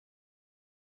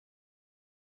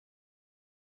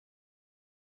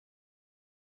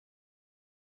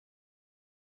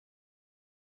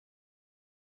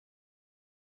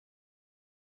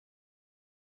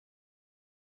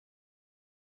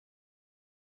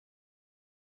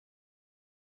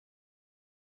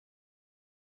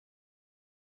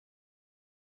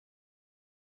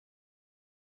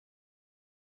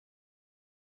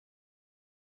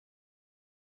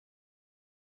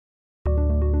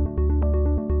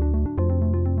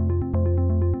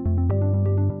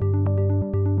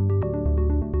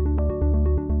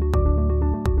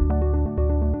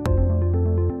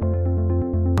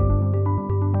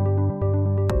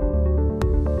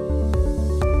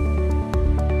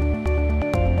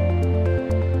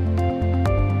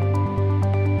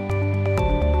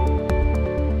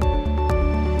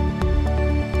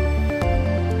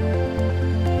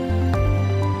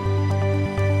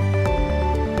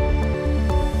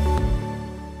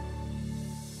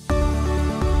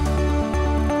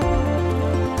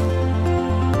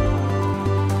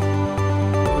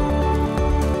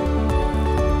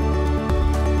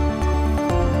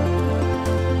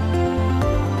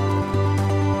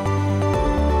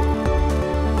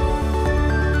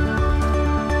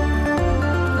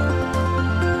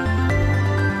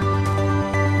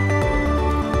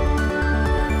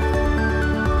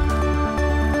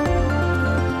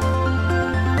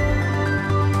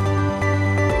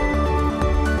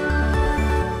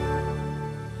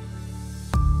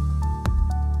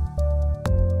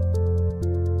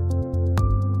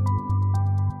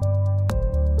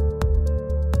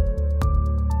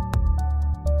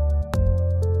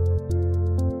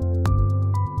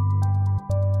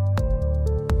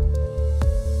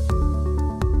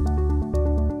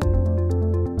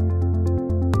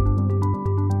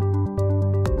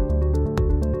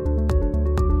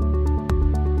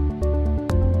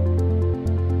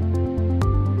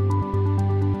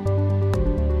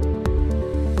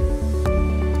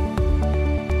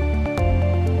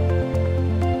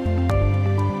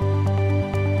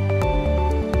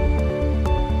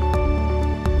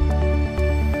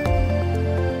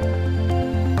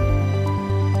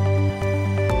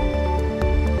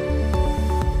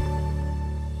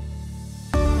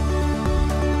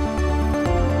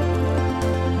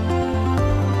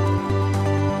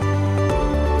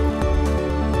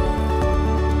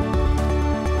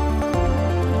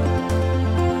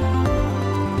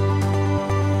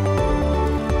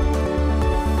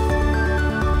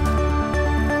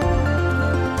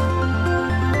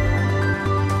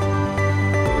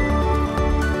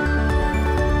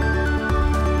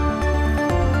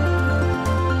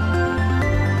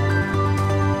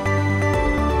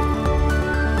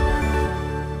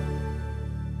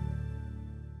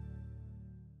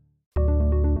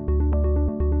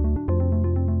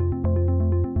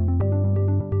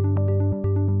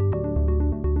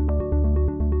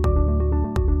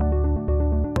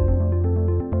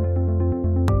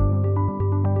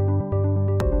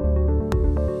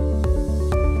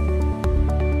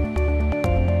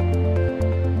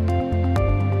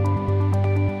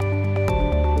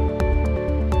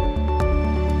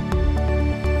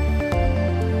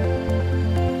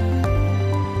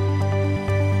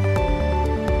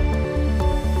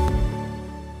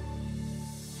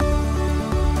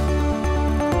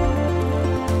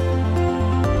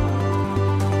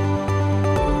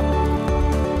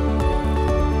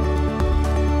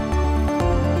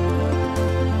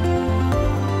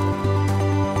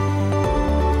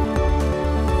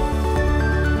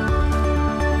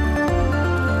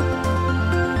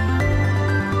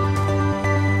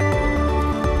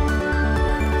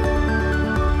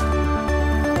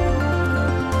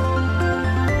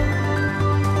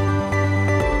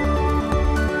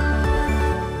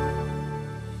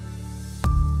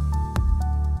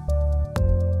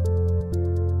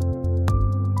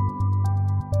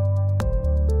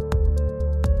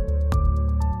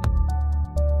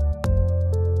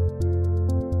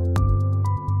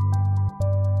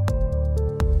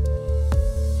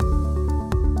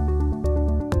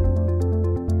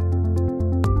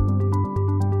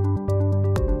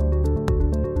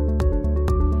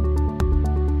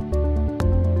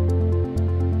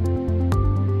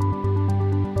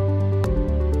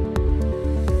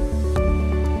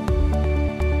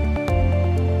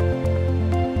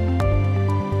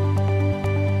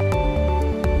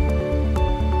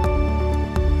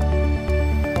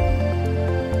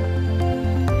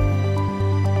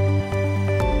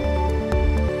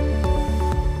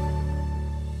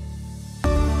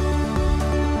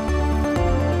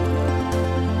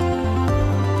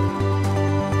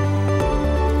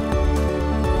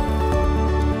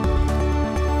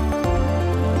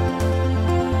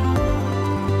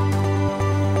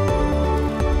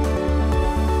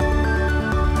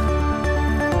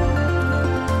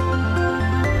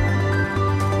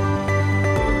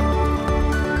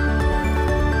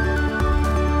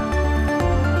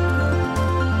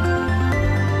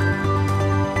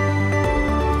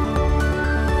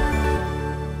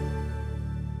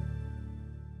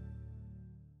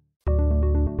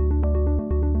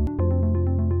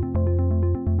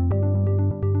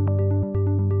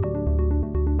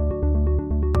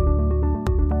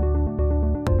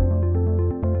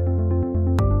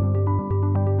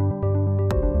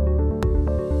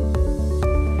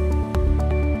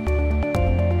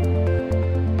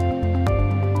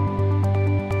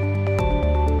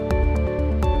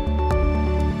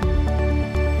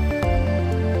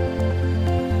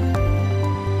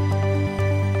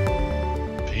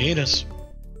penis.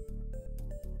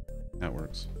 That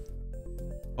works.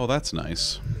 Oh, that's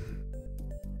nice.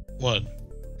 What?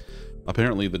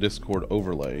 Apparently the Discord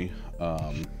overlay,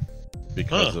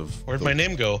 because of... Where'd my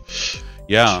name go?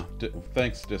 Yeah,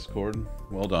 thanks, Discord.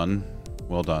 Well done.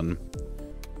 Well done.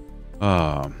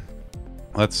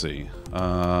 Let's see.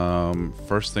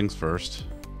 First things first.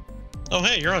 Oh,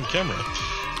 hey, you're on camera.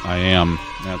 I am.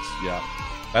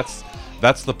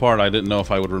 That's the part I didn't know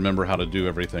if I would remember how to do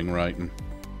everything right.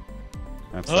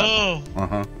 That's oh.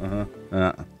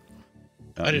 That.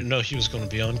 I didn't know he was going to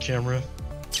be on camera.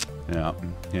 Yeah,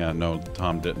 no,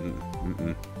 Tom didn't.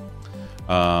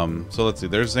 So let's see,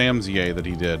 there's Zam's yay that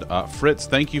he did. Fritz,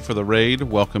 thank you for the raid.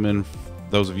 Welcome in,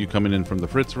 those of you coming in from the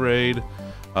Fritz raid.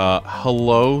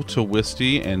 Hello to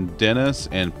Wisty and Dennis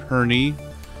and Perny.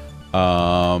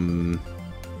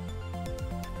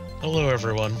 Hello,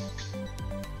 everyone.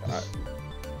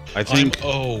 I think...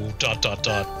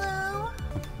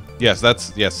 Yes,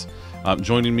 that's... Yes.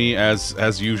 Joining me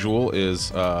as usual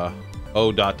is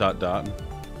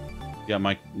Yeah,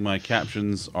 my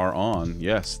captions are on.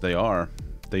 Yes, they are.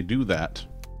 They do that.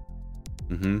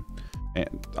 And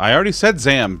I already said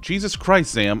Zam. Jesus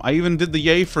Christ, Zam. I even did the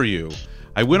yay for you.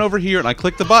 I went over here and I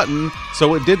clicked the button,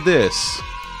 so it did this.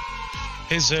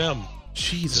 Hey, Zam.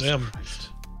 Jesus Christ.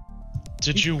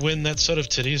 Did you win that set of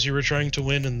titties you were trying to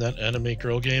win in that anime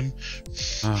girl game?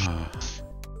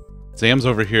 Zam's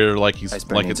over here like it's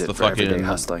the fucking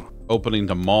opening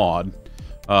to Maud.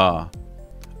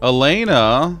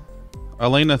 Elena,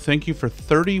 thank you for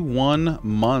 31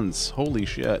 months. Holy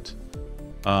shit.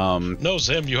 No,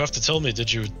 Zam, you have to tell me.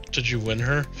 Did you win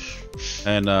her?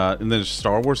 And there's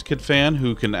Star Wars Kid fan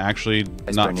who can actually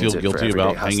not feel guilty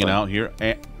about hanging out here.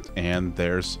 And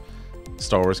there's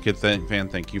Star Wars Kid fan.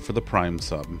 Thank you for the Prime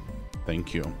sub.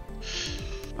 Thank you.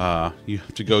 You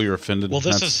have to go. You're offended. Well,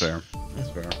 That's fair. That's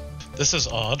fair. This is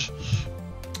odd.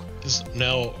 Because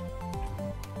now,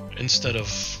 instead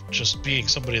of just being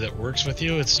somebody that works with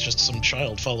you, it's just some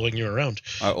child following you around.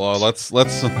 Well, let's. What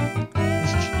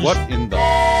in the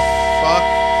fuck?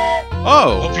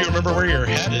 Oh! Hope you remember where your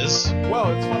hat is.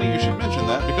 Well, it's funny you should mention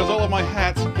that because all of my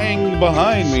hats hang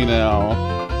behind me now.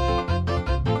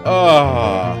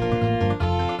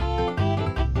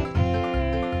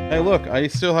 Hey, look, I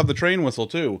still have the train whistle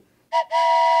too.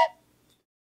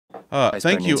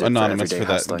 Thank you, Anonymous, for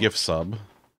that gift sub.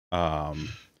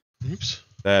 Oops.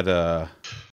 That,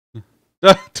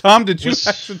 Tom, did you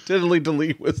accidentally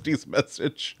delete Wisty's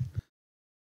message?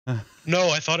 No,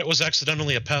 I thought it was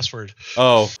accidentally a password.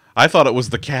 Oh, I thought it was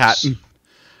the cat.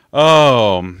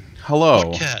 Oh, hello.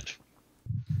 What cat?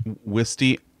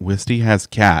 Wisty has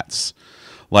cats.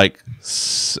 Like,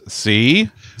 see?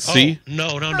 See?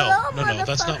 Oh, no,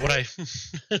 that's not what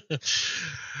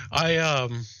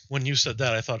when you said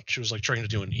that, I thought she was like trying to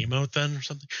do an emote then or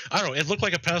something. I don't know. It looked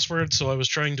like a password, so I was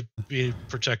trying to be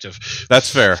protective. That's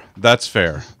fair. That's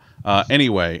fair.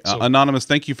 Anyway, Anonymous,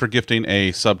 thank you for gifting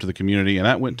a sub to the community, and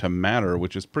that went to Matter,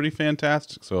 which is pretty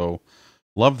fantastic, so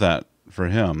love that for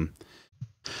him.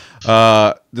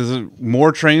 There's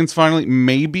more trains finally?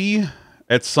 Maybe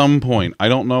at some point. I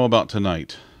don't know about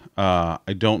tonight.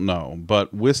 I don't know.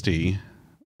 But Wisty,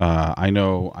 I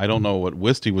don't know what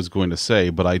Wisty was going to say,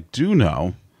 but I do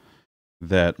know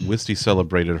that Wisty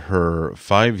celebrated her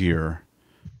 5-year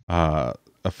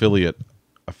affiliate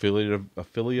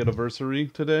anniversary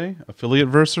today. Affiliate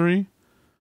anniversary.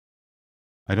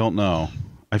 I don't know.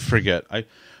 I forget. I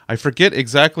forget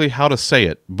exactly how to say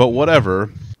it, but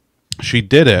whatever. She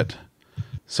did it.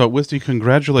 So Wisty,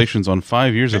 congratulations on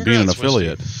 5 years of being an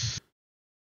affiliate. Wisty.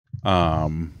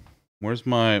 Where's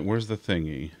the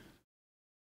thingy?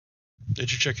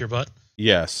 Did you check your butt?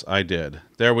 Yes, I did.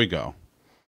 There we go.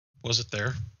 Was it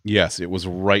there? Yes, it was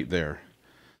right there.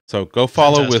 So go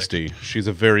follow Wisty. She's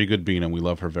a very good bean, and we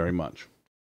love her very much.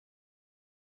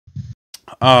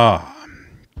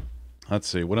 Let's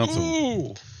see. What else?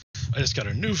 Ooh, I just got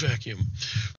a new vacuum.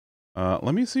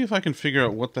 Let me see if I can figure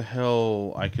out what the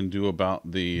hell I can do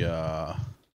about the... I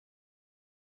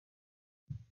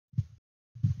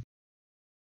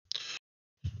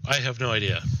have no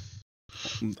idea.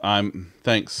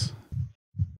 Thanks.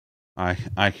 I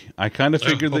kind of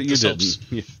figured that you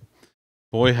didn't. Yeah.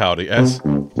 Boy, howdy. That's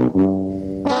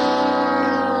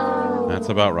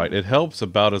about right. It helps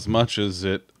about as much as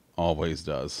it always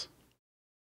does.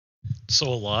 So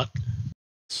a lot.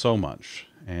 So much,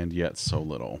 and yet so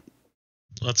little.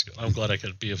 That's good. I'm glad I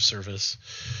could be of service.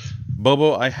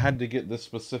 Bobo, I had to get this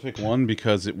specific one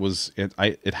because it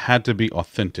had to be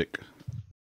authentic.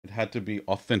 It had to be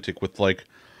authentic with like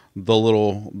the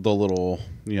little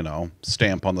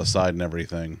stamp on the side and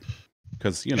everything.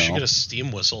 Because you should get a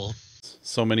steam whistle.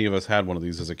 So many of us had one of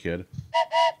these as a kid.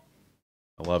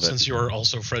 I love it. Since you're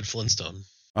also Fred Flintstone.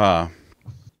 Oh,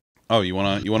 you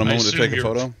want a moment to take a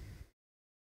photo?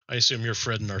 I assume you're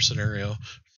Fred in our scenario.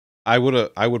 I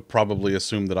would probably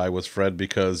assume that I was Fred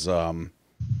because I'm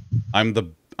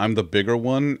the bigger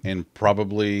one, and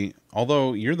probably,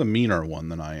 although you're the meaner one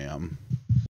than I am.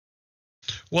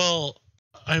 Well,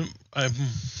 I'm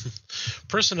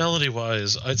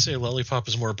personality-wise, I'd say Lollipop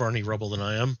is more Barney Rubble than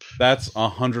I am. That's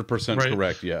 100%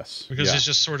 correct. Yes, because he's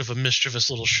just sort of a mischievous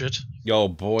little shit. Yo,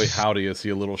 boy, howdy, is he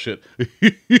a little shit?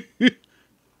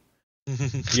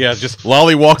 Yeah, just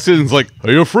Lolly walks in and is like,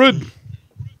 "Hey, Fred,"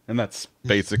 and that's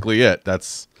basically it.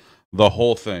 That's the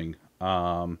whole thing.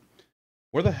 Where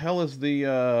the hell is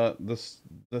the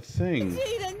thing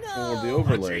for the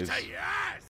overlays?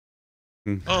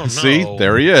 Oh, no. See,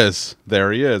 there he is.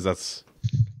 There he is. That's.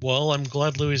 Well, I'm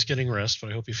glad Louie's getting rest,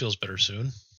 but I hope he feels better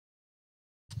soon.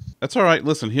 That's all right.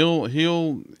 Listen, he'll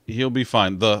be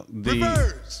fine. The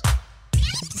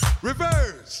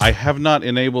reverse. I have not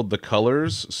enabled the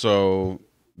colors, so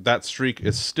that streak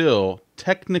is still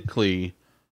technically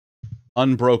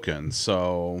unbroken.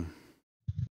 So,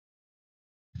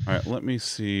 all right, let me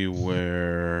see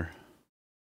where.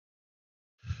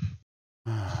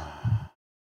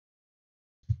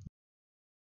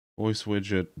 Voice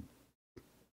widget.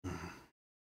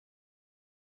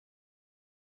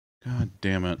 God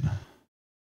damn it.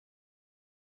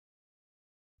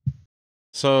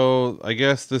 So I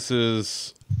guess this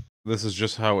is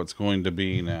just how it's going to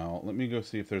be now. Let me go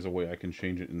see if there's a way I can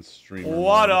change it in stream.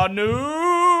 What a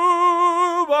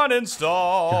noob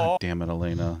uninstall! God damn it,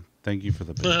 Elena. Thank you for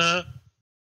the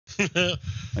bits.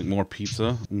 Like more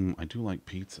pizza? I do like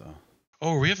pizza.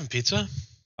 Oh, are we having pizza?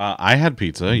 I had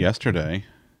pizza yesterday.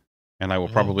 And I will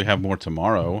probably have more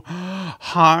tomorrow.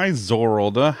 Hi,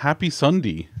 Zoralda. Happy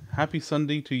Sunday. Happy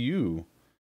Sunday to you.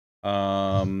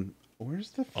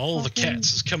 Where's the All the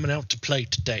cats is coming out to play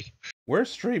today. Where's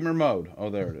streamer mode?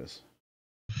 Oh, there it is.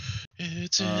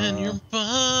 It's in your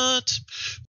butt.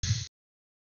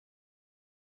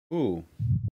 Ooh.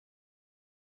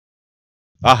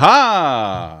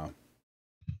 Aha!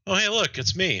 Oh, hey, look,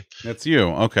 it's me. It's you.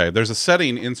 Okay, there's a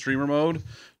setting in streamer mode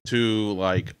to,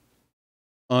 like,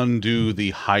 undo the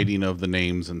hiding of the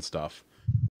names and stuff,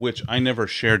 which I never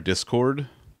share Discord.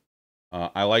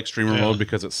 I like streamer mode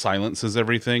because it silences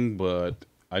everything, but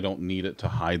I don't need it to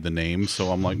hide the names,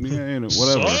 so I'm like, man,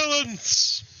 whatever.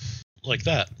 Silence! Like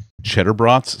that. Cheddar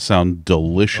brats sound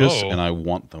delicious, and I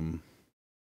want them.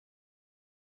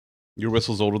 Your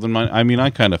whistle's older than mine. I mean, I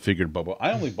kind of figured, Bobo.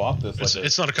 I only bought this.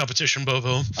 It's not a competition,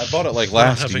 Bobo. I bought it like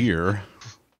last year.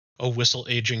 A whistle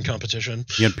aging competition.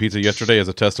 You had pizza yesterday as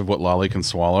a test of what Lolly can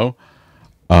swallow.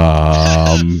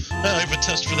 I have a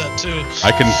test for that too.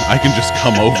 I can just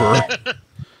come over.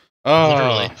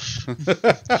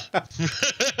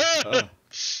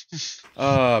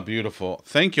 Literally. Beautiful.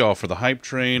 Thank y'all for the hype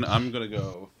train. I'm gonna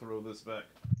go throw this back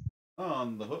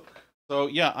on the hook. So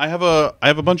yeah, I have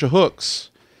a bunch of hooks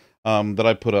that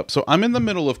I put up. So I'm in the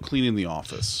middle of cleaning the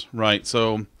office, right?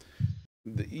 So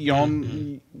y'all.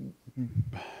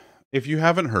 If you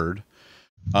haven't heard,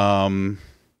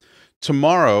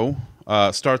 tomorrow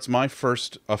starts my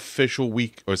first official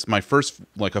week, or it's my first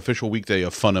official weekday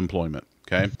of fun employment.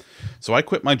 Okay, so I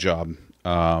quit my job.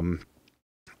 I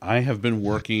have been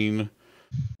working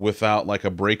without like a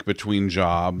break between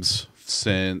jobs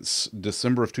since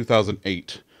December of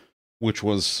 2008, which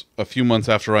was a few months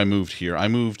after I moved here. I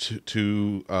moved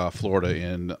to Florida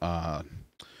in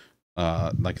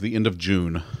like the end of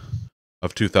June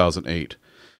of 2008.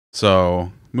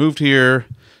 So moved here,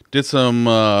 did some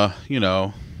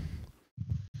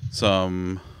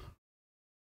some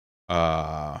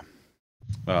odd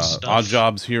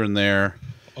jobs here and there,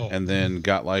 and then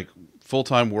got like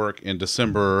full-time work in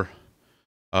December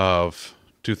of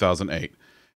 2008,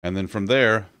 and then from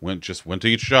there went to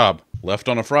each job. Left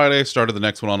on a Friday, started the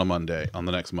next one on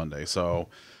the next Monday. So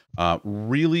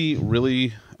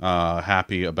really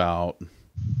happy about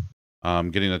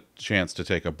getting a chance to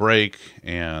take a break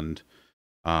and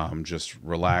just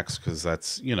relax, because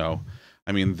that's,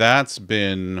 I mean, that's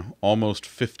been almost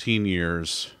 15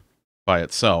 years by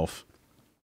itself.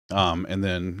 And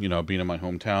then, being in my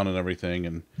hometown and everything,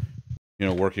 and,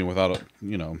 working without,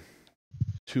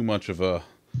 too much of a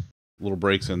little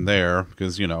breaks in there,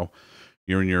 because, you're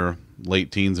in your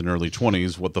late teens and early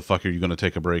 20s. What the fuck are you going to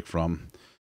take a break from?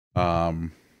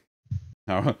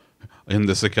 In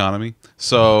this economy.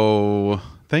 So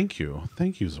thank you,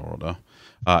 Zorda.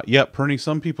 Yeah, Perny,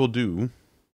 some people do.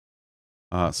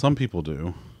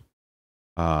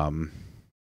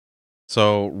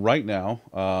 So right now,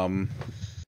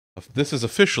 this is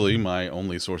officially my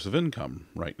only source of income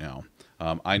right now.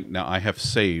 I have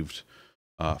saved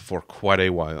for quite a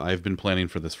while. I've been planning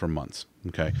for this for months.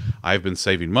 Okay, I've been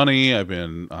saving money. I've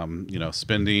been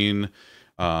spending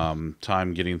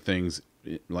time getting things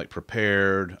like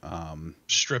prepared.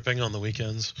 Stripping on the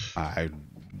weekends.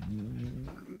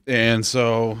 And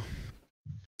so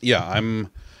yeah,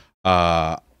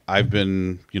 I've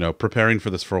been preparing for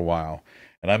this for a while.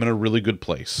 And I'm in a really good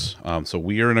place. So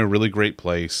we are in a really great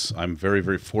place. I'm very,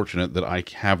 very fortunate that I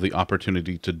have the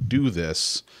opportunity to do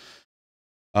this.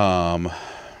 Thank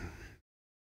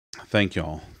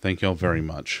y'all. Thank y'all very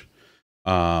much.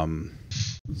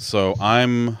 So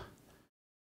I'm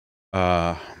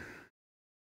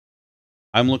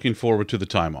looking forward to the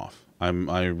time off.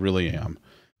 I really am.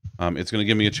 It's going to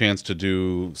give me a chance to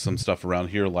do some stuff around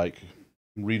here, like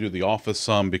redo the office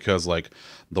some, because like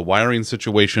the wiring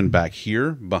situation back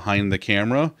here behind the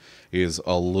camera is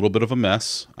a little bit of a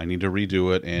mess. I need to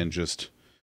redo it and just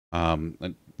find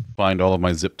all of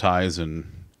my zip ties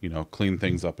and clean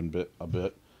things up a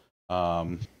bit.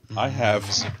 I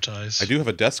have zip ties. I do have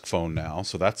a desk phone now,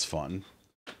 so that's fun.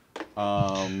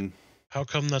 How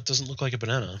come that doesn't look like a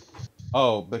banana?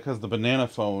 Oh, because the banana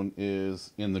phone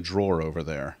is in the drawer over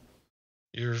there.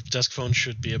 Your desk phone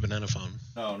should be a banana phone.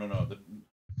 No.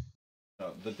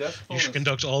 The desk phone. You should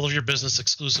conduct all of your business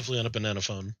exclusively on a banana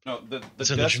phone. No, it's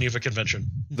in the Geneva Convention.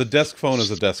 The desk phone is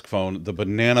a desk phone. The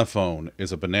banana phone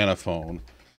is a banana phone.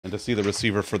 And to see the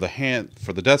receiver for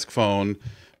the desk phone,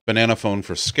 banana phone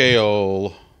for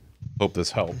scale. Hope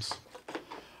this helps.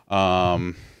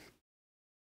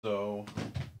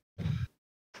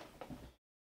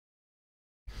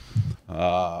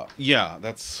 Yeah,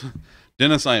 that's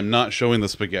Dennis. I am not showing the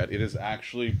spaghetti. It is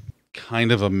actually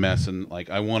kind of a mess, and like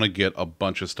I want to get a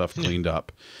bunch of stuff cleaned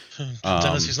up.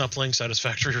 Dennis, he's not playing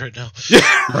Satisfactory right now.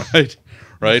 Yeah,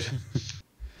 right.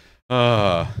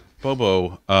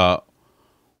 Bobo,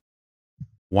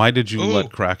 why did you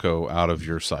let Krakow out of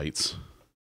your sights?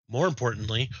 More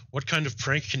importantly, what kind of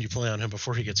prank can you play on him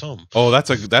before he gets home? Oh,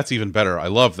 that's even better. I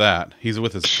love that. He's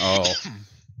with his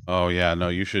Oh yeah, no,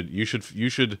 you should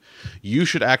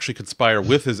actually conspire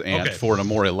with his aunt for a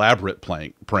more elaborate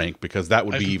prank, because that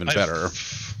would be even better.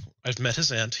 I've met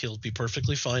his aunt. He'll be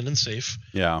perfectly fine and safe.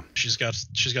 Yeah. She's got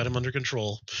him under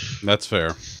control. That's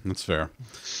fair.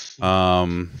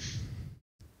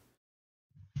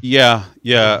 Yeah,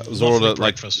 Zorda,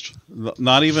 breakfast.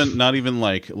 Not even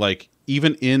like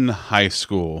even in high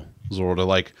school, Zorda,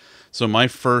 like, so my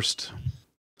first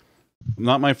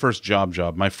job. My first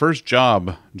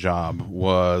job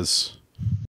was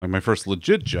like my first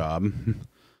legit job.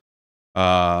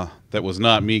 That was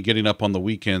not me getting up on the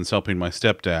weekends helping my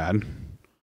stepdad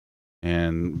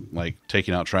and like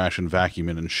taking out trash and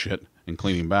vacuuming and shit and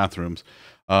cleaning bathrooms.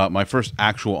 My first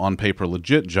actual on paper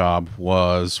legit job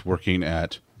was working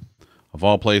at, of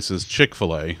all places,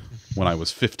 Chick-fil-A when I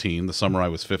was 15, the summer I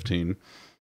was 15.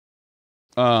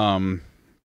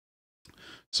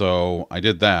 So I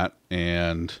did that,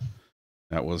 and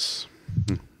that was,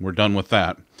 we're done with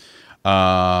that.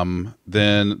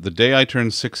 Then the day I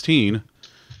turned 16,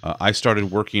 I started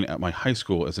working at my high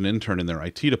school as an intern in their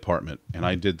IT department, and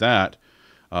I did that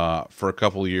for a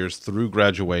couple of years through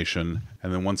graduation.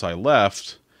 And then once I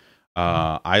left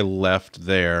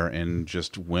there and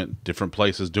just went different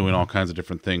places doing all kinds of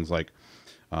different things. Like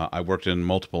I worked in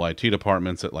multiple IT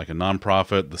departments at like a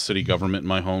nonprofit, the city government in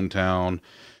my hometown.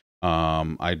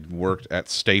 I worked at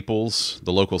Staples,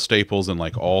 the local Staples, in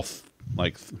like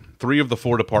three of the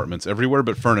four departments, everywhere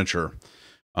but furniture.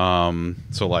 So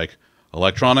like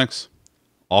electronics,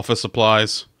 office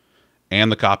supplies,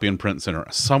 and the copy and print center.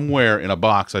 Somewhere in a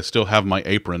box, I still have my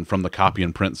apron from the copy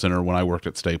and print center when I worked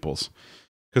at Staples,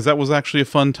 because that was actually a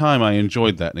fun time. I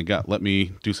enjoyed that, and it let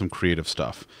me do some creative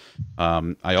stuff.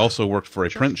 I also worked for a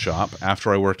print shop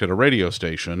after I worked at a radio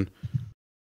station.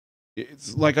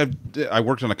 It's like I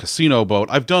worked on a casino boat.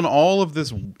 I've done all of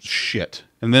this shit,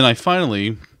 and then I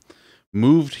finally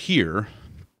moved here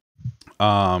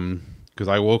because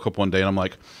I woke up one day and I'm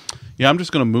like, yeah, I'm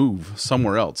just going to move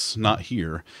somewhere else, not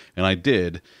here. And I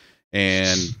did,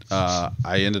 and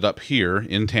I ended up here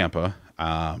in Tampa.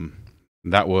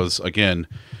 That was, again,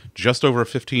 just over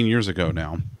 15 years ago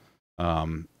now.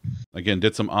 Again,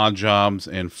 did some odd jobs,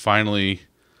 and finally,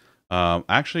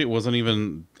 actually, it wasn't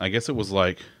even, I guess it was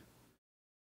like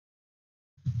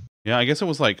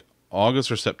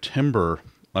August or September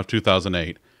of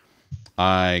 2008.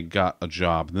 I got a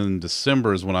job. And then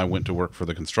December is when I went to work for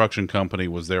the construction company,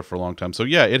 was there for a long time. So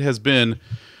yeah, it has been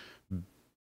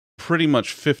pretty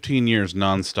much 15 years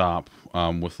nonstop,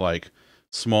 with like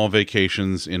small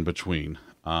vacations in between.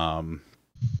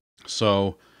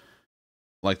 So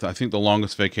like I think the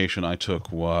longest vacation I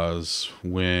took was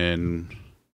when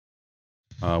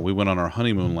we went on our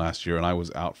honeymoon last year, and I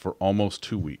was out for almost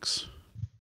 2 weeks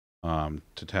to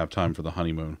have time for the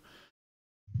honeymoon.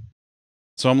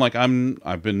 So I'm like,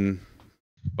 I've been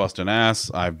busting ass.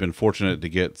 I've been fortunate to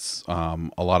get a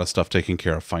lot of stuff taken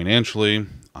care of financially.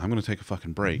 I'm going to take a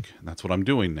fucking break. And that's what I'm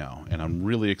doing now, and I'm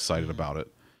really excited about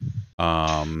it.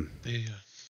 The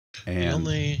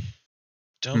only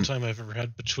downtime I've ever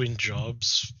had between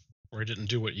jobs where I didn't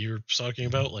do what you're talking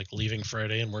about, like leaving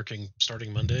Friday and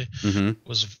starting Monday,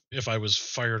 was if I was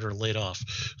fired or laid off.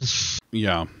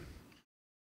 Yeah.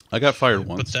 I got fired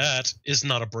once. But that is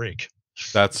not a break.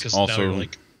 That's because also now you're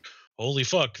like, holy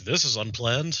fuck, this is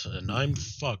unplanned and I'm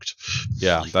fucked.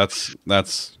 Yeah, like,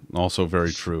 that's also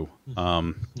very true.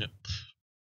 Yeah.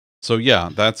 So yeah,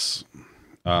 that's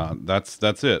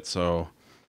it. So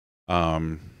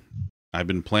I've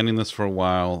been planning this for a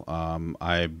while.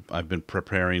 I've been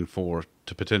preparing to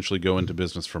potentially go into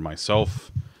business for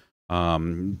myself,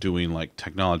 doing like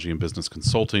technology and business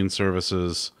consulting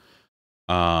services.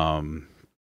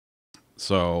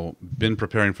 So been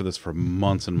preparing for this for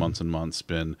months and months and months.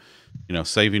 Been,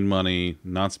 saving money,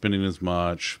 not spending as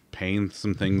much, paying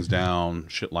some things down,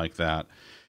 shit like that.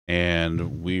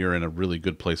 And we are in a really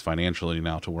good place financially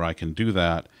now to where I can do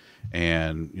that.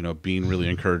 And, Bean really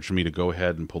encouraged me to go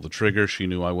ahead and pull the trigger. She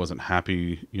knew I wasn't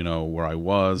happy, where I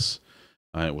was.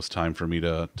 It was time for me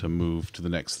to move to the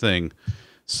next thing.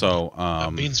 So,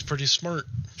 Bean's pretty smart.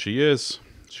 She is.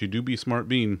 She do be smart,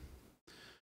 Bean.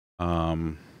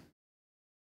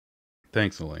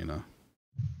 Thanks, Elena.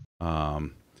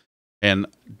 And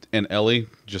Ellie,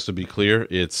 just to be clear,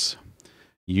 it's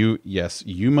you. Yes,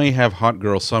 you may have hot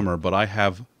girl summer, but I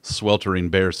have sweltering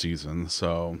bear season.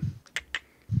 So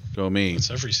go me.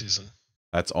 It's every season.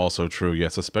 That's also true.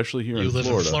 Yes, especially here in Florida.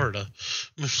 You live Yeah.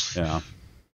 in Florida.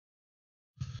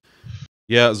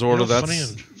 Yeah, Zorda.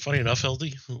 That's funny enough,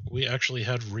 LD. We actually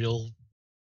had the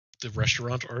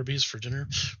restaurant Arby's for dinner.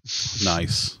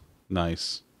 Nice.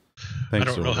 Thanks,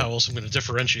 I don't know how else I'm going to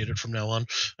differentiate it from now on.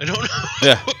 I don't know.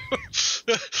 Yeah.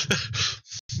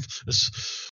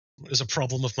 This is a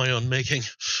problem of my own making.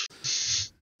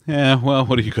 Yeah, well,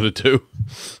 what are you going to do?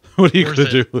 What are you going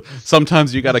to do?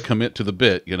 Sometimes you got to commit to the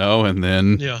bit, and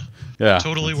then... Yeah.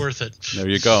 Totally worth it. There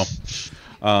you go.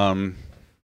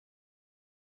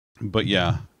 But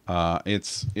yeah,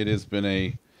 it has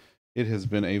been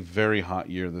a very hot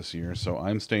year this year, so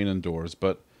I'm staying indoors,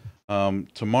 but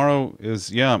tomorrow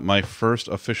is my first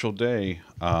official day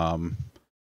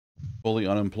fully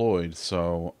unemployed,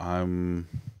 so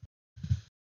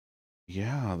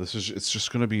it's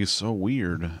just gonna be so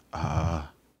weird. I'm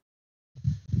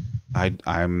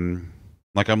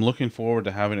looking forward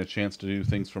to having a chance to do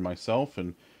things for myself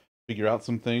and figure out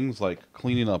some things, like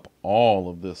cleaning up all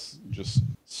of this just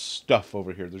stuff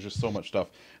over here. There's just so much stuff.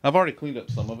 I've already cleaned up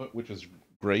some of it, which is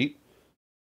great.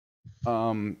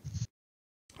 I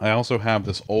also have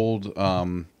this old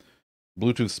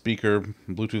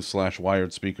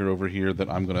Bluetooth/wired speaker over here that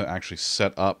I'm going to actually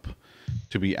set up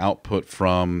to be output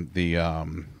from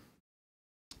my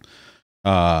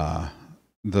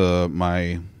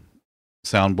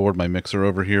soundboard, my mixer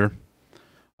over here.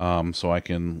 So I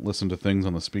can listen to things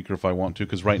on the speaker if I want to,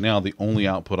 because right now the only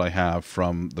output I have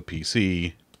from the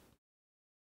PC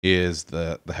is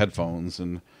the headphones,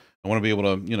 and I want to be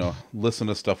able to, listen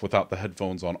to stuff without the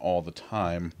headphones on all the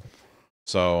time.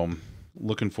 So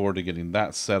looking forward to getting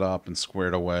that set up and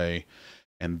squared away.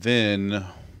 And then,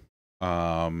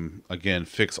 again,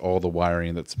 fix all the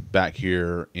wiring that's back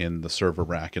here in the server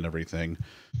rack and everything.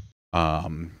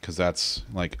 Because that's,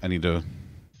 I need to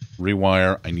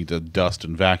rewire. I need to dust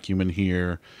and vacuum in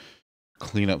here.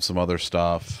 Clean up some other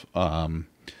stuff.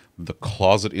 The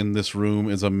closet in this room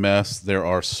is a mess. There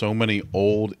are so many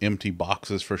old empty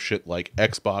boxes for shit like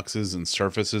Xboxes and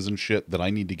Surfaces and shit that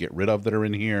I need to get rid of that are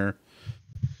in here.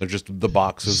 They're just the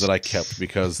boxes that I kept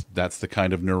because that's the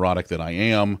kind of neurotic that I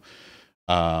am.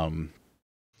 And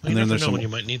then there's when you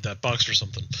might need that box or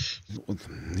something.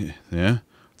 Yeah,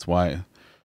 that's why.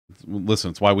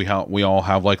 Listen, it's why we all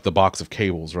have the box of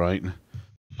cables, right?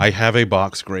 I have a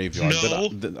box graveyard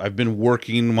that I've been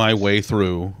working my way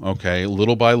through, okay,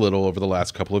 little by little over the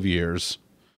last couple of years.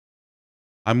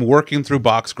 I'm working through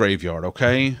box graveyard,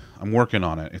 okay? I'm working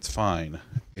on it. It's fine.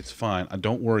 It's fine.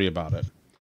 Don't worry about it.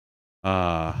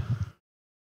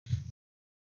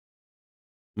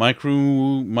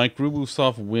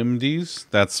 Microsoft Windows.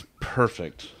 That's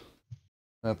perfect.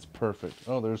 That's perfect.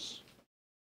 Oh, there's...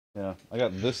 Yeah, I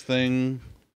got this thing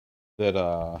that,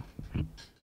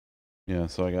 yeah,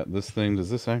 so I got this thing. Does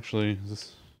this actually... Is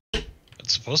this...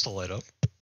 It's supposed to light up.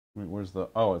 Wait, where's the?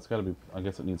 Oh, it's got to be. I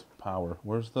guess it needs power.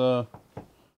 Where's the?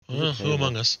 Who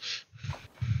among us?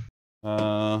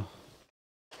 Don't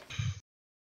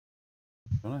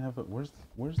I have it? Where's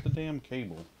the damn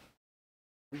cable?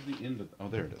 Where's the end of? Oh,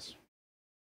 there it is.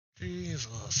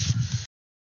 Jesus.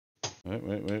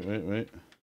 Wait.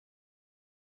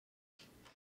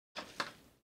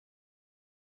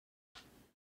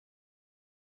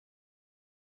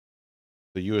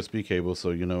 The USB cable,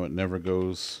 so you know it never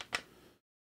goes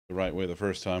the right way the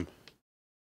first time.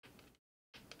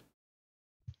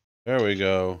 There we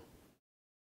go.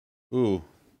 Ooh,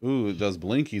 it does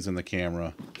blinkies in the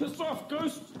camera. Piss off,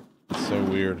 Ghost! So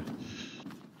weird.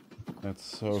 That's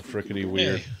so frickety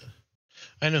weird. Hey,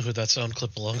 I know who that sound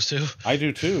clip belongs to. I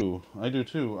do too.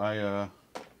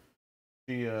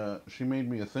 She made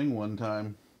me a thing one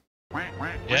time.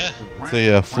 Yeah. It's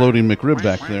a floating McRib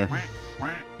back there.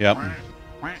 Yep.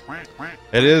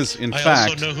 It is, in fact, I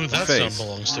also know who that a face. sound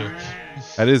belongs to.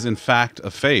 That is, in fact, a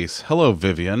face. Hello,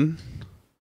 Vivian.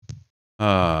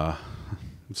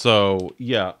 So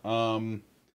yeah, I'm.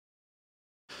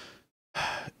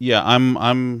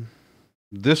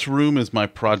 This room is my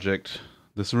project.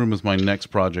 This room is my next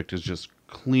project. Is just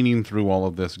cleaning through all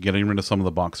of this, getting rid of some of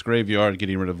the box graveyard,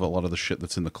 getting rid of a lot of the shit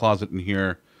that's in the closet in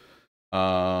here,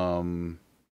 and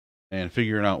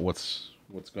figuring out what's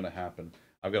going to happen.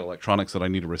 I've got electronics that I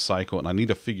need to recycle, and I need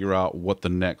to figure out what the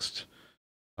next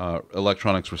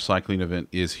electronics recycling event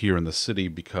is here in the city,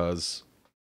 because,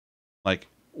 like,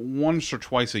 once or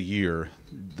twice a year,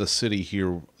 the city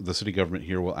government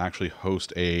here will actually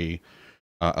host a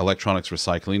electronics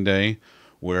recycling day,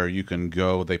 where you can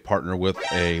go. They partner with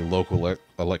a local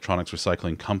electronics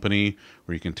recycling company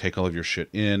where you can take all of your shit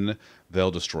in.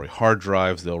 They'll destroy hard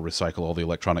drives. They'll recycle all the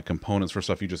electronic components for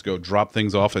stuff. You just go drop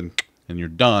things off and you're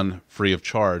done, free of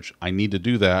charge. I need to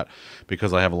do that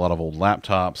because I have a lot of old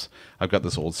laptops. I've got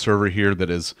this old server here that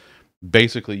is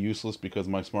basically useless because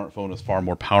my smartphone is far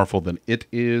more powerful than it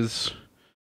is.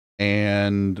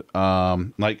 And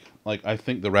like I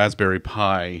think the Raspberry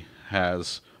Pi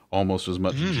has almost as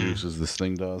much juice as this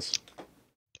thing does.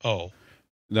 Oh,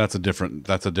 that's a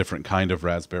different kind of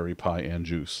Raspberry Pi and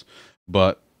juice.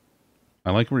 But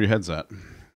I like where your head's at.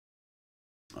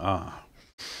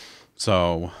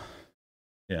 So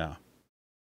yeah,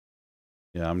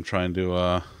 I'm trying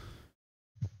to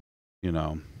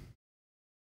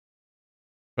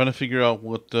trying to figure out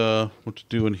what to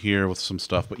do in here with some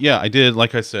stuff. But yeah, I did,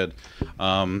 like I said,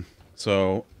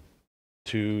 so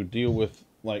to deal with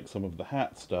like some of the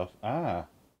hat stuff, I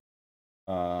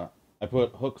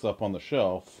put hooks up on the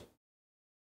shelf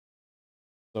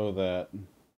so that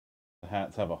the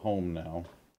hats have a home now.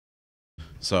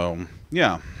 So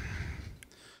yeah,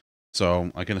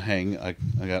 so I can hang. I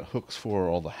got hooks for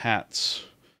all the hats.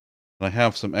 I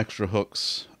have some extra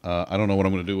hooks. I don't know what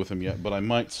I'm going to do with them yet, but I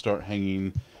might start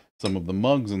hanging some of the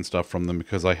mugs and stuff from them,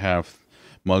 because I have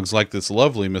mugs like this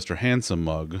lovely Mr. Handsome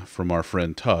mug from our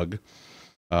friend Tug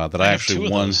that I actually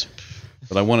won.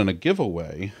 That I won in a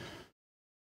giveaway,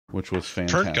 which was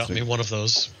fantastic. Pert got me one of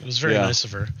those. It was very nice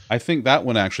of her. I think that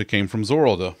one actually came from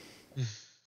Zoralda.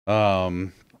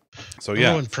 So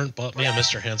yeah. When Pert bought me a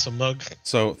Mr. Handsome mug.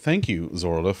 So thank you,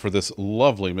 Zoralda, for this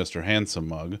lovely Mr. Handsome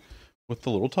mug with the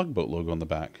little tugboat logo on the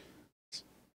back.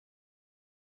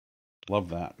 Love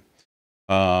that.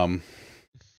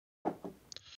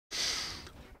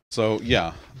 So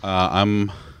yeah,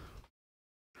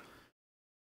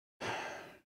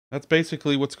 that's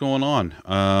basically what's going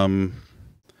on.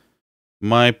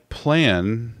 My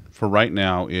plan for right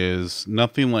now is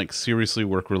nothing like seriously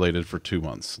work related for 2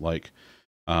 months. Like,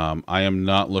 I am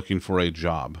not looking for a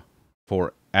job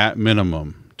for at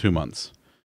minimum 2 months.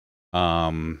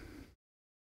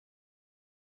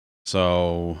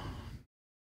 So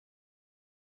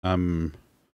can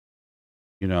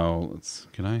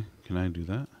I do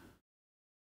that?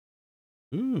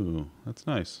 Ooh, that's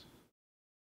nice.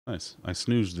 Nice. I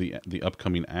snoozed the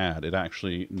upcoming ad. It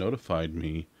actually notified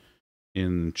me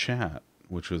in chat,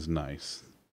 which was nice.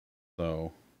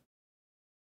 So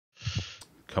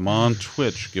come on,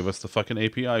 Twitch, give us the fucking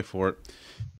API for it.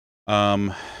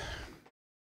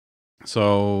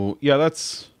 So yeah,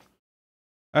 that's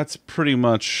pretty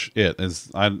much it.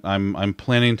 I'm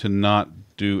planning to not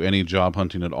do any job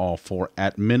hunting at all for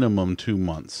at minimum 2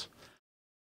 months.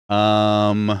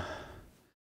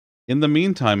 In the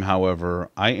meantime, however,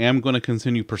 I am going to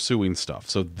continue pursuing stuff.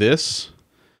 So this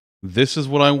is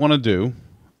what I want to do.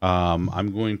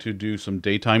 I'm going to do some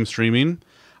daytime streaming.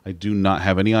 I do not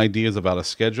have any ideas about a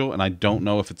schedule, and I don't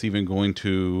know if it's even going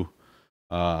to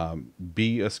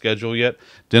be a schedule yet.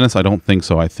 Dennis, I don't think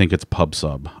so. I think it's pub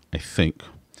sub. I think.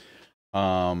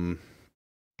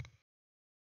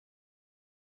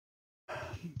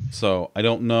 So I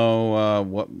don't know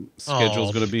what schedule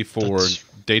is going to be for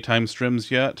daytime streams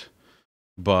yet,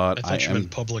 but I thought you meant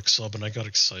public sub, and I got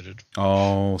excited.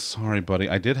 Oh, sorry, buddy.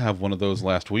 I did have one of those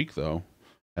last week, though.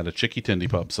 Had a Chicky Tindy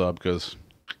Pub sub, because...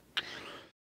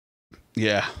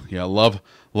 Yeah, love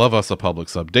us a public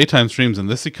sub. Daytime streams in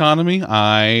this economy?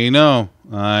 I know.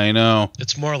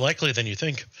 It's more likely than you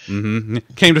think.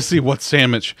 Came to see what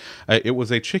sandwich. It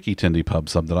was a Chicky Tindy Pub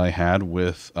sub that I had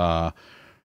with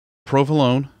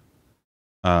provolone,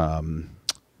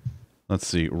 let's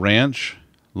see, ranch,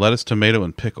 lettuce, tomato,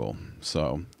 and pickle.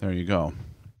 So, there you go.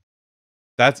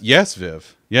 Yes,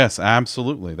 Viv. Yes,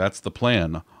 absolutely. That's the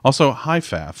plan. Also, hi,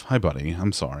 Faf. Hi, buddy.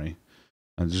 I'm sorry.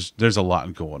 There's a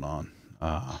lot going on.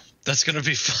 That's going to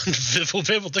be fun. Viv will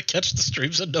be able to catch the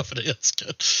streams and nobody else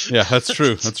can. Yeah, that's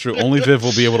true. That's true. Only Viv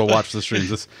will be able to watch the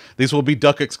streams. These will be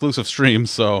Duck exclusive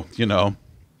streams, so, you know.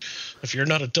 If you're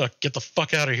not a duck, get the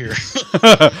fuck out of here.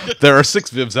 There are 6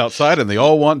 Vivs outside, and they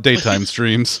all want daytime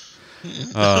streams.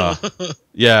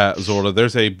 Yeah, Zorda,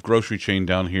 there's a grocery chain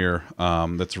down here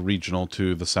that's regional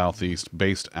to the southeast,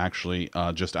 based actually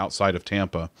just outside of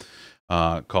Tampa,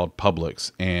 called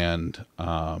Publix, and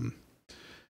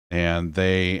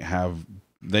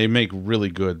they make really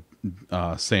good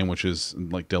sandwiches,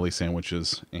 like deli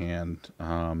sandwiches, and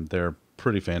they're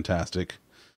pretty fantastic.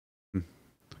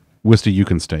 Wisty, you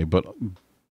can stay, but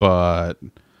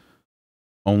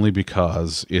only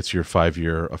because it's your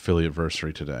 5-year affiliate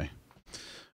anniversary today.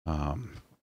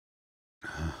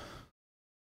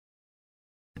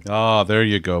 Oh, there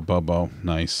you go, Bobo.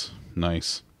 Nice.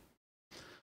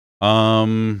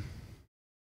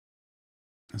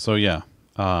 So yeah.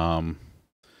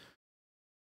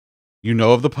 You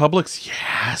know of the Publix?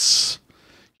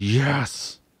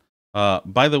 Yes.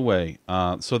 By the way,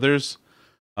 so there's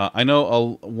I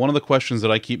know one of the questions that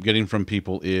I keep getting from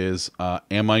people is,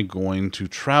 am I going to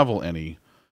travel any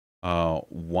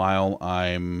while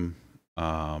I'm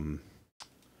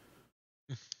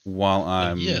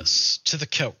yes, to the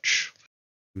couch.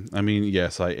 I mean,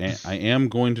 yes, I am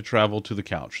going to travel to the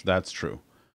couch. That's true.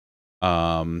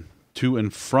 To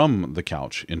and from the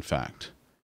couch, in fact.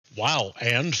 Wow,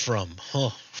 and from, huh?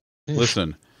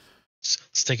 Listen,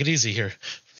 let's take it easy here.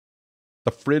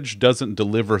 The fridge doesn't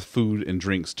deliver food and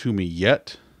drinks to me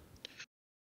yet,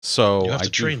 so you have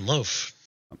to train Loaf.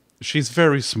 She's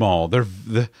very small.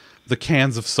 The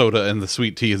cans of soda and the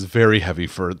sweet tea is very heavy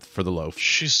for the Loaf.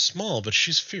 She's small, but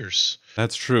she's fierce.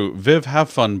 That's true. Viv,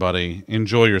 have fun, buddy.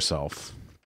 Enjoy yourself.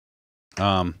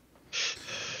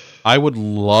 I would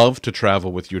love to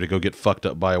travel with you to go get fucked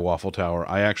up by a waffle tower.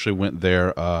 I actually went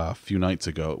there a few nights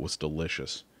ago. It was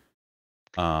delicious.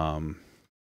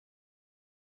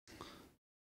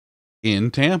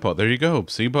 In Tampa. There you go.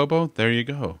 See, Bobo? There you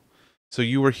go. So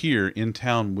you were here in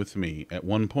town with me at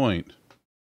one point.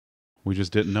 We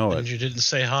just didn't know it. And you didn't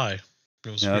say hi. It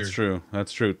was weird.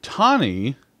 That's true.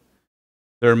 Tani,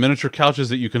 there are miniature couches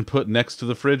that you can put next to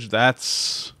the fridge.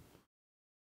 That's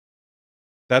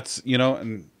you know,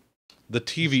 and the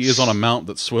TV is on a mount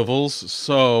that swivels,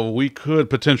 so we could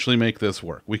potentially make this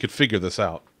work. We could figure this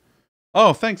out.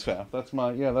 Oh, thanks, Faf. That's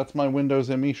my Windows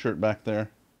ME shirt back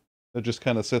there. That just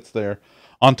kind of sits there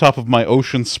on top of my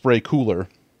Ocean Spray cooler,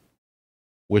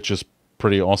 which is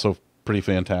also pretty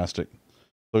fantastic.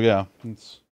 So yeah,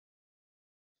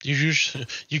 you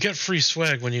get free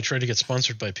swag when you try to get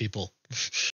sponsored by people.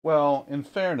 Well, in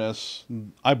fairness,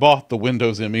 I bought the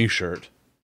Windows ME shirt.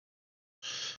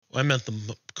 I meant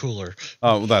the cooler.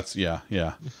 Oh, that's yeah.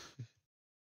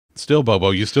 Still,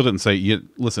 Bobo, you still didn't say.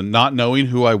 Listen, not knowing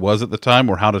who I was at the time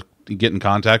or how to get in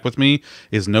contact with me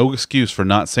is no excuse for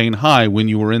not saying hi when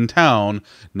you were in town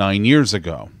 9 years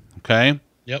ago. Okay?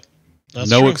 Yep. That's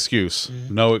no true. excuse.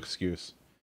 Mm-hmm. No excuse.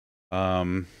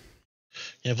 Yeah,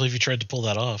 I believe you tried to pull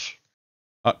that off.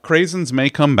 Craisins may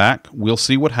come back. We'll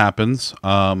see what happens.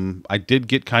 I did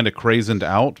get kind of craisoned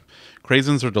out.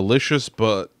 Craisins are delicious,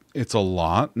 but it's a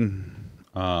lot.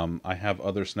 I have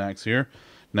other snacks here.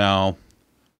 Now,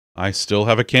 I still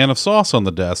have a can of sauce on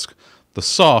the desk. The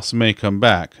sauce may come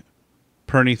back.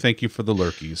 Perny, thank you for the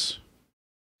lurkies.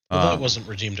 Well, that wasn't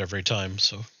redeemed every time,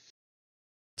 so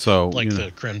like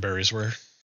the cranberries were.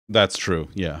 That's true.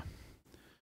 Yeah.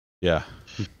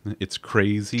 It's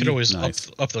crazy. You could always up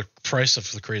the price of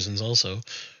the craisins also.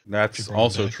 That's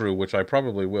also true, which I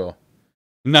probably will.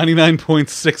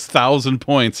 99.6 thousand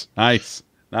points. Nice.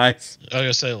 I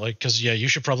gotta say, because you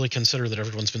should probably consider that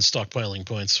everyone's been stockpiling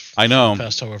points. I know.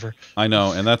 Past, however. I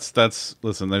know, and that's.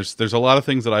 Listen, there's a lot of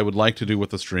things that I would like to do with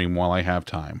the stream while I have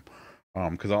time,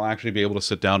 because I'll actually be able to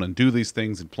sit down and do these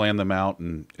things and plan them out,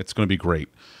 and it's going to be great.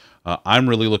 I'm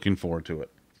really looking forward to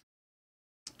it.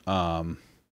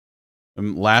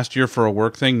 Last year for a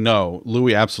work thing, no.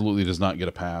 Louis absolutely does not get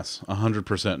a pass.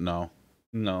 100% no.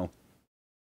 No.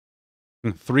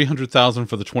 300,000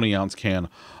 for the 20-ounce can.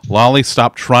 Lolly,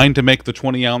 stop trying to make the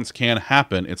 20-ounce can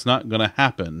happen. It's not going to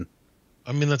happen.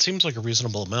 I mean, that seems like a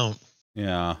reasonable amount.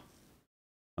 Yeah.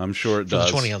 I'm sure it for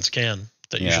does. For the 20-ounce can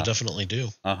that you should definitely do.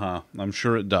 Uh-huh. I'm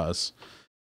sure it does.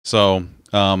 So,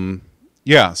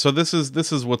 yeah, so this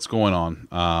is what's going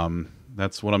on.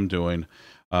 That's what I'm doing.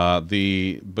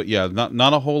 But yeah,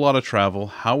 not a whole lot of travel.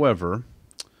 However,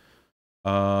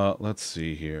 let's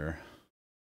see here.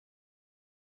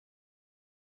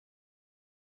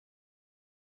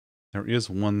 There is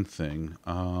one thing.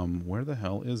 Where the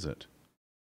hell is it?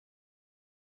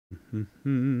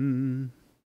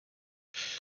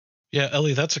 Yeah,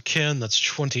 Ellie, that's a can that's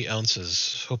 20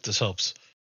 ounces. Hope this helps.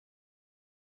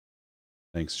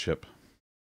 Thanks, Chip.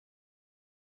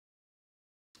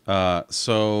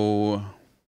 So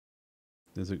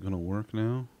is it going to work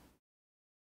now?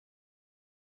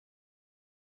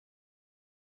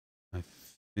 I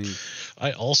think.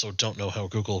 I also don't know how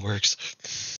Google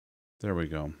works. There we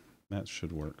go. That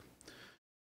should work.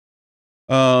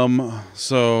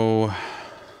 So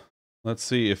let's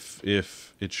see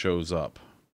if it shows up.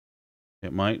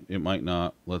 It might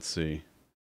not. Let's see.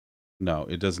 No,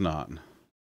 it does not.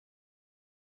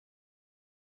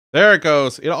 There it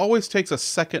goes. It always takes a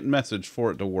second message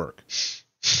for it to work.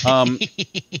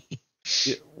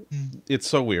 It's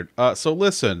so weird. So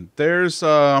listen, there's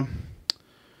a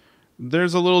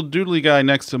little doodly guy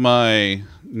next to my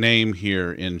name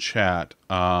here in chat.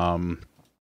 So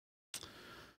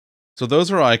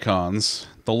those are icons.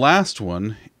 The last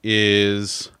one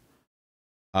is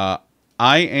I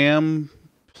am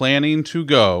planning to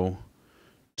go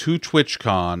to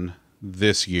TwitchCon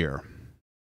this year.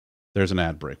 There's an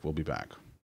ad break. We'll be back.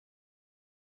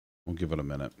 We'll give it a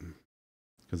minute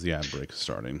because the ad break is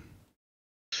starting.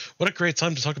 What a great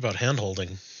time to talk about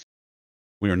hand-holding.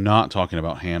 We are not talking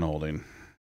about hand-holding.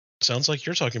 Sounds like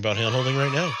you're talking about hand-holding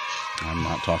right now. I'm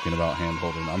not talking about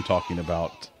hand-holding. I'm talking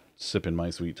about sipping my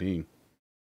sweet tea.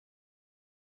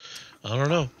 I don't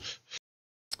know.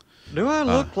 Do I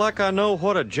look like I know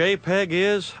what a JPEG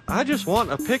is? I just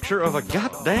want a picture of a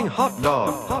goddamn hot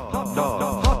dog. Hot dog. Hot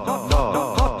dog. Hot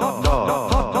dog. Hot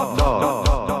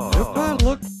dog. Do I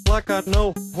look like I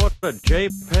know what a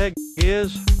JPEG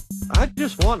is? I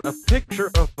just want a picture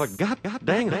of a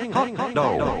goddamn hot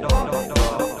dog.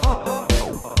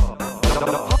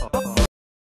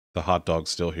 The hot dog's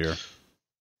still here.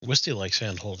 Wisty likes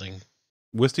hand-holding.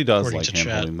 Wisty does like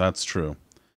hand-holding. That's true.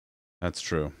 That's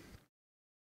true.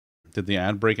 Did the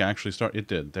ad break actually start? It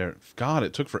did. There. God,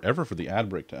 it took forever for the ad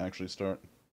break to actually start.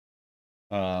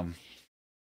 I'll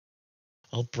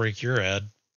break your ad.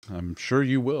 I'm sure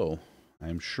you will.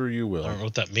 I'm sure you will. I don't know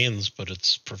what that means, but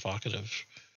it's provocative.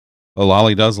 Oh,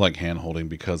 Lolly does like hand-holding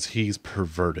because he's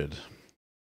perverted.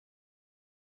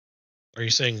 Are you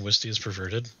saying Wisty is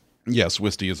perverted? Yes,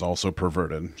 Wisty is also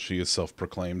perverted. She is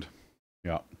self-proclaimed.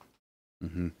 Yeah.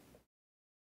 Mm-hmm.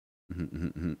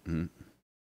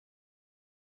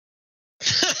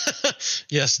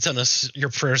 Yes, Dennis, your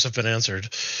prayers have been answered.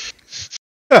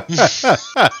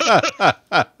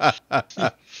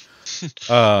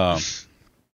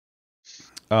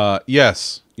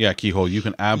 Yes. Yeah, Keyhole, you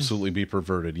can absolutely be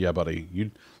perverted. Yeah, buddy.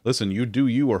 You listen, you do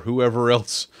you or whoever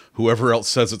else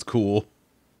says it's cool.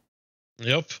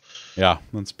 Yep. Yeah,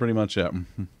 that's pretty much it.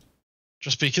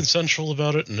 Just be consensual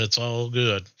about it and it's all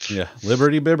good. Yeah.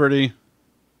 Liberty bibberty.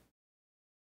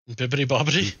 Bibbity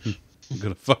bobbity. I'm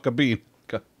gonna fuck a bean.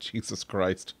 God, Jesus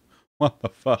Christ. What the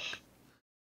fuck?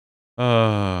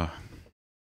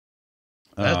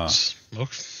 That's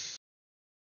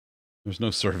there's no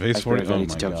surveys for it. Oh my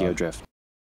Tokyo God. Drift.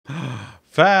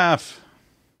 Faf,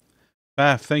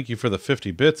 thank you for the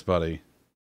 50 bits, buddy.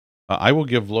 I will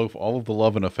give Loaf all of the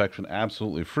love and affection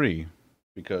absolutely free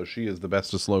because she is the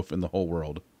bestest Loaf in the whole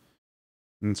world.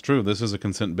 And it's true. This is a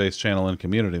consent-based channel and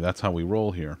community. That's how we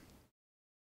roll here.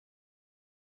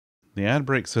 The ad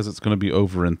break says it's going to be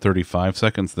over in 35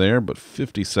 seconds there, but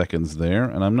 50 seconds there,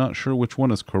 and I'm not sure which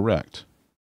one is correct.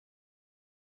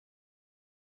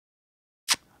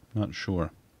 Not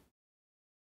sure.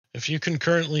 If you can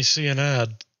currently see an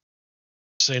ad,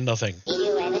 say nothing.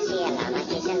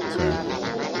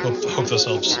 Hope this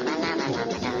helps.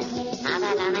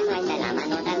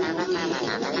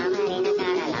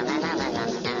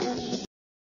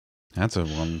 That's a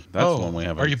one. That's the one we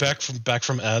have. Are you back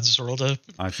from ads, Zorlda?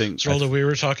 I think Zorlda. We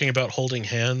were talking about holding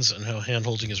hands and how hand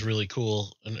holding is really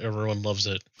cool and everyone loves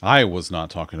it. I was not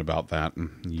talking about that.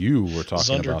 You were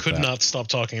talking Zunder about that. could not stop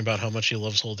talking about how much he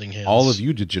loves holding hands. All of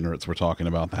you degenerates were talking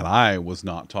about that. I was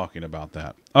not talking about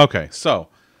that. Okay, so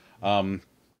I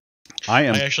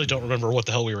actually don't remember what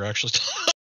the hell we were actually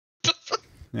talking.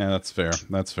 Yeah, that's fair.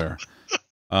 That's fair.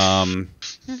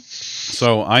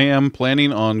 So I am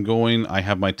planning on going. I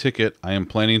have my ticket. I am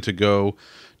planning to go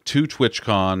to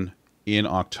TwitchCon in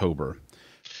October.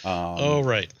 Oh,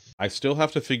 right. I still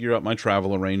have to figure out my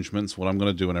travel arrangements, what I'm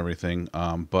going to do and everything.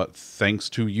 But thanks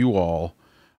to you all,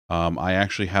 I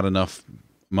actually had enough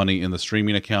money in the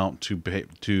streaming account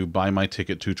to buy my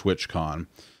ticket to TwitchCon.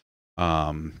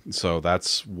 So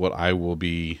that's what I will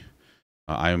be.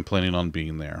 I am planning on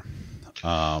being there.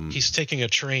 He's taking a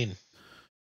train.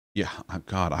 Yeah,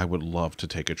 God, I would love to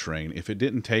take a train. If it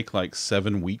didn't take like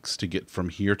 7 weeks to get from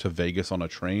here to Vegas on a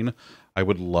train, I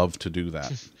would love to do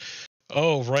that.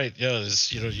 Oh, right. Yeah,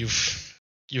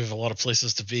 you have a lot of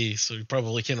places to be, so you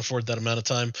probably can't afford that amount of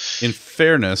time. In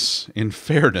fairness,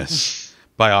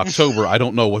 by October, I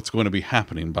don't know what's going to be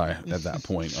happening at that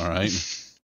point. All right.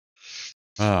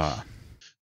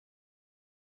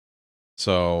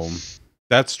 So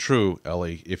that's true,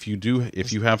 Ellie. If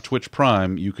you have Twitch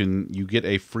Prime, you get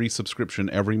a free subscription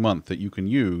every month that you can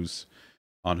use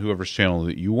on whoever's channel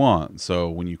that you want. So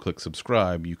when you click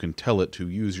subscribe, you can tell it to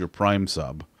use your Prime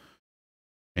sub,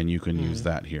 and you can use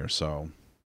that here. So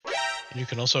you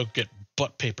can also get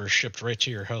butt paper shipped right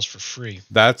to your house for free.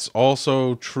 That's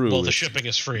also true. Well, the shipping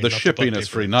is free. The shipping is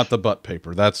free, not the butt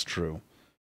paper. That's true.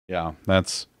 Yeah,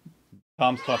 that's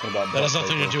Tom's talking about. That has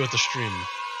nothing to do with the stream.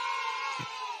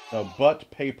 No, butt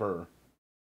paper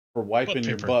for wiping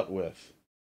your butt with.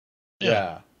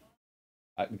 Yeah.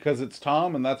 Because it's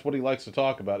Tom, and that's what he likes to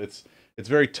talk about. It's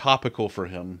very topical for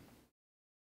him.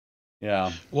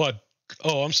 Yeah. What?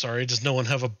 Oh, I'm sorry. Does no one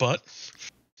have a butt?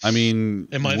 I mean,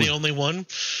 am I the only one?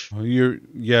 You're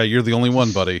the only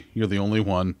one, buddy. You're the only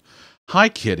one. Hi,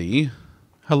 Kitty.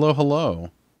 Hello.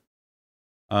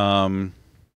 You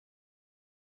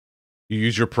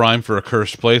use your Prime for a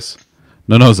cursed place?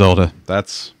 No, Zelda.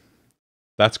 That's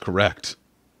correct.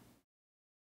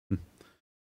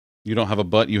 You don't have a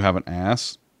butt, you have an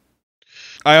ass.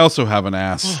 I also have an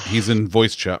ass. He's in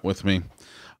voice chat with me.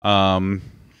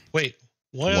 Wait,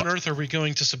 why on earth are we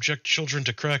going to subject children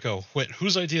to Krakow? Wait,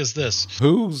 whose idea is this?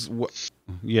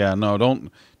 Yeah, no,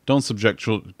 don't subject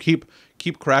children.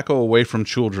 Keep Krakow away from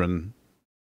children.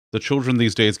 The children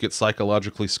these days get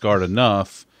psychologically scarred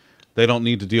enough. They don't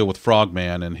need to deal with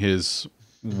Frogman and his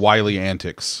wily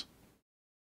antics.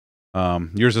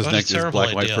 Yours is next is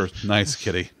black white first. Nice,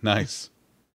 Kitty. Nice.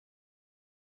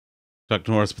 Chuck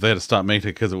Norris, but they had to stop making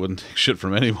it because it wouldn't take shit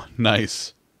from anyone.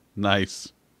 Nice.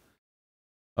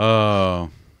 Oh.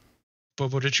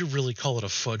 Bobo, did you really call it a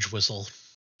fudge whistle?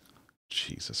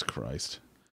 Jesus Christ.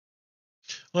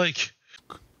 Like,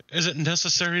 is it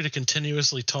necessary to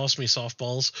continuously toss me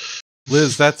softballs?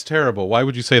 Liz, that's terrible. Why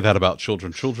would you say that about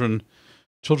children? Children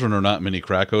are not mini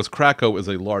Krakows. Krakow is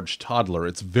a large toddler.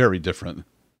 It's very different.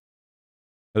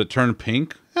 Did it turn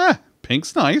pink?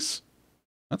 Pink's nice.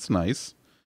 That's nice.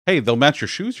 Hey, they'll match your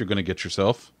shoes you're going to get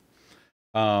yourself.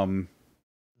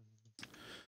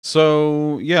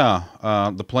 So, yeah,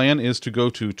 the plan is to go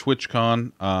to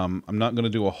TwitchCon. I'm not going to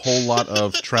do a whole lot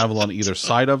of travel on either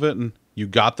side of it. And you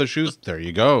got the shoes? There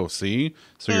you go. See?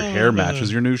 So your hair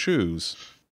matches your new shoes.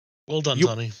 Well done,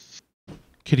 Sonny.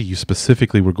 Kitty, you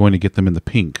specifically were going to get them in the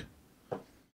pink.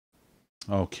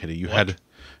 Oh, Kitty, you had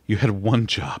one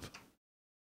job.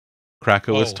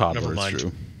 Krakow is toddler.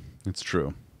 It's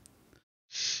true.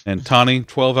 And Tawny,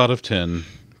 12 out of 10.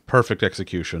 Perfect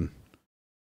execution.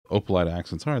 Opalite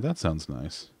accents. All right, that sounds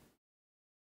nice.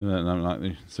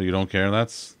 So you don't care?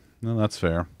 That's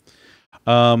fair.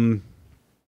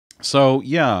 So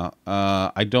yeah,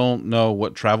 I don't know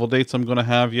what travel dates I'm going to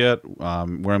have yet,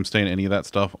 where I'm staying, any of that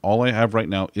stuff. All I have right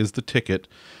now is the ticket,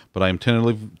 but I am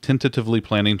tentatively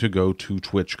planning to go to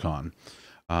TwitchCon.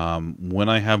 When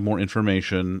I have more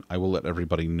information, I will let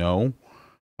everybody know.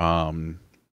 Come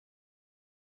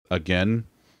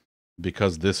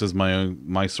because this is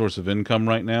my source of income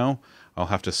right now, I'll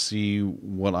have to see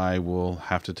what I will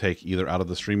have to take either out of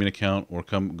the streaming account or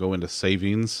go into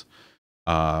savings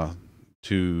to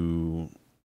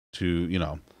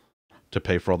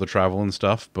pay for all the travel and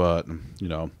stuff. But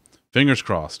fingers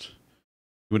crossed.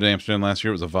 You went to Amsterdam last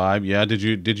year. It was a vibe. Yeah. Did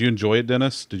you enjoy it,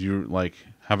 Dennis? Did you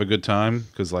have a good time?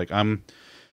 Because I'm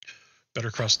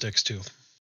better cross dicks too.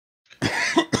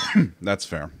 That's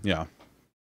fair. Yeah.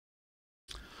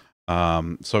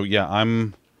 So yeah,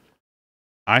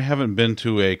 I haven't been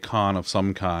to a con of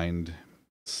some kind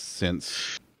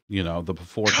since the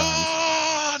before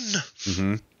times.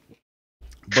 Mm-hmm.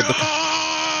 But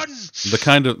the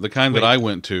kind that I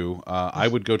went to, I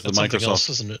would go to the Microsoft. Else,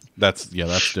 isn't it? That's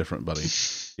different, buddy.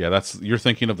 Yeah, you're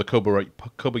thinking of the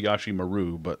Kobayashi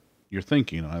Maru, but you're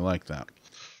thinking. I like that.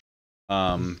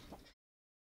 Got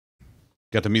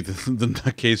to meet the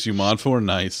nutcase you mod for.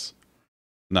 Nice.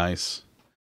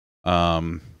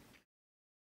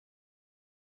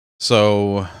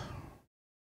 So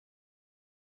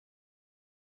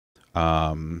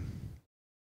yeah,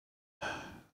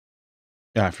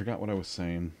 I forgot what I was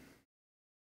saying.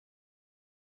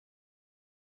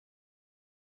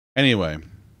 Anyway,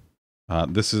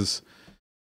 this is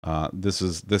it. This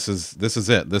is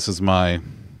my,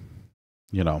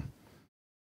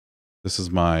 this is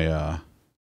my,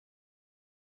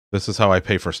 this is how I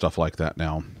pay for stuff like that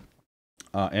now.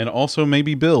 And also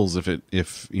maybe bills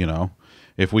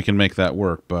if we can make that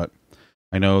work, but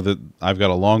I know that I've got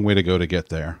a long way to go to get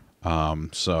there. I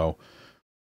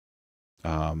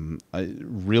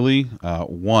really,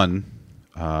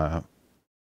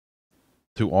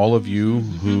 to all of you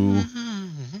who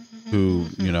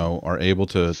are able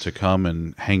to come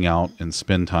and hang out and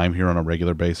spend time here on a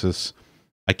regular basis,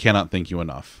 I cannot thank you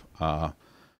enough.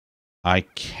 I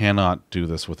cannot do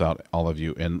this without all of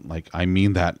you, and I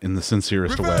mean that in the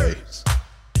sincerest way.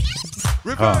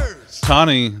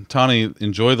 Tani,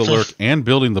 enjoy the lurk and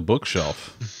building the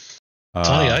bookshelf.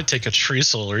 Tani, I'd take a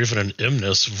treacle or even an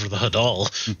Imnis for the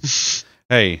Hadal.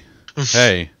 Hey,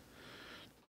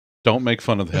 don't make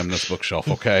fun of the Hymnus bookshelf,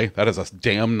 okay? That is a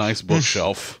damn nice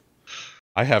bookshelf.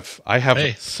 I have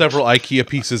several IKEA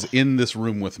pieces in this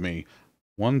room with me.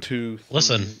 1, 2, 3,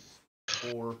 listen,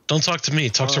 4. Don't talk to me.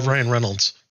 Talk to Ryan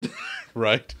Reynolds.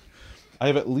 Right. I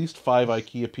have at least 5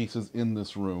 IKEA pieces in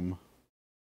this room.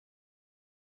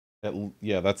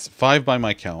 Yeah, that's 5 by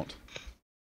my count.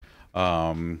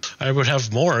 I would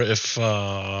have more if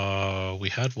we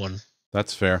had one.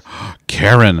 That's fair.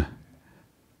 Karen,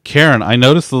 I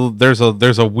noticed there's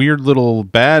a weird little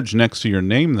badge next to your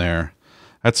name there.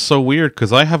 That's so weird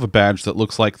because I have a badge that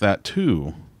looks like that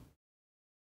too.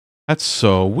 That's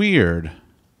so weird.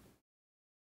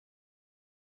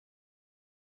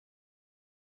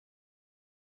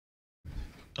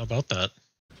 How about that?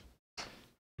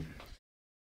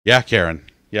 Yeah, Karen.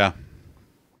 Yeah.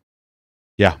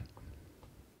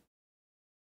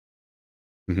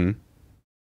 Mm-hmm.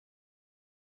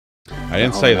 I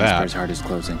didn't say that. Heart is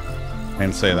closing. I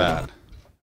didn't say that.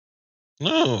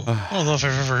 No, I don't know if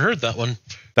I've ever heard that one.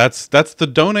 That's the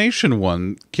donation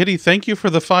one. Kitty, thank you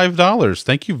for the $5.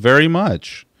 Thank you very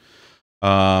much.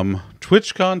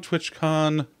 TwitchCon,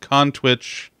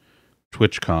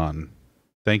 TwitchCon.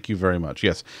 Thank you very much.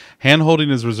 Yes, hand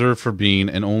holding is reserved for Bean,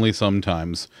 and only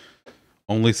sometimes.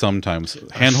 Only sometimes.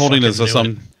 Hand holding is a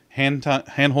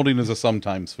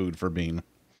sometimes food for Bean.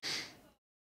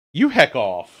 You heck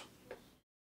off.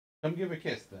 Come give a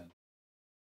kiss then.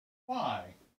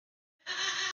 Why?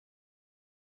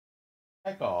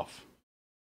 Heck off.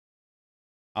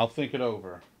 I'll think it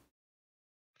over.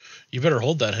 You better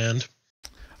hold that hand.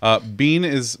 Bean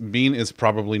is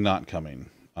probably not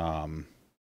coming.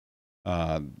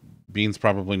 Bean's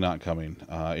probably not coming.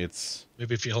 It's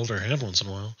maybe if you hold her hand once in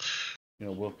a while.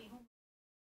 We'll.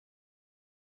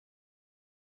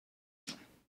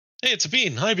 Hey, it's a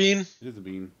Bean. Hi, Bean. It is a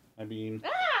Bean. Hi, Bean.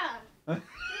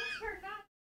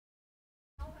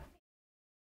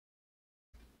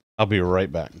 I'll be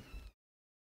right back.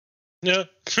 Yeah.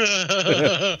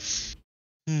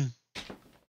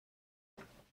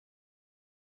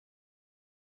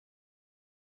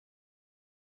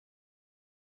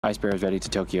 Ice Bear is ready to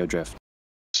Tokyo Drift.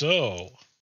 So,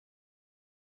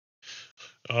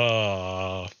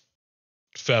 Pfeffin,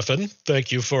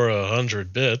 thank you for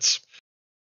 100 bits.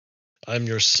 I'm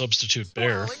your substitute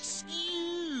bear. Well,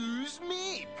 excuse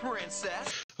me,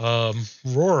 princess.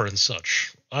 Roar and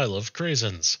such. I love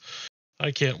craisins.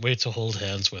 I can't wait to hold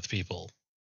hands with people.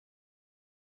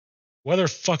 Weather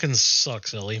fucking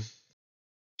sucks, Ellie.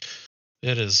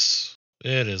 It is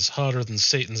hotter than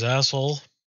Satan's asshole.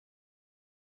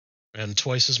 And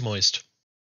twice as moist.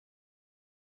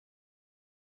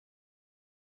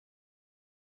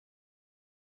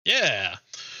 Yeah.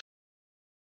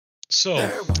 So,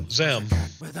 Zam.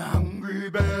 With a hungry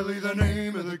belly, the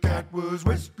name of the cat was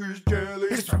Whiskers Jelly.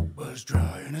 His throat was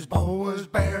dry and his paw was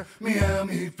bare. Meow,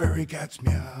 me furry cats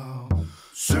meow.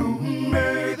 Soon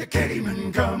may the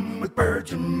kittyman come with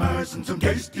birds and mice and some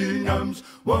tasty nums.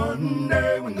 One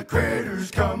day when the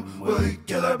critters come, we'll eat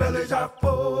till our bellies are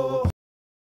full.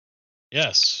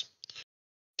 Yes.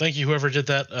 Thank you, whoever did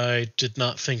that. I did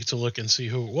not think to look and see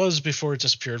who it was before it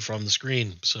disappeared from the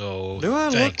screen. So, Do I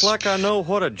thanks. look like I know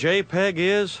what a JPEG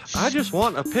is? I just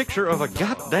want a picture of a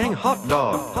goddamn hot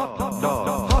dog. Hot dog. Hot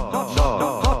dog. Hot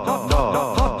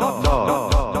dog.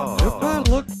 Hot dog. Do I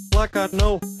look like I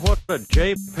know what a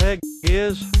JPEG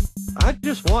is? I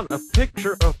just want a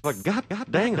picture of a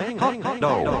goddamn hot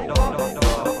dog.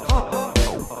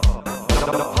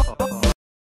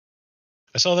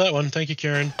 I saw that one. Thank you,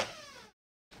 Karen.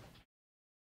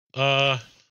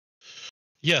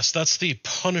 Yes, that's the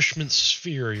punishment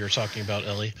sphere you're talking about,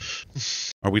 Ellie.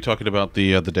 Are we talking about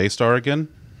the Daystar again?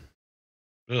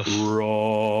 Ugh.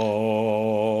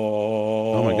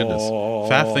 Oh my goodness.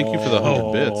 Faf, thank you for the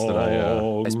 100 bits that I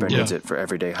Icebear needs it for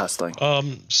everyday hustling.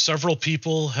 Several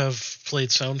people have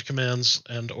played sound commands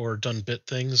and or done bit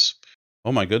things.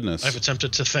 Oh my goodness. I've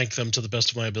attempted to thank them to the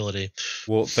best of my ability.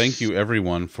 Well, thank you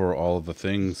everyone for all of the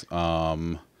things.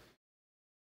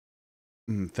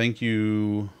 Thank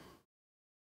you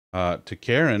to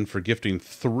Karen for gifting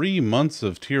 3 months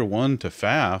of tier 1 to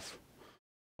Faf.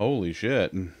 Holy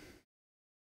shit.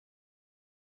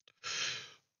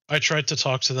 I tried to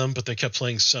talk to them, but they kept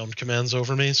playing sound commands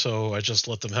over me, so I just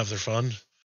let them have their fun.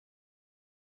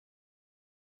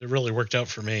 It really worked out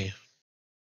for me.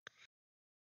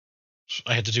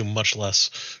 I had to do much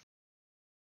less.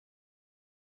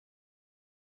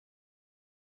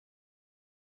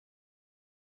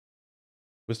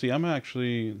 Wisty, I'm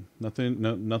actually nothing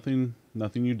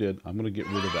you did. I'm gonna get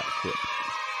rid of that clip.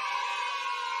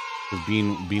 Because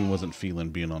Bean wasn't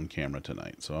feeling being on camera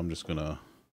tonight, so I'm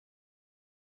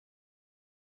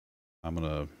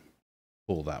gonna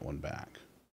pull that one back.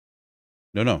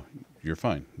 No, you're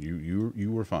fine. You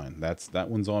were fine. That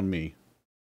one's on me.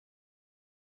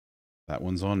 That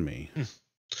one's on me.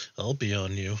 I'll be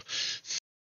on you.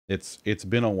 It's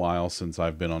been a while since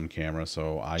I've been on camera,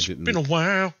 so It's been a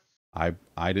while. I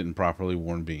didn't properly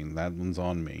warn Bean. That one's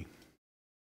on me.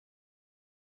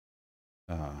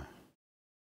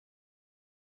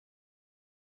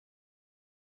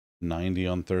 90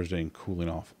 on Thursday and cooling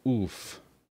off. Oof.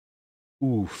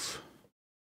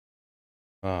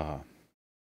 Well,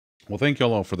 thank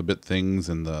y'all all for the bit things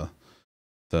and the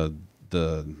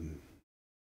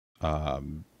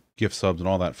gift subs and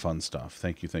all that fun stuff.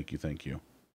 Thank you.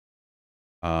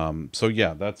 So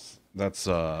yeah,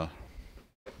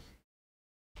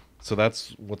 so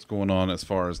that's what's going on as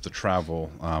far as the travel.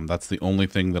 That's the only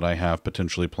thing that I have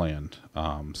potentially planned.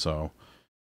 You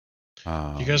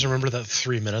guys remember that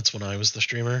 3 minutes when I was the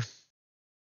streamer?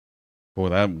 Boy,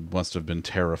 that must have been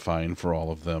terrifying for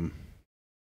all of them.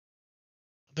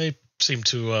 They seem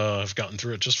to have gotten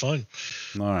through it just fine.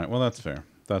 All right, well, that's fair.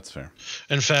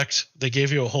 In fact, they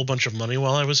gave you a whole bunch of money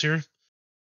while I was here,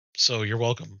 so you're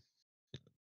welcome.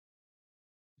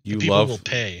 People will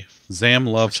pay. Zam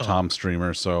loves Tom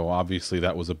streamer, so obviously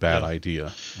that was a bad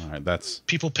idea. All right,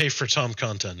 people pay for Tom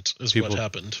content is what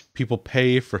happened. People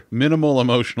pay for minimal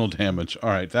emotional damage.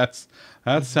 All right, that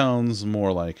sounds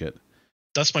more like it.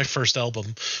 That's my first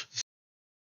album.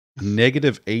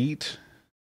 -8.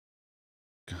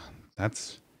 God,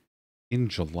 that's in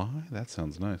July. That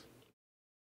sounds nice.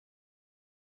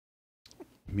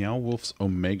 Meow Wolf's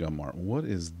Omega Mart. What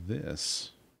is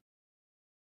this?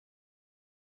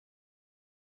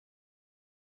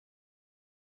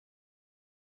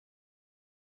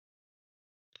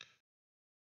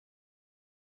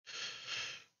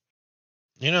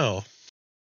 You know.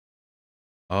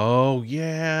 Oh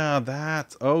yeah,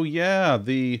 that's That's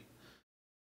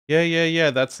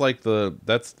like the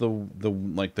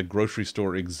like the grocery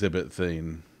store exhibit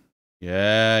thing.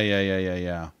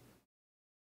 Yeah.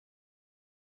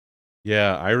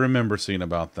 Yeah, I remember seeing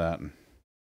about that.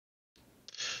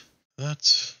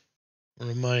 That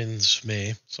reminds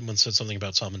me. Someone said something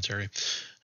about Tom and Terry.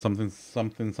 Something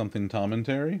Tom and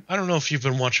Terry? I don't know if you've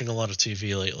been watching a lot of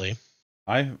TV lately.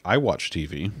 I watch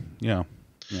TV. Yeah.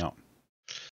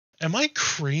 Am I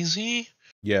crazy?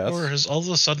 Yes. Or has all of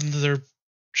a sudden there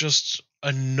just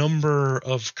a number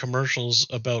of commercials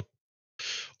about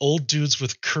old dudes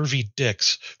with curvy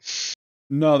dicks?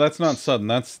 No, that's not sudden.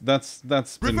 That's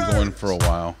been going for a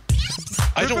while.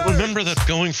 I don't remember that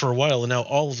going for a while, and now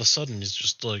all of a sudden it's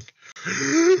just like,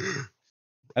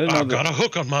 I didn't know I've got a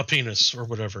hook on my penis or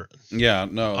whatever. Yeah,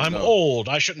 no. I'm old.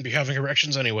 I shouldn't be having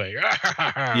erections anyway.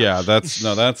 Yeah, that's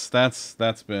the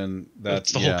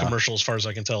whole commercial as far as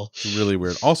I can tell. It's really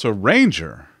weird. Also,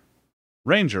 Ranger,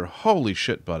 holy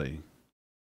shit, buddy.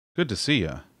 Good to see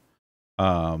ya.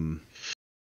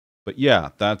 But yeah,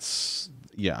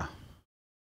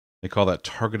 they call that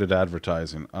targeted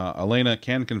advertising. Elena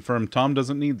can confirm Tom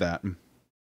doesn't need that.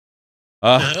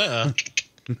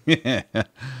 Yeah.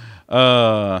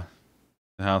 The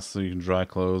house so you can dry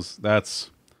clothes. That's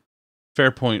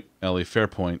fair point, Ellie. Fair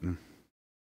point.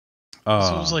 So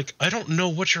I was like, I don't know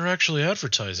what you're actually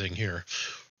advertising here.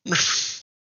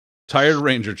 Tired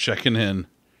Ranger checking in.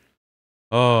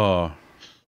 Oh,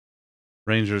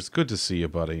 Ranger, it's good to see you,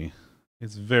 buddy.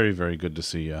 It's very, very good to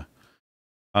see you.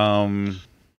 The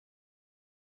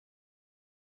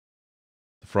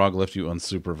frog left you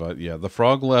unsupervised. Yeah, the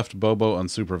frog left Bobo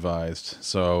unsupervised.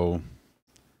 So,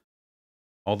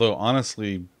 although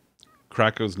honestly,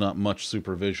 Krako's not much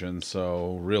supervision,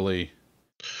 so really...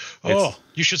 Oh,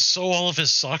 you should sew all of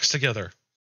his socks together.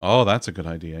 Oh, that's a good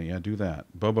idea. Yeah, do that.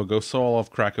 Bobo, go sew all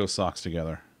of Krako's socks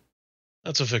together.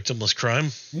 That's a victimless crime.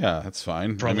 Yeah, that's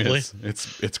fine. Probably. I mean,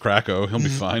 it's Krako. He'll be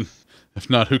fine. If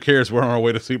not, who cares? We're on our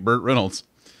way to see Burt Reynolds.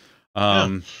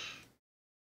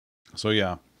 So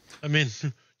yeah. I mean,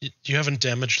 you haven't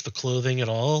damaged the clothing at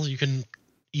all. You can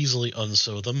easily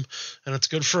unsew them, and it's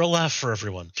good for a laugh for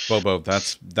everyone. Bobo,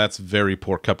 that's very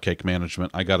poor cupcake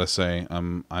management. I gotta say,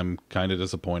 I'm kind of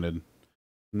disappointed.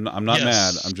 I'm not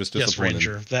mad. I'm just disappointed. Yes,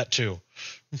 Ranger, that too.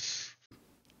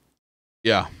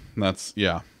 Yeah,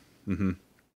 yeah. Mm-hmm.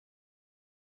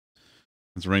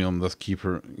 Let's ring them. Let's keep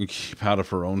out of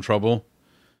her own trouble.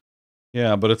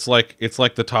 Yeah, but it's like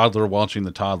the toddler watching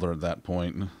the toddler at that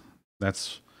point.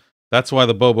 That's why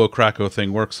the Bobo Krako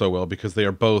thing works so well, because they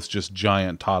are both just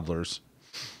giant toddlers.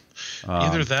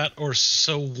 Either that or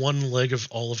sew one leg of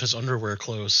all of his underwear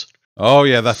clothes. Oh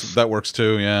yeah, that works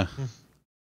too. Yeah.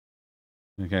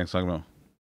 Okay, let's talk about.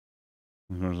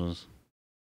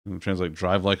 Translate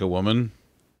drive like a woman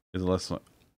is less like.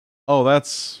 Oh,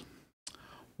 that's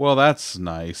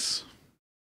nice.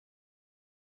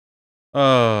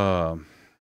 Gotta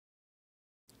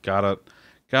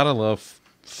love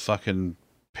fucking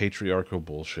patriarchal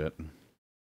bullshit.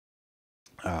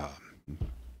 All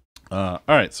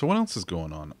right, so what else is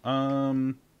going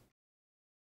on?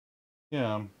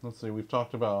 Yeah, let's see. We've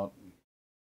talked about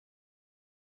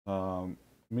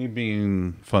me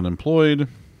being fun employed.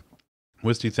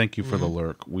 Wisty, thank you for the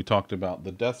lurk. We talked about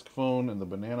the desk phone and the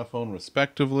banana phone,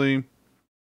 respectively.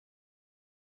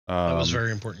 That was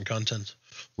very important content.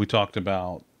 We talked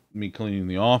about me cleaning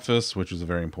the office, which is a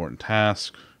very important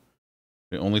task.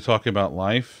 We only talk about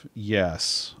life?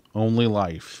 Yes, only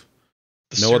life.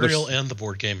 The cereal and the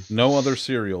board game. No other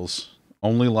cereals.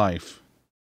 Only life.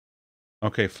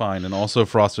 Okay, fine. And also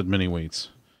frosted mini wheats.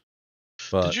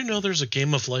 But did you know there's a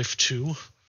Game of Life 2?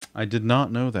 I did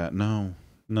not know that. No.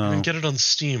 You can get it on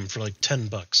Steam for like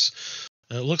 $10.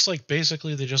 It looks like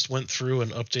basically they just went through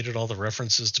and updated all the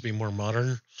references to be more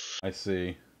modern. I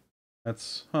see.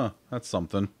 That's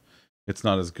something. It's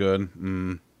not as good.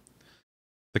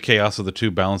 The chaos of the two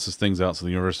balances things out so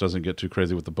the universe doesn't get too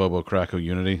crazy with the Bobo Krako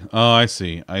unity. Oh, I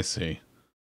see.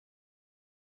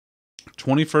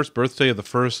 21st birthday of the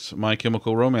first My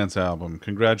Chemical Romance album.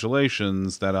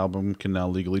 Congratulations. That album can now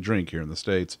legally drink here in the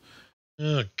States.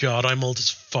 Oh God, I'm old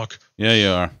as fuck. Yeah, you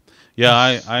are.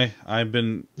 Yeah,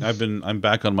 I'm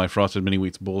back on my frosted mini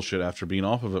wheats bullshit after being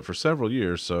off of it for several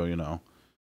years, so you know.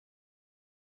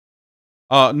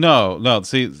 No.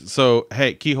 See, so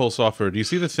hey, Keyhole Software, do you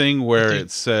see the thing where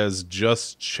it says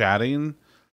just chatting?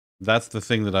 That's the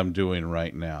thing that I'm doing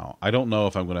right now. I don't know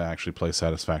if I'm going to actually play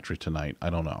Satisfactory tonight. I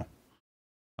don't know.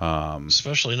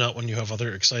 Especially not when you have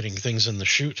other exciting things in the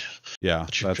shoot. Yeah,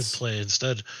 that you could play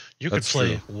instead. You could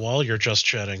play while you're just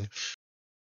chatting.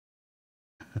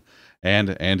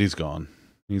 And he's gone.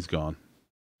 He's gone.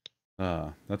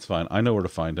 That's fine. I know where to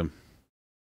find him.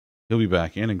 He'll be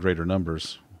back and in greater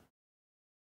numbers.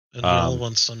 And they all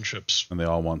want sun chips. And they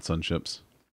all want sun chips.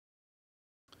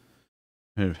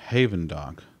 Haven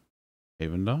Dog.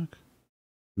 Haven Dog?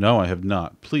 No, I have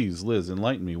not. Please, Liz,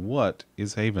 enlighten me. What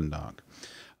is Haven Dog?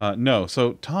 No,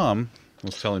 so Tom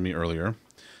was telling me earlier,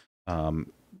 some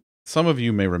of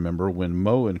you may remember when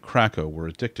Mo and Krako were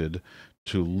addicted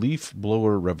to Leaf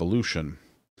Blower Revolution.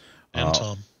 And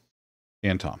Tom.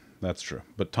 And Tom, that's true.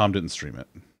 But Tom didn't stream it.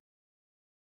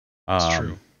 That's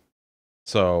true.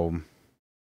 So,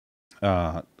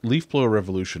 Leaf Blower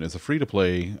Revolution is a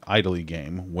free-to-play idly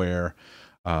game where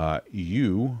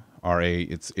you are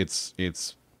it's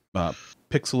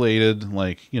pixelated,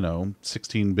 like,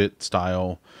 16-bit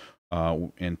style,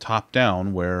 and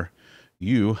top-down, where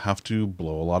you have to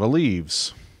blow a lot of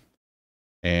leaves.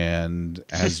 And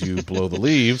as you blow the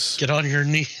leaves... Get on your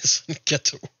knees and get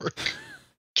to work.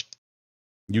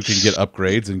 You can get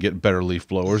upgrades and get better leaf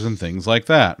blowers and things like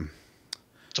that.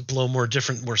 To blow more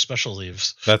special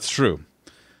leaves. That's true.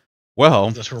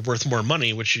 Well... that are worth more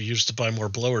money, which you use to buy more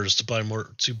blowers, to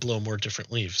blow more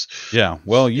different leaves. Yeah,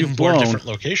 well, you've blown... more different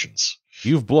locations.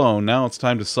 You've blown, now it's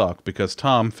time to suck, because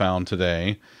Tom found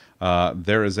today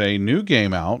there is a new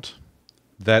game out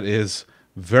that is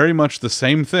very much the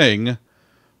same thing,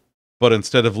 but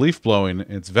instead of leaf blowing,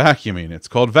 it's vacuuming. It's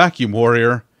called Vacuum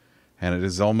Warrior, and it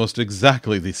is almost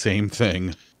exactly the same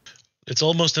thing. It's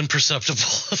almost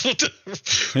imperceptible.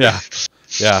 Yeah.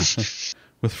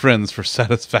 With friends for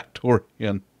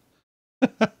Satisfactorian.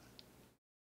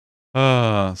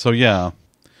 So yeah.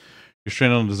 You're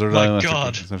stranded on a deserted My island.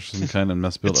 God. Some kind and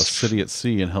must build a city at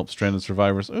sea and help stranded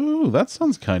survivors. Ooh, that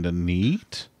sounds kind of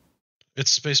neat.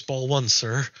 It's Spaceball 1,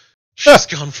 sir. She's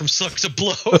gone from suck to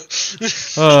blow.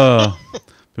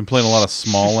 Been playing a lot of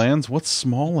small lands. What's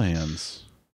small lands?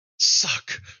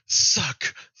 Suck,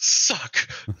 suck, suck,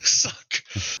 suck.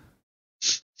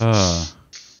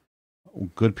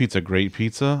 Good pizza, great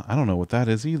pizza. I don't know what that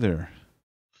is either.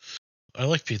 I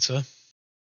like pizza.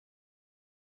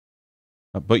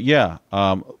 But yeah,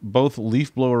 both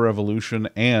Leaf Blower Revolution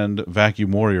and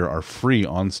Vacuum Warrior are free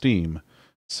on Steam.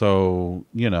 So,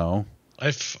 you know.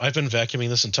 I've been vacuuming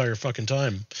this entire fucking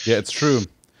time. Yeah, it's true.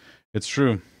 It's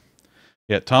true.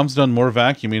 Yeah, Tom's done more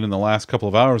vacuuming in the last couple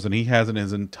of hours than he has in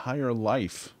his entire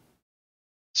life.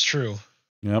 It's true.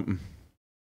 Yep.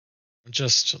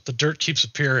 Just, the dirt keeps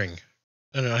appearing,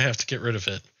 and I have to get rid of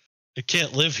it. It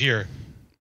can't live here.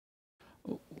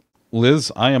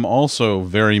 Liz, I am also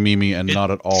very memey and not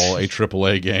at all a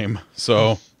AAA game.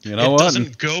 So, you know what? It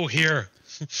doesn't go here.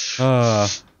 Why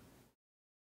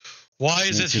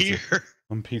is it here?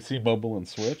 On PC, mobile, and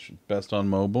Switch. Best on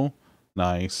mobile.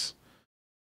 Nice.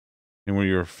 And where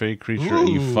you're a fake creature and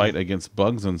you fight against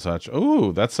bugs and such.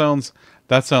 Ooh, that sounds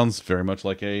very much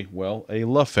like a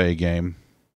LaFay game.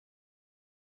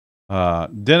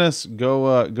 Dennis,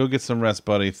 go get some rest,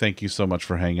 buddy. Thank you so much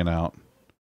for hanging out.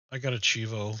 I got a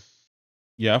Chivo.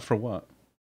 Yeah, for what?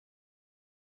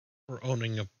 For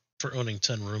owning 10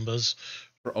 Roombas.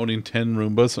 For owning 10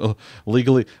 Roombas,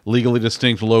 legally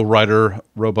distinct low-rider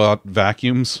robot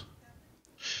vacuums.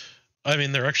 I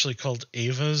mean, they're actually called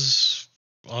Ava's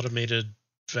automated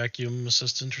vacuum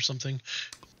assistant or something.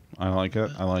 I like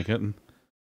it. I like it.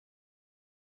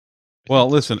 Well,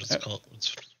 listen.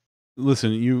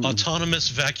 Listen, you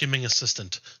autonomous vacuuming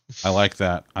assistant. I like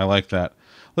that. I like that.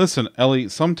 Listen, Ellie,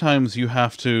 sometimes you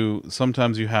have to,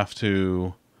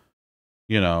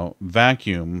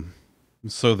 vacuum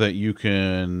so that you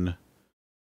can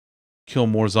kill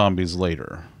more zombies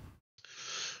later.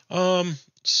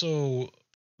 So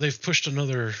they've pushed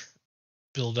another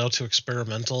build out to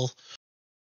experimental.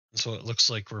 So it looks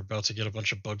like we're about to get a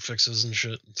bunch of bug fixes and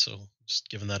shit. So just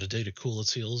giving that a day to cool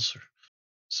its heels.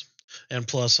 And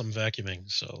plus I'm vacuuming,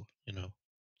 so,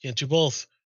 can't do both.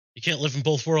 You can't live in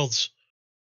both worlds.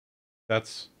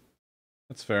 That's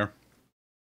fair.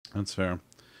 That's fair.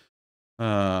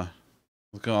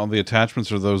 Look at all the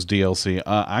attachments are those DLC.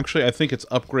 Actually, I think it's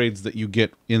upgrades that you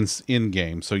get in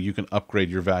game, so you can upgrade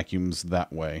your vacuums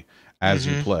that way as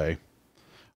you play.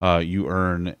 You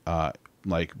earn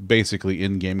basically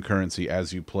in-game currency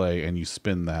as you play, and you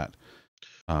spin that.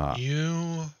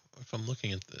 If I'm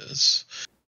looking at this,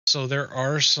 so there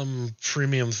are some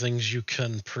premium things you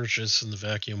can purchase in the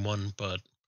vacuum one, but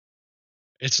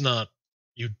it's not.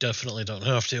 You definitely don't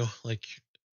have to.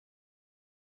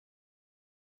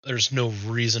 There's no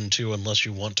reason to unless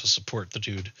you want to support the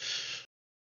dude.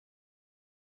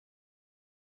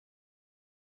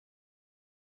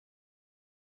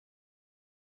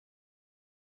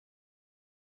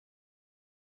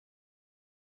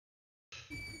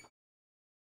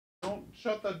 Don't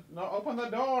shut the... No, open the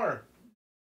door!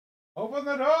 Open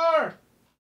the door!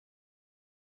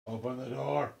 Open the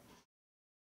door!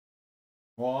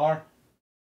 More?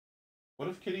 What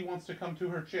if Kitty wants to come to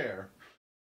her chair?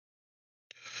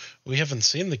 We haven't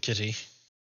seen the kitty.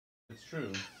 It's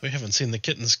true. We haven't seen the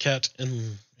kitten's cat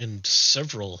in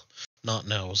several not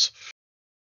nows.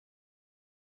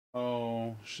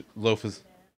 Oh, Loaf's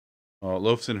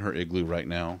in her igloo right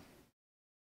now.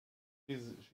 She's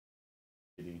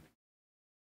kitty.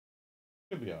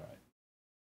 She'll be all right.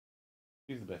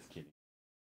 She's the best kitty.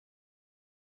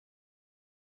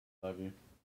 Love you.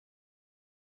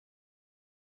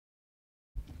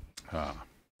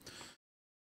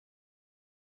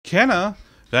 Kenna,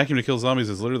 vacuum to kill zombies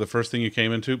is literally the first thing you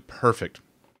came into. Perfect.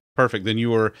 Perfect. Then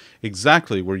you are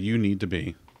exactly where you need to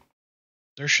be.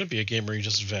 There should be a game where you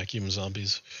just vacuum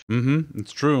zombies.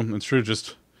 It's true. It's true.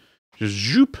 Just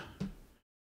zoop.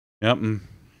 Yep.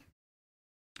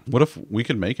 What if we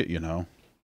could make it,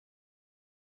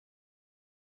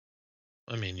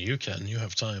 I mean, you can. You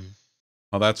have time.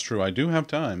 Oh, that's true. I do have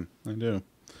time. I do.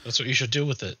 That's what you should do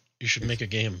with it. You should make a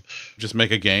game. Just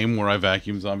make a game where I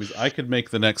vacuum zombies. I could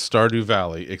make the next Stardew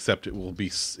Valley, except it will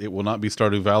not be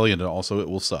Stardew Valley, and also it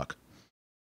will suck.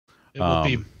 It will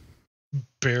be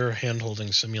Bear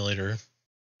Handholding Simulator.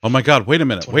 Oh my God! Wait a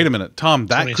minute! Tom,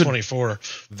 that 2024.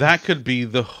 That could be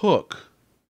the hook.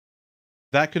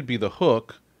 That could be the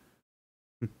hook.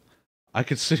 I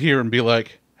could sit here and be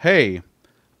like, "Hey,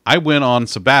 I went on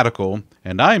sabbatical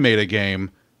and I made a game,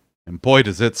 and boy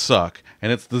does it suck!"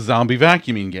 And it's the zombie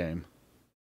vacuuming game.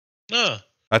 Nah.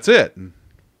 That's it. And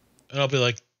I'll be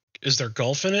like, is there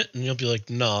golf in it? And you'll be like,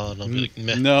 nah. And I'll be like,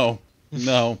 meh. No,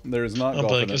 there is not I'll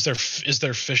golf be like, in it. is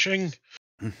there fishing?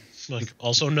 Like,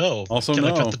 also no. Also Can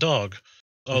no. I pet the dog?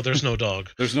 Oh, there's no dog.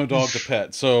 There's no dog to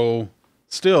pet. So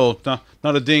still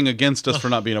not a ding against us for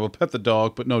not being able to pet the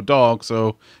dog, but no dog.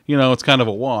 So, it's kind of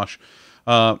a wash.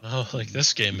 Like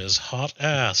this game is hot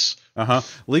ass.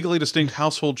 Legally distinct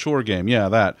household chore game. Yeah,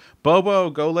 that. Bobo,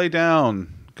 go lay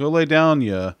down. Go lay down,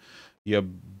 you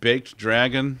baked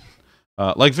dragon.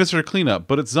 Like visitor cleanup,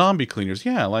 but it's zombie cleaners.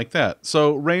 Yeah, like that.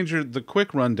 So, Ranger, the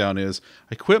quick rundown is,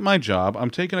 I quit my job, I'm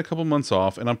taking a couple months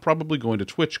off, and I'm probably going to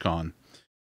TwitchCon.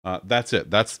 That's it.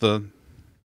 That's the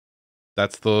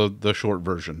short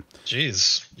version.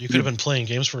 Jeez, you could have been playing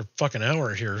games for a fucking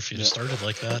hour here if you'd started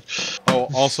like that. Oh,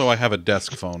 also, I have a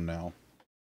desk phone now.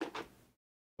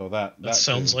 So that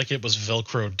sounds like it was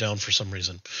Velcroed down for some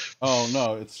reason. Oh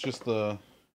no, it's just like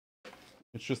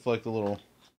the little,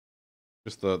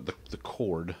 just the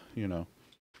cord,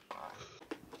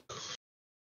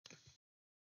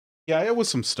 Yeah, it was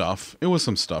some stuff.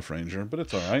 Ranger, but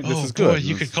it's all right. This is good. Boy,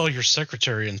 you could call your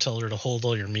secretary and tell her to hold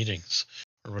all your meetings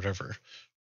or whatever.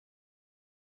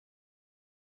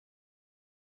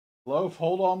 Loaf,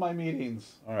 hold all my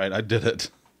meetings. All right, I did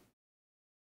it.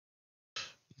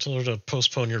 Tell her to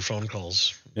postpone your phone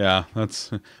calls. Yeah,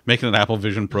 that's making an Apple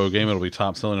Vision Pro game. It'll be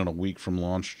top selling in a week from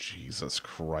launch. Jesus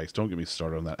Christ! Don't get me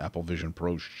started on that Apple Vision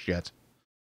Pro shit.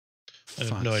 I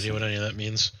have no idea what any of that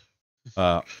means.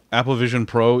 Apple Vision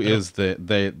Pro is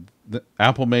the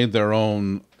Apple made their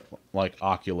own like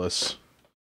Oculus,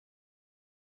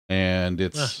 and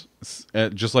it's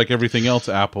just like everything else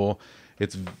Apple.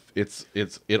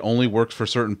 It only works for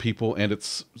certain people, and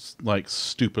it's like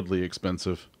stupidly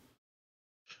expensive.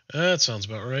 That sounds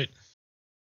about right.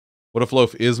 What if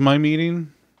Loaf is my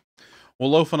meeting?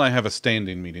 Well, Loaf and I have a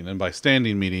standing meeting, and by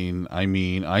standing meeting, I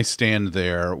mean I stand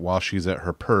there while she's at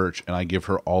her perch, and I give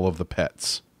her all of the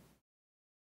pets.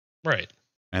 Right.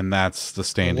 And that's the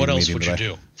standing meeting. What else would you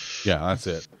do? Yeah, that's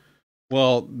it.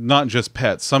 Well, not just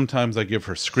pets. Sometimes I give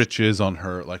her scritches on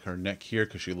her, like her neck here,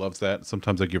 because she loves that.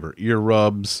 Sometimes I give her ear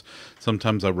rubs.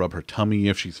 Sometimes I rub her tummy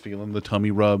if she's feeling the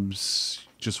tummy rubs.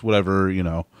 Just whatever,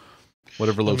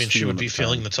 whatever. I mean, she would be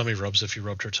feeling the tummy rubs if you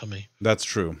rubbed her tummy. That's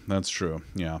true.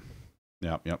 Yeah.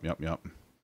 Yep. We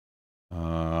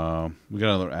got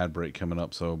another ad break coming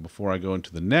up. So before I go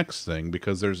into the next thing,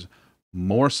 because there's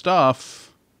more stuff.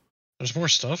 There's more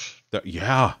stuff?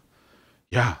 Yeah.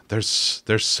 There's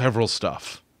several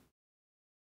stuff.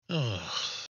 Oh.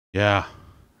 Yeah,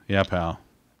 pal.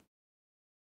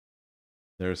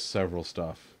 There's several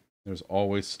stuff. There's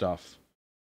always stuff.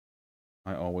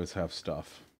 I always have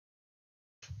stuff.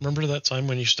 Remember that time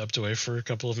when you stepped away for a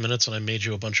couple of minutes and I made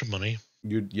you a bunch of money?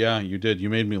 You did. You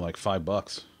made me like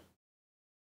 $5.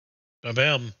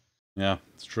 Bam. Yeah,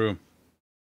 it's true.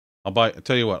 I'll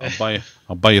tell you what,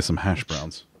 I'll buy you some hash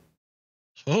browns.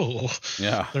 Oh.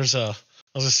 Yeah. I was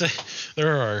gonna say,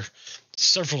 there are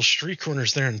several street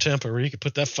corners there in Tampa where you could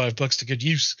put that $5 to good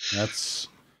use. That's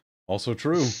also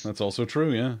true.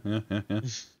 Yeah.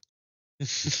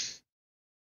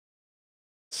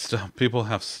 Stuff. People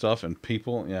have stuff and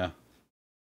people, yeah.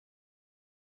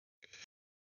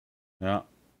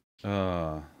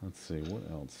 Let's see, what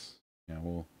else?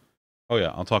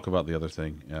 Yeah, I'll talk about the other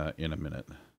thing in a minute.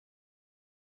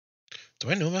 Do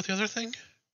I know about the other thing?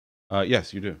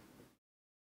 Yes, you do.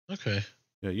 Okay.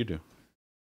 Yeah, you do.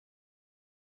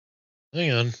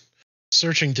 Hang on.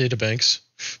 Searching databanks.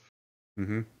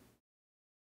 Mm-hmm.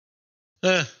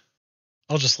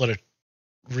 I'll just let it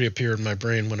reappear in my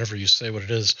brain whenever you say what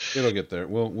it is. It'll get there.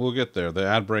 We'll get there. The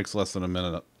ad break's less than a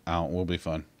minute out. We'll be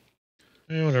fine.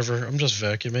 Yeah, whatever. I'm just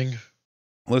vacuuming.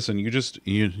 Listen,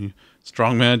 you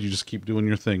strong man, you just keep doing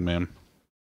your thing, man.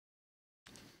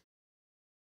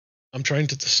 I'm trying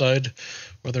to decide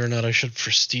whether or not I should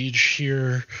prestige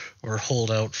here or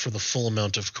hold out for the full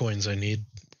amount of coins I need.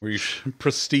 Where you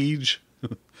prestige?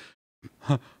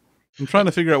 I'm trying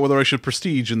to figure out whether I should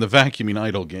prestige in the vacuuming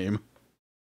idle game.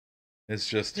 It's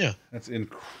just, that's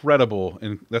incredible,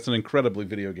 and that's an incredibly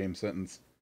video game sentence.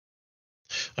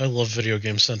 I love video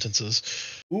game sentences.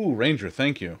 Ooh, Ranger,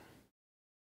 thank you.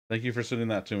 Thank you for sending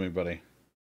that to me, buddy.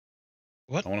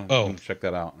 What? I want to check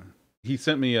that out. He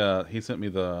sent me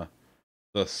the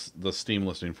Steam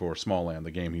listing for Small Land,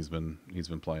 the game he's been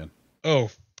playing. Oh,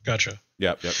 gotcha.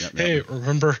 Yep. Hey,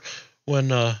 remember when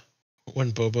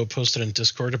Bobo posted in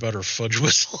Discord about her fudge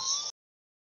whistle?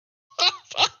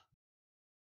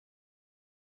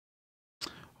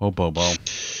 Oh, Bobo.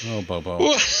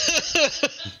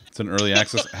 It's an early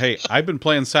access. Hey, I've been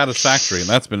playing Satisfactory, and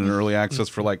that's been in early access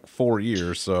for like 4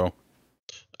 years, so.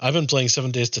 I've been playing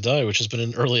 7 Days to Die, which has been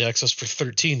in early access for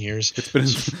 13 years. It's been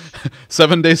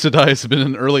 7 Days to Die has been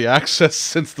in early access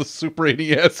since the Super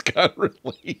NES got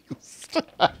released.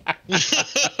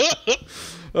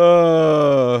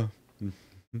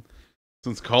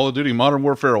 Since Call of Duty Modern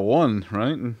Warfare 1,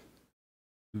 right?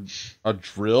 A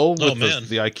drill with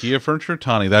the IKEA furniture?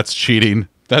 Tawny, that's cheating.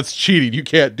 That's cheating. You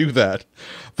can't do that.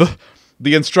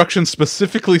 The instructions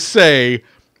specifically say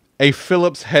a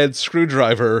Phillips head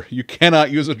screwdriver. You cannot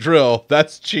use a drill.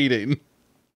 That's cheating.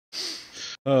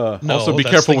 Also, be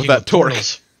careful with that torque.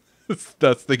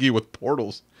 That's thinking with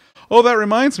portals. Oh, that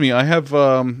reminds me. I have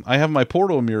my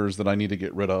portal mirrors that I need to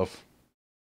get rid of.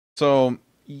 So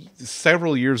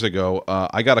several years ago,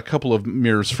 I got a couple of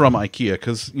mirrors from IKEA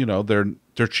because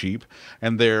they're cheap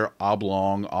and they're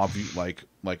oblong,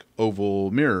 like oval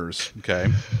mirrors. Okay,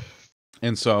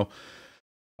 and so.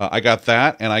 I got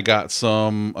that, and I got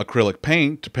some acrylic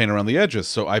paint to paint around the edges.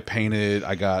 So I painted.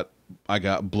 I got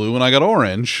blue and I got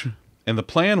orange. And the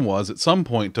plan was at some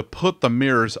point to put the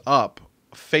mirrors up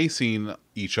facing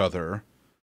each other,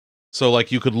 so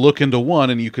like you could look into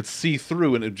one and you could see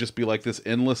through, and it'd just be like this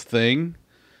endless thing.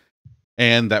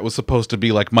 And that was supposed to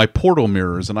be like my portal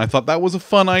mirrors. And I thought that was a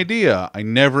fun idea. I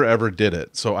never ever did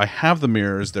it. So I have the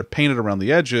mirrors. They're painted around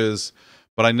the edges,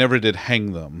 but I never did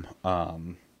hang them.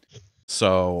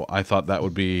 So I thought that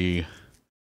would be,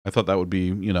 at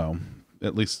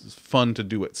least fun to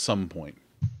do at some point.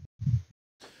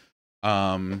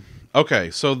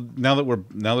 Okay, so now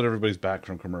that everybody's back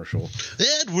from commercial,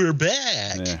 and we're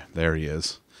back. There he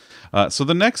is. So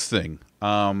the next thing,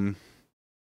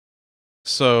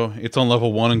 so it's on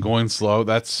level 1 and going slow.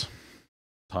 That's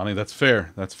Tawny. That's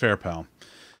fair. That's fair, pal.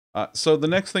 So the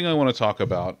next thing I want to talk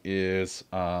about is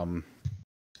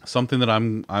something that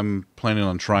I'm planning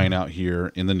on trying out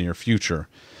here in the near future.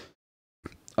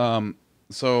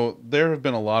 So there have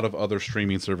been a lot of other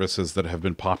streaming services that have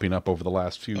been popping up over the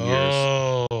last few years.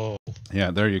 Oh. Yeah,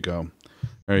 there you go.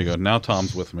 There you go. Now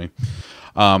Tom's with me.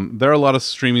 There are a lot of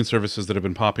streaming services that have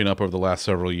been popping up over the last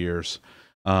several years.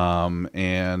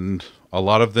 And a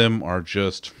lot of them are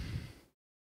just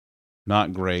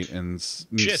not great. And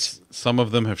some of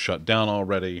them have shut down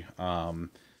already.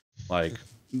 Like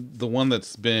the one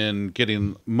that's been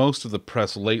getting most of the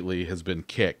press lately has been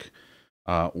Kick,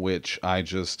 which I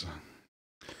just...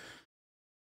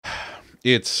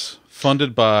 It's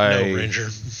funded by... No, Ranger.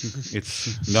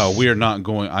 We are not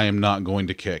going... I am not going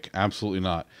to Kick. Absolutely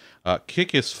not.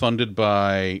 Kick is funded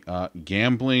by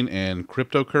gambling and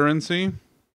cryptocurrency,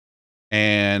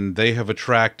 and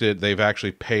they've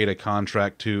actually paid a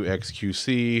contract to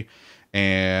XQC,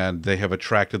 and they have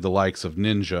attracted the likes of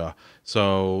Ninja.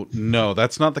 So, no,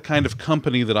 that's not the kind of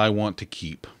company that I want to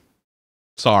keep.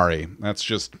 Sorry. That's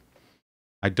just...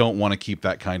 I don't want to keep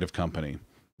that kind of company.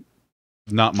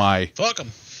 Not my... Fuck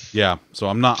them. Yeah, so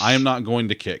I am not going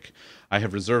to Kick. I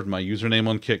have reserved my username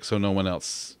on Kick so no one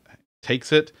else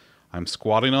takes it. I'm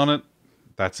squatting on it.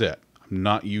 That's it. I'm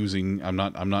not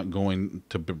going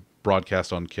to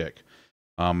broadcast on Kick.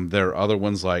 There are other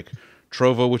ones like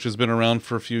Trovo, which has been around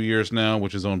for a few years now,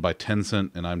 which is owned by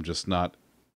Tencent, and I'm just not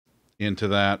into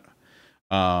that.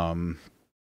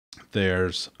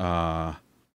 There's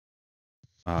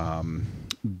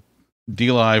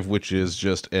DLive, which is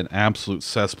just an absolute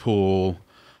cesspool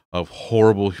of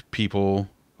horrible people,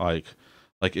 like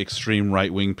extreme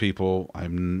right-wing people. I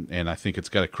think it's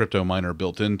got a crypto miner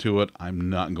built into it. I'm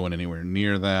not going anywhere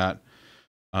near that.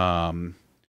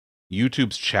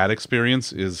 YouTube's chat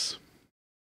experience is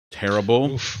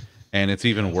terrible. Oof. And it's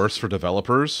even worse for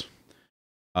developers.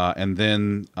 And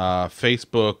then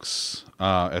Facebook's,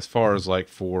 as far as like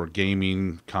for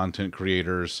gaming content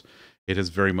creators, it has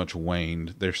very much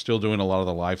waned. They're still doing a lot of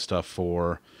the live stuff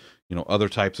for, other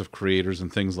types of creators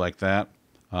and things like that.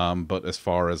 But as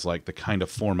far as like the kind of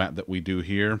format that we do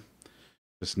here,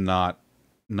 it's not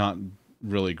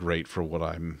really great for what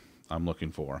I'm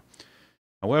looking for.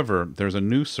 However, there's a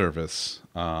new service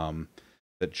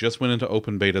that just went into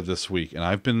open beta this week, and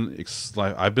I've been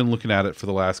looking at it for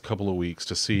the last couple of weeks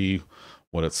to see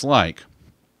what it's like.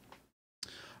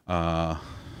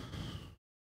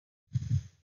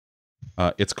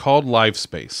 It's called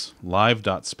LiveSpace,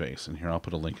 live.space, and here I'll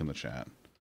put a link in the chat.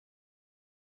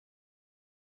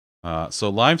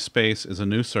 So LiveSpace is a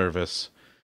new service,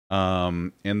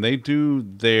 and they do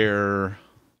their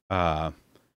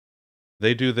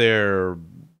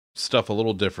stuff a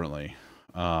little differently.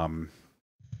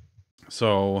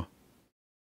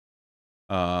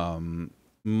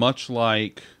 Much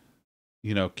like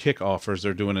Kick offers,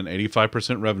 they're doing an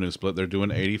 85% revenue split. They're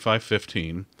doing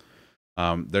 85-15.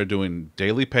 They're doing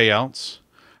daily payouts.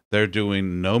 They're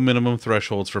doing no minimum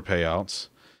thresholds for payouts.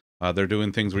 They're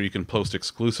doing things where you can post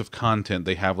exclusive content.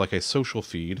 They have like a social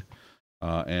feed,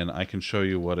 and I can show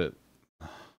you what it.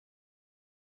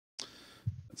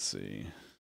 Let's see.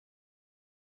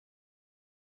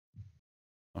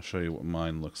 I'll show you what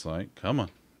mine looks like. Come on,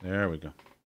 there we go.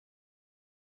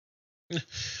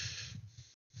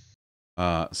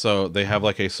 So they have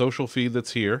like a social feed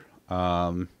that's here.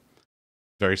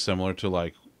 Very similar to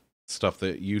like stuff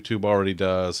that YouTube already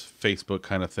does, Facebook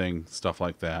kind of thing, stuff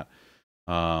like that.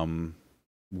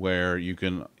 Where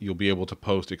you'll be able to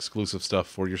post exclusive stuff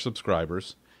for your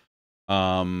subscribers.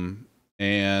 And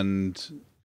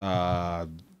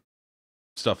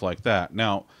stuff like that.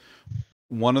 Now,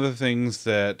 one of the things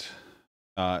that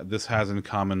this has in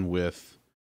common with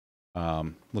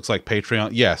looks like Patreon.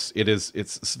 Yes, it is.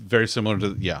 It's very similar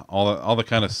to all the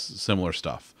kind of similar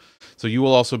stuff. So you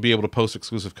will also be able to post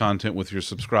exclusive content with your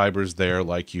subscribers there,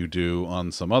 like you do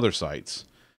on some other sites.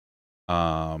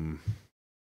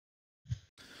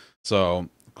 So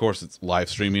of course, it's live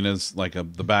streaming is like the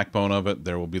backbone of it.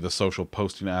 There will be the social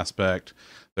posting aspect.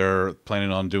 They're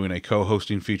planning on doing a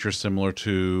co-hosting feature similar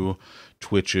to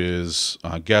Twitch's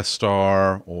guest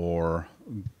star or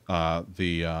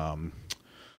the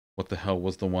what the hell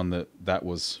was the one that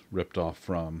was ripped off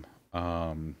from?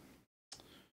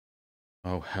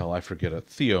 Oh hell, I forget it.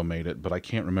 Theo made it, but I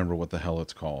can't remember what the hell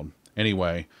it's called.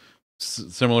 Anyway,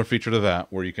 similar feature to that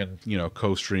where you can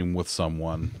co-stream with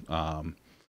someone.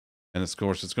 And of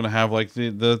course, it's going to have like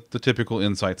the typical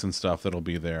insights and stuff that'll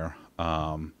be there.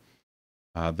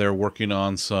 They're working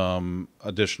on some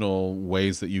additional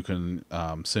ways that you can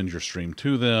send your stream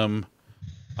to them.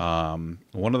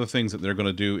 One of the things that they're going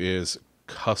to do is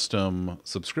custom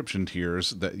subscription tiers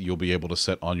that you'll be able to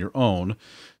set on your own.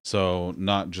 So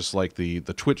not just like the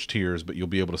Twitch tiers, but you'll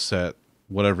be able to set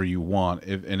whatever you want.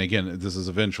 And again, this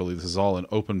is all in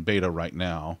open beta right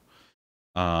now.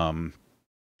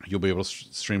 You'll be able to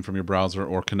stream from your browser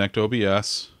or connect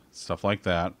OBS, stuff like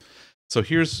that. So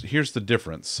here's the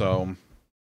difference. So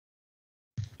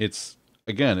it's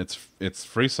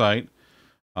free site.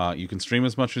 You can stream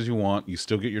as much as you want. You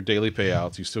still get your daily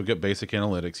payouts. You still get basic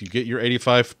analytics. You get your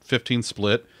 85-15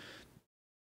 split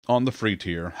on the free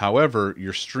tier. However,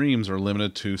 your streams are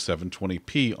limited to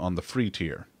 720p on the free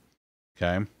tier.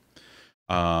 Okay.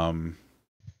 And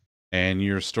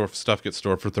your stuff gets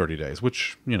stored for 30 days,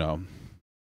 which,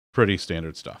 pretty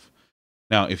standard stuff.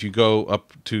 Now, if you go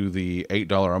up to the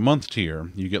 $8 a month tier,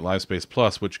 you get LiveSpace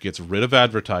Plus, which gets rid of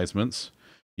advertisements.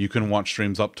 You can watch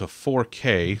streams up to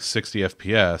 4K, 60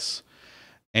 FPS,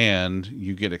 and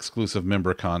you get exclusive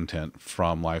member content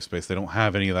from LiveSpace. They don't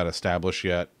have any of that established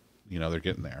yet. They're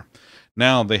getting there.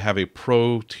 Now they have a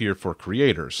pro tier for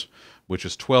creators, which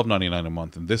is $12.99 a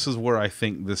month. And this is where I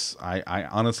think I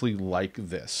honestly like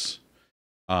this.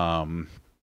 So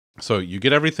you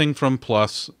get everything from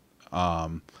Plus,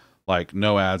 like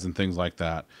no ads and things like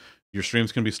that. Your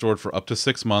streams can be stored for up to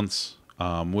 6 months,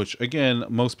 which again,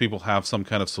 most people have some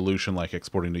kind of solution like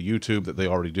exporting to YouTube that they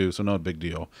already do, so no big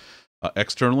deal.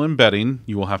 External embedding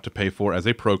you will have to pay for as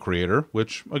a pro creator,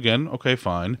 which again, okay,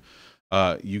 fine.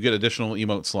 You get additional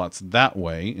emote slots that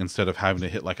way instead of having to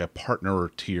hit like a partner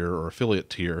tier or affiliate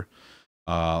tier,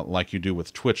 like you do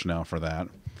with Twitch now for that.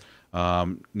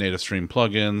 Native stream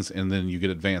plugins, and then you get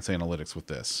advanced analytics with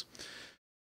this.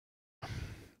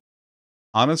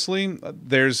 Honestly,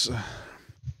 there's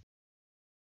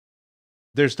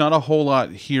not a whole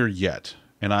lot here yet.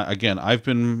 And I've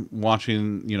been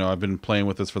watching, I've been playing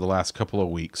with this for the last couple of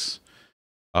weeks,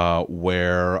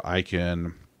 where I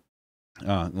can,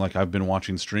 I've been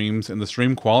watching streams and the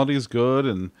stream quality is good.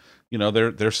 And,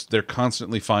 they're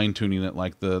constantly fine tuning it.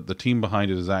 Like the team behind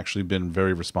it has actually been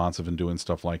very responsive in doing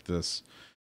stuff like this.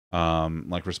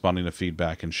 Like responding to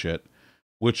feedback and shit,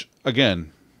 which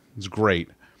again is great.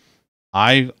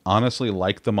 I honestly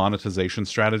like the monetization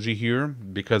strategy here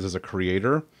because as a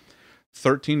creator,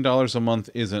 $13 a month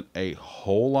isn't a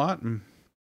whole lot.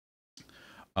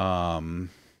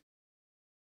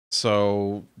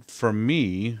 So for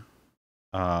me,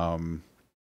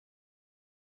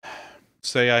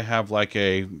 say I have like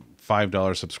a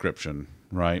 $5 subscription,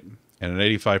 right? And an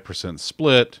 85%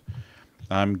 split,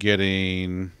 I'm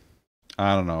getting,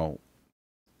 I don't know,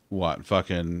 what,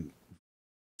 fucking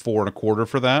 $4.25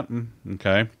 for that.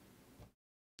 Okay.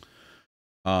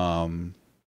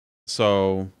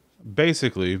 So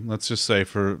basically, let's just say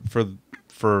for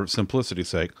simplicity's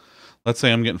sake, let's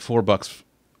say I'm getting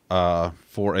 $4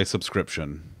 for a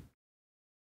subscription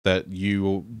that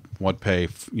you would pay,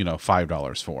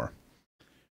 $5 for.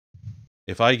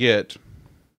 If I get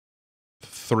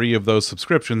 3 of those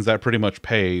subscriptions, that pretty much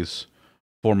pays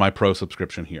for my pro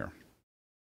subscription here.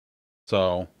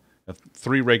 So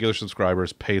 3 regular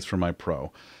subscribers pays for my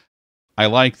pro. I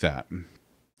like that.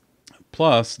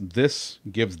 Plus, this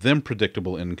gives them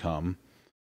predictable income,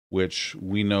 which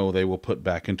we know they will put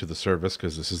back into the service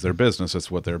because this is their business.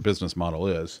 That's what their business model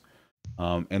is.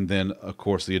 And then, of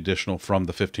course, the additional from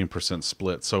the 15%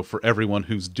 split. So for everyone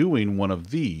who's doing one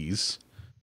of these,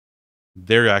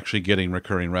 they're actually getting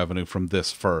recurring revenue from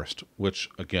this first, which,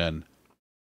 again,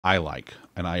 I like,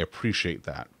 and I appreciate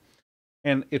that.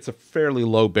 And it's a fairly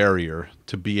low barrier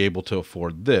to be able to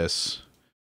afford this.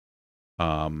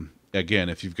 Again,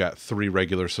 if you've got 3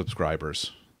 regular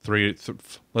subscribers,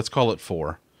 let's call it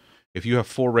 4. If you have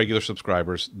 4 regular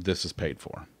subscribers, this is paid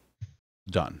for.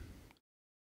 Done.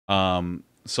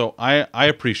 So I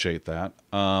appreciate that.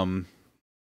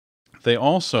 They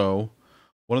also,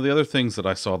 one of the other things that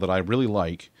I saw that I really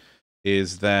like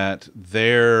is that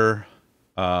their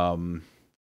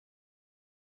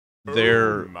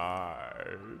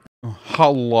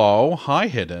hello, hi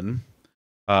Hidden.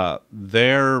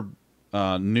 Their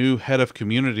new head of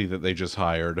community that they just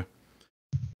hired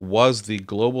was the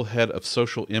global head of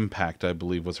social impact, I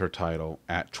believe was her title,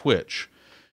 at Twitch.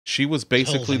 She was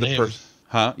basically the person.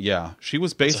 Huh? Yeah. She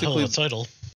was basically That's a hell of a title.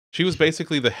 She was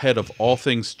basically the head of all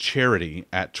things charity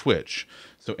at Twitch.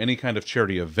 So any kind of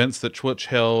charity events that Twitch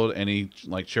held, any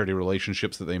like charity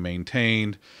relationships that they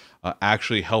maintained,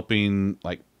 actually helping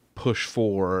like push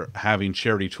for having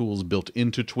charity tools built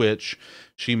into Twitch.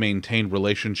 She maintained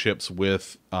relationships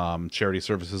with charity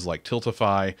services like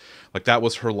Tiltify. Like that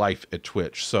was her life at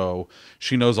Twitch. So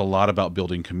she knows a lot about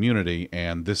building community,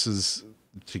 and this is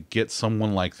to get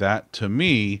someone like that, to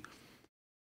me,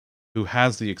 who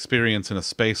has the experience in a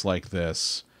space like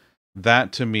this,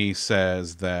 that to me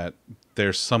says that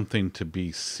there's something to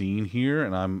be seen here,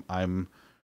 and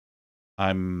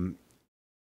I'm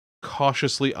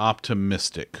cautiously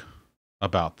optimistic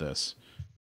about this.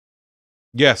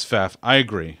 Yes, Faf, I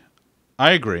agree.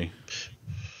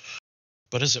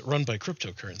 But is it run by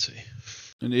cryptocurrency?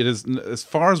 And it is, as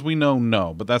far as we know,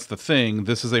 no. But that's the thing.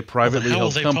 This is a privately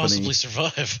held company. How will they possibly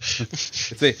survive?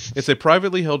 It's a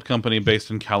privately held company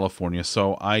based in California.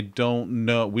 So I don't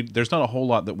know. There's not a whole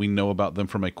lot that we know about them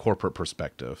from a corporate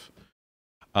perspective.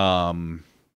 But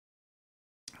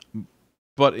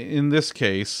in this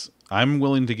case, I'm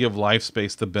willing to give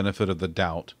LifeSpace the benefit of the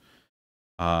doubt,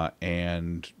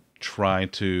 and try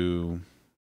to,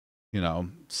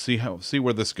 see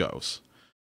where this goes.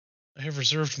 I have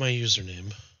reserved my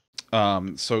username.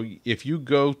 So if you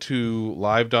go to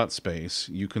live.space,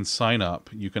 you can sign up.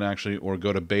 You can actually, or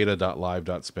go to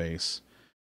beta.live.space,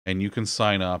 and you can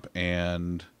sign up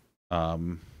and,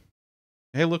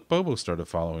 hey, look, Bobo started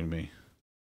following me.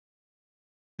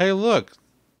 Hey, look,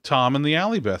 Tom and the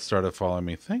Alley-Beth started following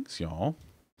me. Thanks, y'all.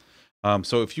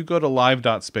 So if you go to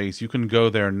live.space, you can go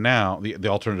there now. The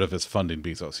alternative is funding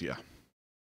Bezos, yeah.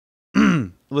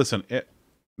 Listen,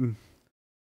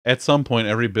 at some point,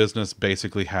 every business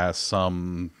basically has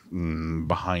some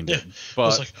behind it. But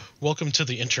it's like, welcome to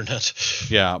the internet.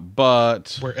 Yeah,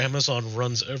 but where Amazon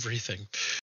runs everything.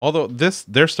 Although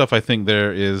their stuff, I think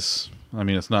there is. I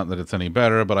mean, it's not that it's any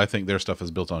better, but I think their stuff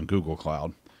is built on Google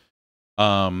Cloud.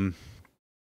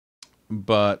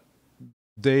 But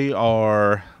they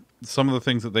are, some of the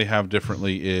things that they have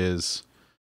differently is,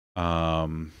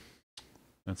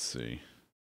 let's see.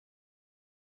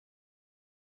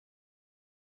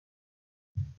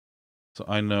 So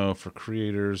I know for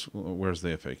creators, where's the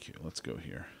FAQ? Let's go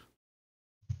here.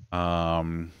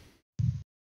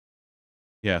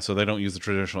 Yeah, so they don't use the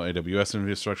traditional AWS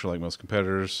infrastructure like most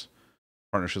competitors.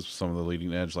 Partnerships with some of the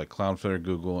leading edge like Cloudflare,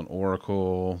 Google, and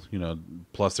Oracle,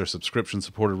 plus their subscription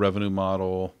supported revenue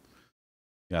model,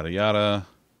 yada, yada.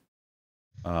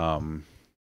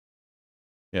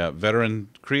 Yeah, veteran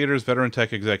creators, veteran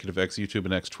tech executive, ex-YouTube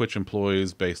and ex-Twitch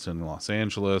employees based in Los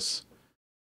Angeles.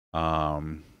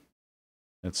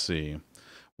 Let's see.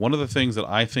 One of the things that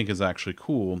I think is actually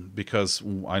cool, because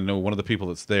I know one of the people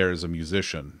that's there is a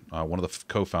musician. One of the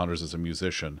co-founders is a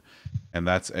musician, and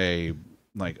that's a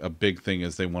big thing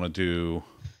is they want to do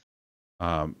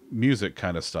music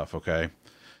kind of stuff. Okay,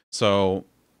 so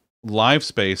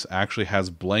LiveSpace actually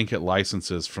has blanket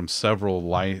licenses from several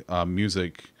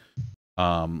music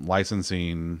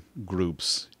licensing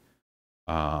groups.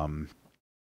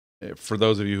 For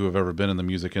those of you who have ever been in the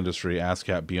music industry,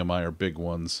 ASCAP, BMI are big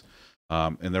ones,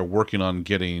 and they're working on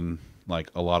getting like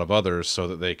a lot of others so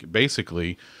that they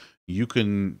basically you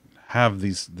can have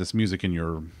this music in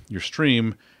your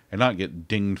stream and not get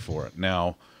dinged for it.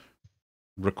 Now,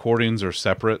 recordings are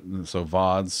separate, and so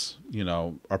VODs,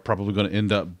 are probably going to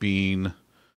end up being a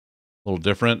little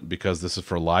different because this is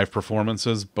for live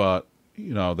performances. But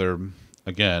they're,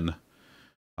 again,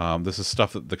 This is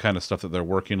the kind of stuff that they're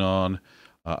working on.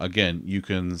 Again, you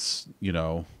can,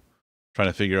 trying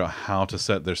to figure out how to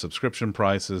set their subscription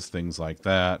prices, things like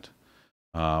that.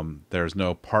 There's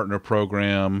no partner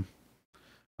program.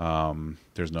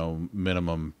 There's no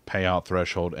minimum payout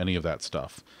threshold, any of that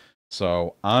stuff.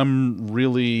 So I'm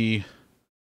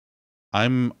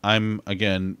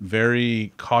again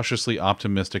very cautiously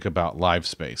optimistic about live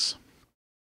space.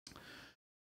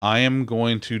 I am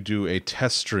going to do a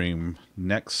test stream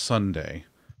next Sunday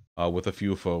with a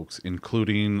few folks,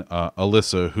 including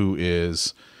Alyssa, who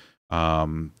is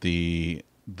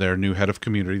their new head of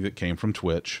community that came from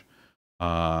Twitch.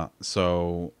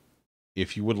 So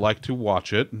if you would like to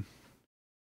watch it,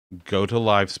 go to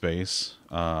LiveSpace,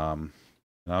 and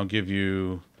I'll give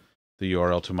you the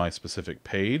URL to my specific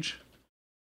page.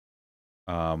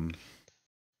 I'll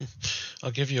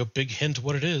give you a big hint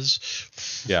what it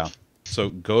is. Yeah. So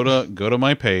go to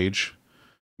my page.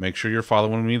 Make sure you're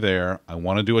following me there. I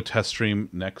want to do a test stream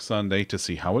next Sunday to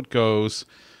see how it goes.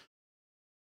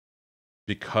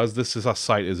 Because this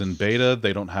site is in beta,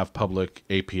 they don't have public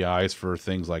APIs for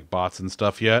things like bots and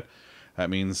stuff yet. That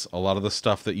means a lot of the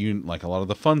stuff that a lot of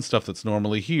the fun stuff that's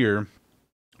normally here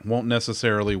won't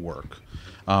necessarily work.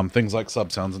 Things like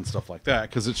sub sounds and stuff like that,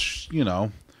 because it's,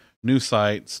 new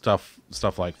site, stuff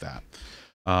like that.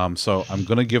 So I'm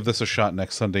going to give this a shot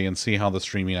next Sunday and see how the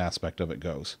streaming aspect of it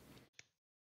goes.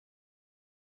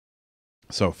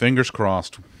 So fingers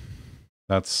crossed.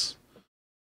 That's...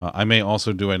 I may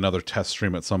also do another test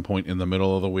stream at some point in the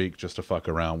middle of the week just to fuck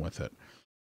around with it.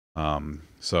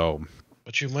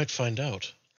 But you might find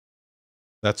out.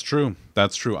 That's true.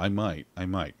 I might.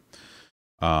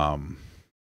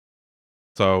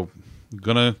 So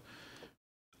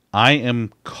I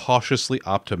am cautiously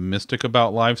optimistic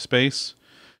about live space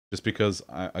just because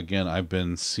I've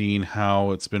been seeing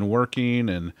how it's been working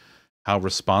and how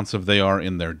responsive they are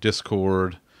in their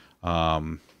Discord.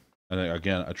 And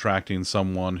again, attracting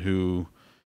someone who,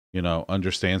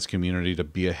 understands community to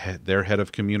be their head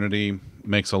of community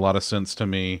makes a lot of sense to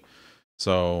me.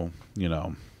 So,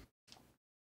 Where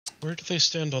do they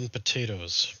stand on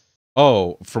potatoes?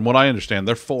 Oh, from what I understand,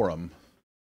 they're for them.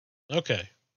 Okay.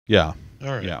 Yeah. All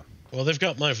right. Yeah. Well, they've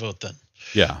got my vote then.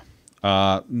 Yeah.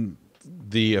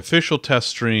 The official test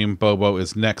stream, Bobo,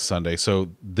 is next Sunday. So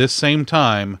this same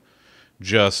time,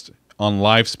 just on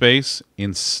live space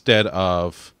instead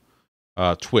of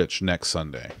Twitch next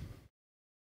Sunday.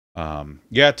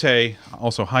 Yeah, Tay.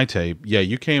 Also, hi Tay. Yeah,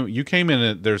 you came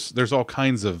in. There's all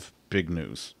kinds of big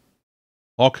news.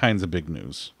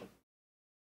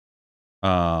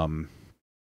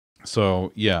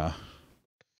 So yeah.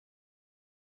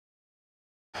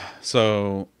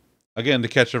 So again, to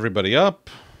catch everybody up,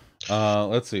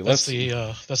 let's see. That's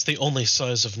the only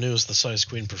size of news the size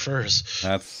queen prefers.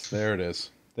 There it is.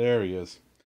 There he is.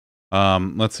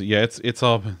 Let's see. Yeah, it's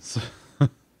all.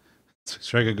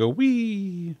 So I could go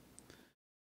wee.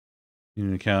 You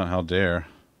can account, how dare.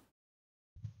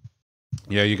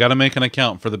 Yeah, you got to make an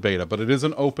account for the beta, but it is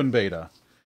an open beta.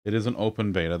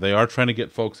 They are trying to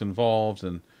get folks involved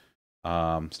and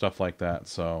stuff like that.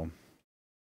 So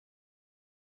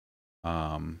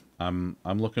I'm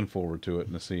looking forward to it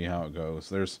and to see how it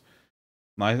goes.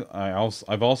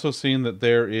 I've also seen that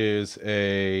there is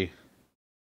a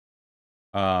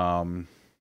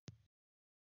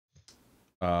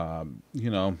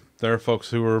there are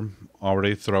folks who are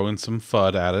already throwing some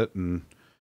FUD at it and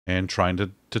trying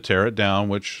to tear it down,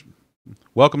 which,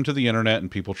 welcome to the internet and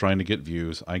people trying to get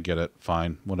views. I get it.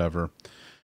 Fine. Whatever.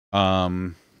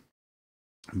 But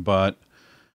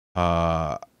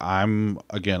I'm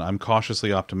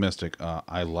cautiously optimistic.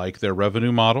 I like their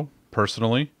revenue model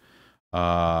personally.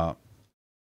 There's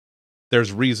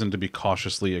reason to be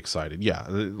cautiously excited. Yeah.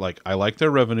 I like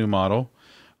their revenue model.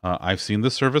 I've seen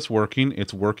the service working.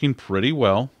 It's working pretty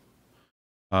well.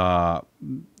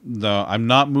 No, I'm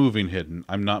not moving, Hidden.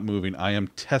 I'm not moving. I am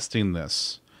testing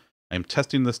this. I'm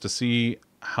testing this to see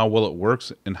how well it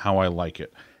works and how I like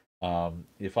it.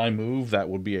 If I move, that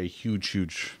would be a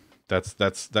huge.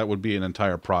 That would be an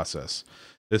entire process.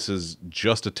 This is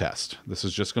just a test. This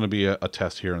is just going to be a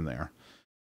test here and there.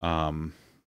 Of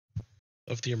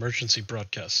the emergency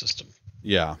broadcast system.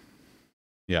 Yeah.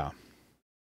 Yeah.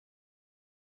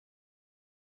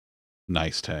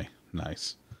 Nice, Tay.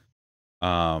 Nice.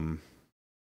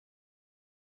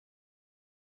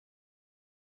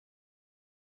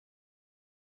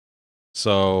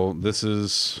 So this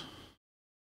is,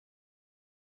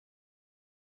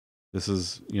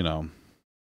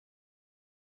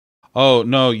 oh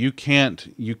no, you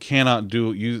cannot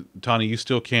do, Tani, you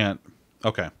still can't.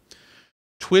 Okay.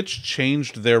 Twitch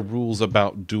changed their rules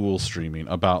about dual streaming,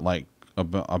 about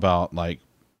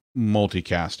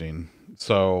multicasting.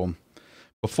 So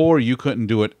before, you couldn't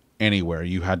do it anywhere.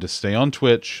 You had to stay on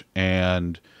Twitch,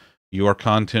 and your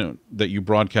content that you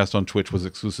broadcast on Twitch was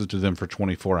exclusive to them for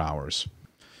 24 hours.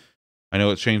 I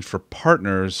know it changed for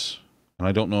partners, and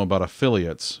I don't know about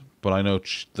affiliates, but I know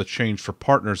the change for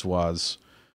partners was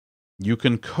you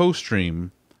can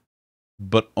co-stream,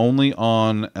 but only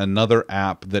on another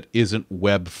app that isn't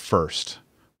web first,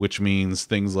 which means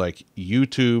things like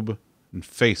YouTube and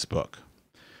Facebook.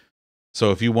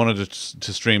 So if you wanted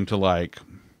to stream to like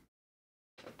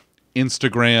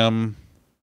Instagram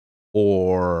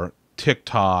or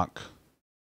TikTok,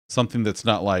 something that's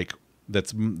not like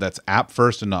that's app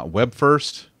first and not web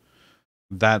first,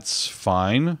 that's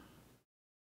fine.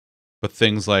 But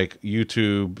things like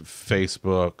YouTube,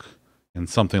 Facebook, and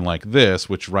something like this,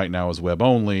 which right now is web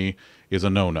only, is a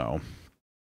no-no.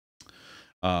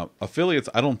 Affiliates,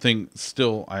 I don't think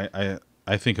still.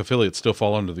 I think affiliates still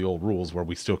fall under the old rules where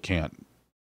we still can't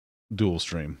dual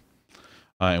stream,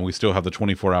 and we still have the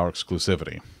 24-hour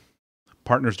exclusivity.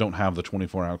 Partners don't have the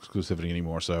 24-hour exclusivity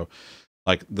anymore, so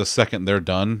like the second they're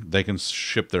done, they can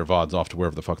ship their VODs off to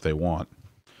wherever the fuck they want.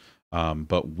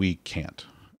 But we can't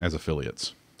as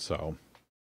affiliates. So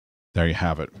there you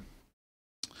have it.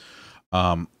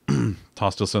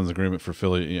 Toss still sends agreement for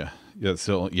affiliate. Yeah,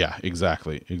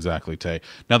 exactly, Tay.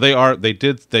 Now they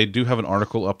do have an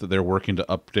article up that they're working to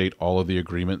update all of the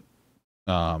agreement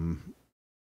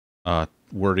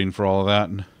wording for all of that.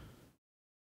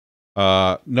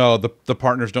 No, the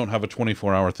partners don't have a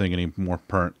 24-hour thing anymore.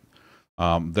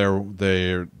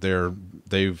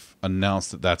 They've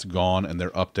announced that that's gone, and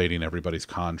they're updating everybody's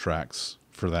contracts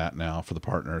for that now for the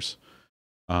partners.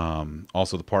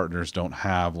 Also, the partners don't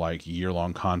have like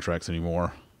year-long contracts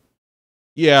anymore.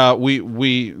 Yeah, we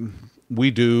do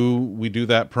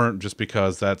that just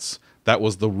because that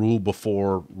was the rule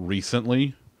before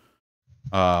recently.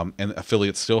 And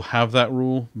affiliates still have that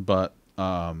rule, but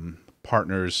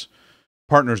partners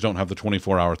don't have the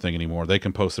 24-hour thing anymore. They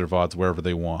can post their VODs wherever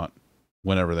they want,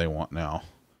 whenever they want now.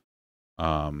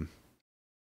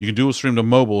 You can dual stream to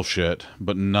mobile shit,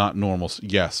 but not normal.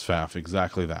 Yes, Faf,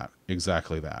 exactly that.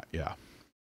 Yeah.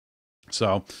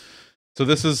 So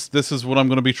this is what I'm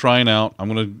going to be trying out.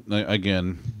 I'm going to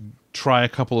again try a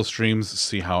couple of streams,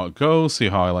 see how it goes, see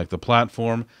how I like the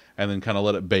platform, and then kind of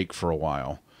let it bake for a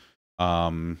while. I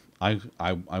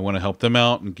want to help them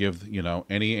out and give,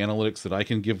 any analytics that I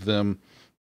can give them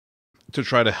to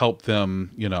try to help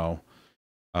them,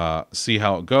 see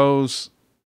how it goes.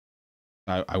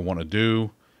 I want to do.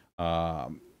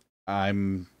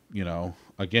 I'm,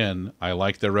 again, I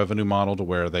like their revenue model to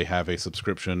where they have a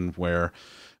subscription where,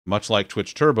 much like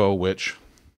Twitch Turbo, which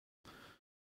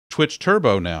Twitch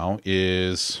Turbo now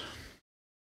is...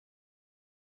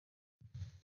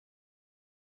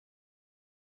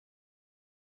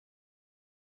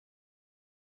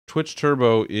 Twitch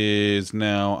Turbo is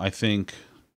now, I think,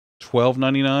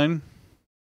 $12.99,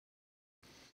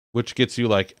 which gets you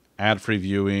like ad-free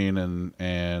viewing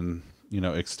and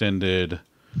extended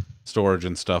storage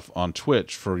and stuff on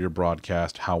Twitch for your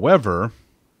broadcast. However,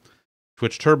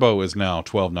 Twitch Turbo is now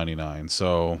 $12.99,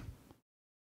 so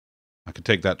I could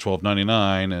take that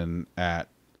 $12.99 and at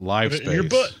Live Space, your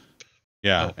butt.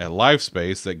 Yeah, at Live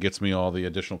Space, that gets me all the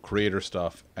additional creator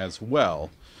stuff as well.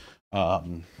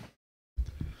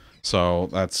 So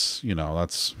that's,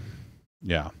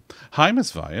 yeah. Hi,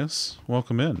 Miss Vias.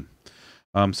 Welcome in.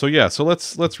 So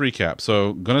let's recap.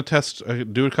 So gonna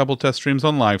do a couple test streams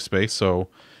on Live Space. So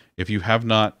if you have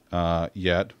not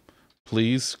yet,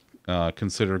 please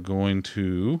consider going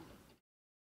to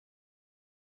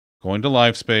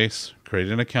Live Space,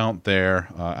 create an account there.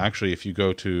 Actually, if you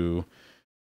go to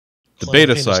the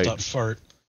beta site,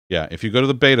 yeah, if you go to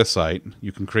the beta site,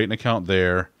 you can create an account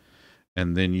there.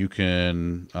 And then you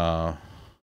can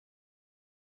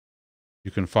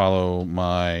follow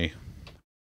my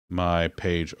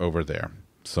page over there.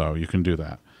 So you can do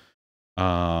that.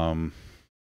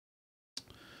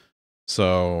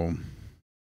 So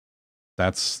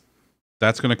that's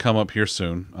going to come up here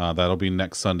soon. That'll be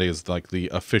next Sunday is like the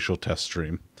official test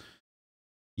stream.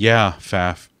 Yeah,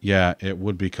 Faf. Yeah, it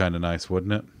would be kind of nice,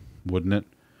 wouldn't it? Wouldn't it?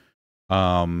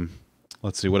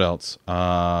 Let's see what else.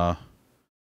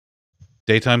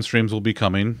 Daytime streams will be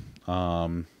coming.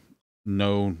 No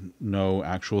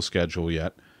actual schedule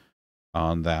yet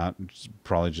on that.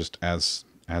 Probably just as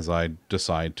I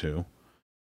decide to.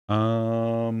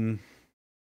 And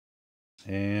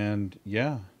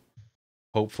yeah,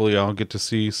 hopefully I'll get to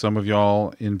see some of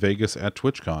y'all in Vegas at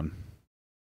TwitchCon.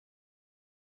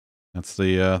 That's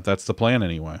the plan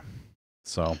anyway.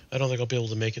 So I don't think I'll be able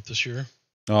to make it this year.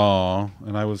 Oh,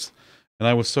 and I was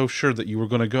so sure that you were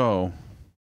going to go.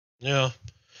 Yeah.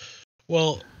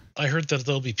 Well, I heard that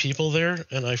there'll be people there,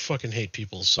 and I fucking hate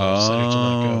people, so I decided to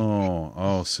not go.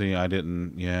 Oh, see, I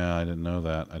didn't know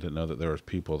that. I didn't know that there was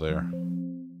people there.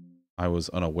 I was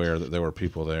unaware that there were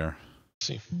people there.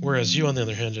 See, whereas you, on the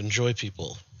other hand, enjoy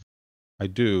people. I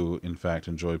do, in fact,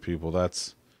 enjoy people.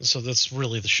 So that's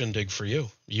really the shindig for you.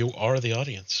 You are the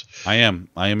audience. I am,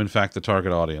 in fact, the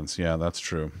target audience. Yeah, that's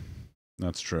true.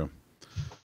 That's true.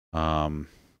 It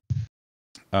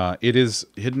is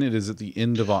hidden. It is at the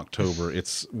end of October.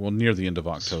 It's near the end of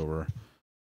October.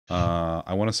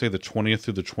 I want to say the 20th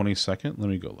through the 22nd. Let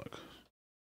me go look.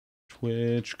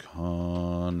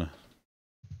 TwitchCon.com.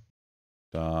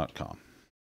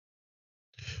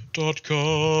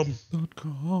 .com.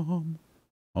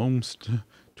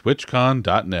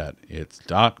 TwitchCon.net. It's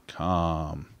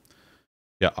 .com.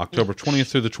 Yeah, October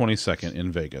 20th through the 22nd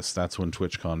in Vegas. That's when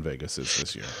TwitchCon Vegas is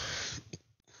this year.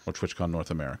 Or TwitchCon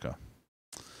North America.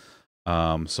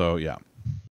 So yeah.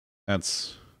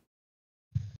 That's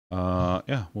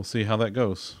yeah, we'll see how that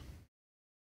goes.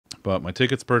 But my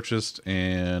ticket's purchased,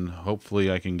 and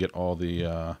hopefully I can get all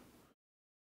the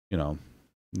the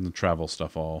travel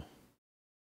stuff all.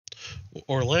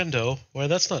 Orlando? Why,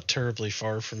 that's not terribly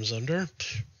far from Zunder.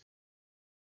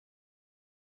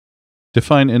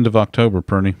 Define end of October,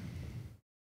 Perny.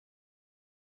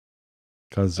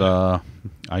 Because I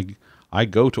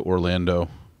go to Orlando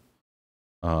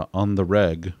on the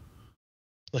reg.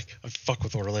 Like, I fuck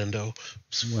with Orlando.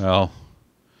 Well,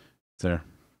 there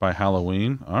by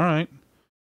Halloween. All right.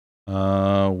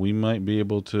 We might be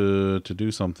able to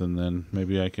do something then.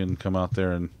 Maybe I can come out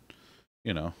there and,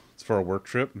 it's for a work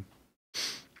trip.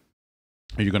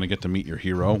 Are you going to get to meet your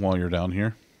hero while you're down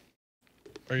here?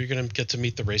 Are you going to get to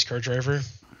meet the race car driver?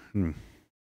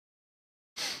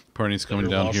 Perny's coming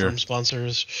down here.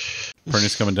 Sponsors.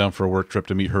 Perny's coming down for a work trip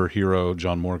to meet her hero,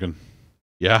 John Morgan.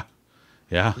 Yeah.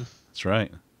 Yeah, that's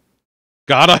right.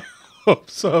 God, I hope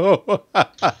so.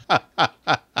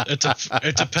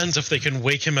 It depends if they can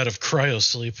wake him out of cryo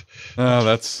sleep. Oh,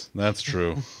 that's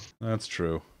true. That's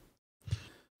true.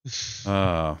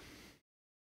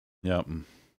 Yep.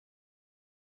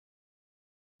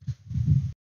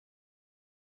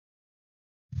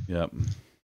 Yep.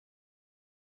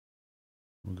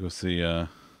 We'll go see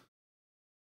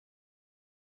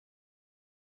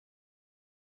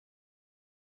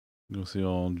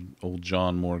old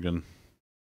John Morgan.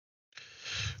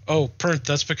 Oh, Pernt,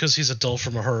 that's because he's a doll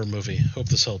from a horror movie. Hope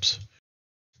this helps.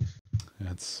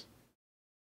 That's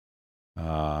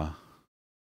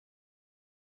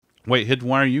wait, Hidden,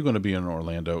 why are you going to be in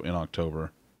Orlando in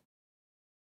October?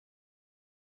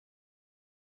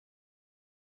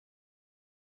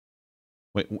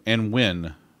 Wait, and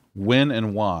when? When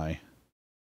and why?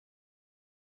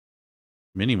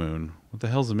 Mini moon? What the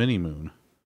hell's a mini moon?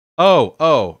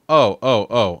 Oh.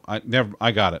 I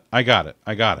got it.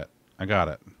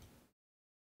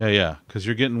 Yeah. Because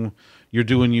you're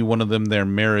doing you one of them their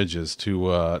marriages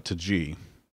to G.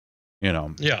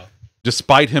 Yeah.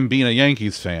 Despite him being a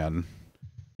Yankees fan,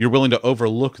 you're willing to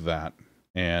overlook that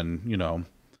and,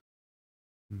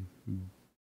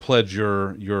 pledge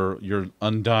your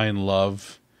undying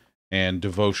love and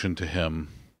devotion to him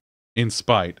in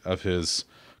spite of his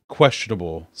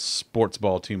questionable sports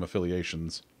ball team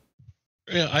affiliations.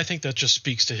 Yeah, I think that just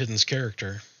speaks to Hidden's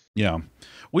character. Yeah.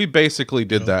 We basically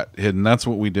did that, Hidden. That's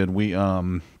what we did. We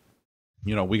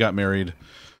we got married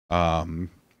 2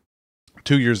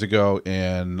 years ago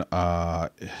in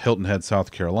Hilton Head,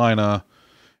 South Carolina,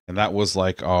 and that was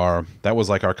like our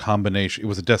combination. It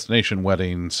was a destination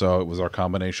wedding, so it was our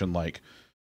combination like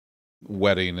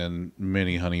wedding and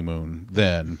mini honeymoon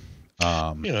then.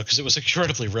 Because it was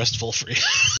incredibly restful for you.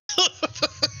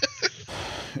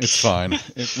 It's fine.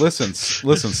 Listen.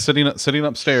 Sitting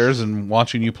upstairs and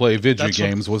watching you play video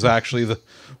games was actually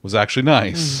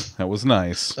nice. That was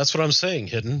nice. That's what I'm saying,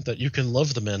 Hidden. That you can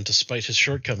love the man despite his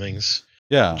shortcomings.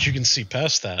 Yeah, but you can see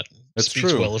past that. It's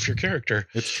speaks true. Well of your character.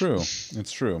 It's true.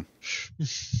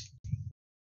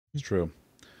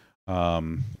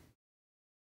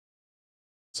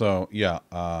 So yeah.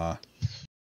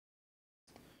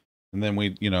 And then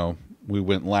we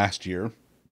went last year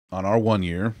on our 1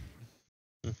 year.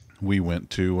 We went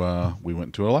to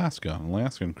Alaska, an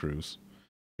Alaskan cruise.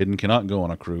 Hidden cannot go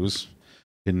on a cruise.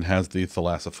 Hidden has the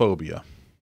thalassophobia.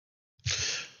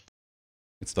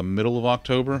 It's the middle of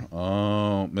October.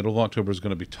 Oh, middle of October is going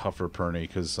to be tougher, Perny,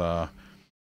 because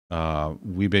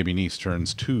wee baby niece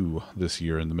turns 2 this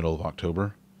year in the middle of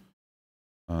October.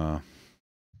 So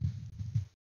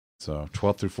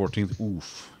 12th through 14th.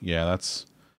 Oof. Yeah, that's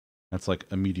like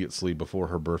immediately before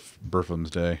her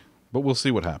birthday. But we'll see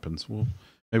what happens.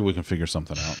 Maybe we can figure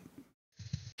something out.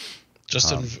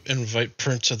 Just invite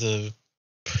Print to the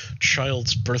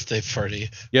child's birthday party.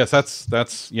 Yes,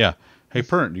 that's yeah. Hey,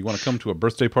 Print, do you want to come to a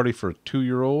birthday party for a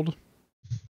 2-year-old?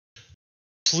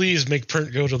 Please make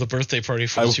Print go to the birthday party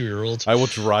for the 2-year-old. I will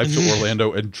drive to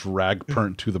Orlando and drag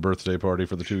Print to the birthday party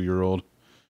for the 2-year-old.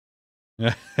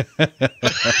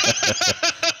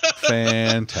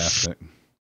 Fantastic.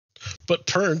 But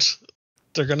Print,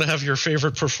 they're going to have your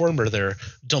favorite performer there,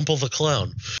 Dumple the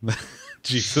Clown.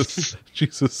 Jesus.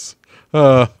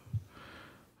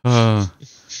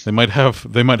 They might have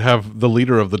the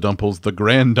leader of the Dumples, the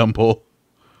Grand Dumple.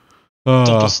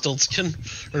 Dumple Stiltskin?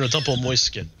 Or no, Dumple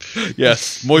Moistskin.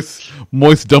 Yes, moist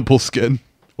Dumple Skin.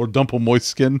 Or Dumple Moist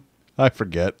Skin. I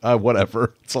forget.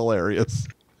 Whatever. It's hilarious.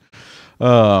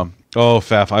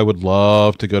 Faf, I would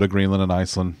love to go to Greenland and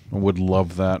Iceland. I would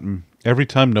love that. And every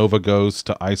time Nova goes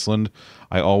to Iceland,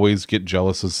 I always get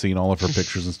jealous of seeing all of her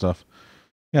pictures and stuff.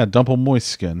 Yeah, Dumple Moist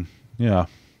Skin. Yeah.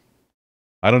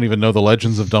 I don't even know the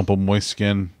legends of Dumple Moist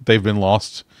Skin. They've been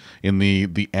lost in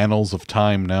the annals of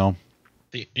time now.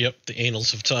 The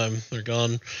annals of time. They're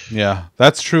gone. Yeah,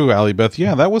 that's true, Allie Beth.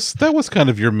 Yeah, that was kind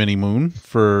of your mini moon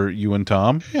for you and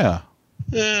Tom. Yeah.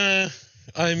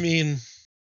 I mean,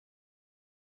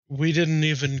 we didn't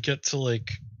even get to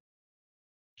like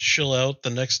chill out the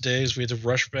next days. We had to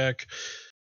rush back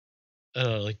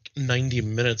like 90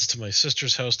 minutes to my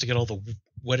sister's house to get all the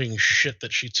wedding shit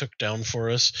that she took down for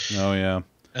us. Oh yeah.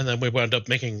 And then we wound up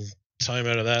making time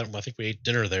out of that. I think we ate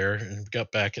dinner there and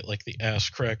got back at like the ass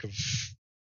crack of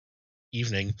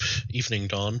evening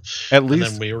dawn. At least,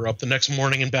 and then we were up the next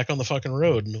morning and back on the fucking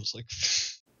road, and it was like,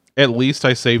 at least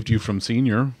I saved you from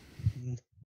Senior.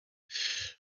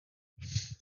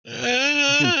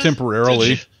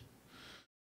 Temporarily.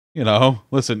 You know,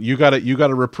 listen, you got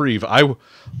a reprieve.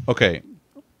 Okay,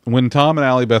 when Tom and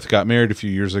Allie Beth got married a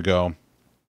few years ago,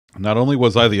 not only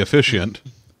was I the officiant,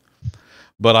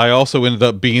 but I also ended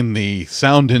up being the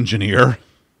sound engineer.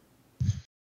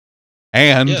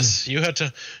 And yes, you had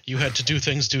to do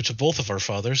things due to both of our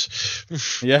fathers.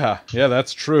 yeah,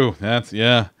 that's true.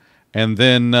 And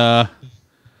then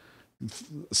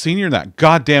Senior in that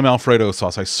goddamn Alfredo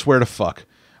sauce, I swear to fuck.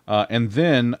 And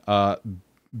then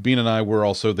Bean and I were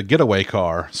also the getaway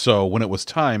car. So when it was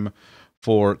time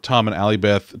for Tom and Allie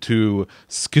Beth to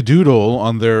skedoodle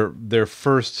on their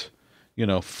first,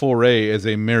 foray as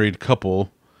a married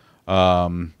couple,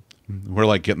 we're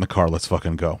like, get in the car, let's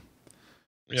fucking go.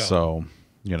 Yeah. So,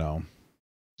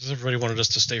 everybody wanted us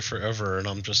to stay forever, and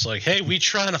I'm just like, hey, we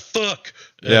trying to fuck.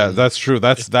 And yeah, that's true.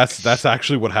 That's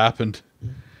actually what happened.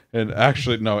 And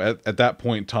actually, no, at that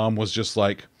point, Tom was just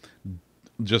like,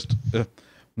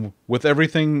 with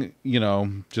everything,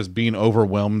 just being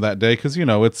overwhelmed that day, because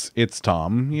it's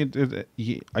Tom.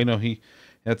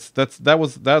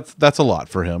 That's a lot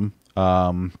for him.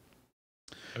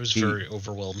 I was very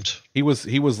overwhelmed. He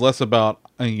was less about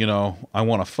I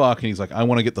want to fuck, and he's like, I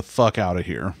want to get the fuck out of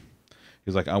here.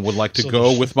 He's like, I would like to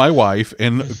go with my wife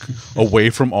and away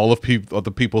from all of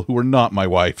the people who are not my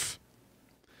wife.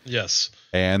 Yes.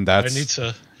 And I need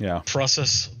to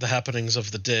process the happenings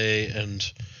of the day and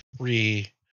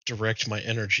redirect my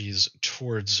energies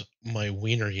towards my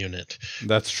wiener unit.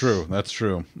 That's true.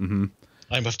 Mm-hmm.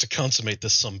 I have to consummate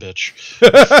this sumbitch.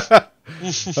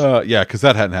 Yeah, because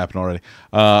that hadn't happened already.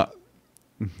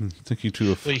 Thinking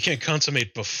to well, you can't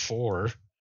consummate before.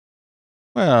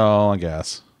 Well, I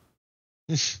guess.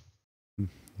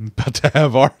 About to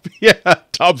have Arby's. Yeah,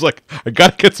 Tom's like, I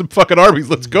gotta get some fucking Arby's.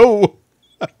 Let's go.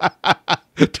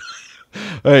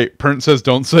 Hey, Pern says,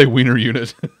 don't say wiener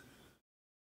unit.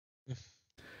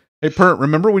 Hey, Pert,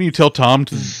 remember when you tell Tom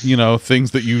to,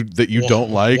 things that you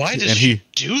don't like? Why does he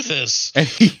do this?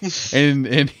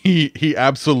 And he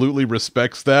absolutely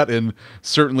respects that and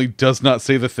certainly does not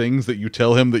say the things that you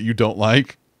tell him that you don't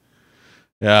like.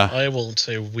 Yeah. I won't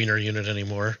say wiener unit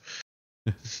anymore.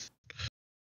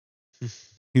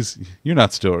 You're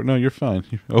not still. No, you're fine.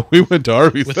 Oh, we went to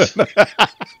Arby's then.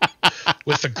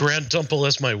 With the Grand Dumple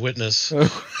as my witness.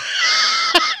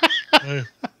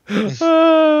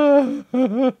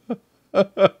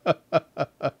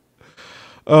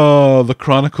 Oh, the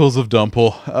Chronicles of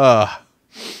Dumple.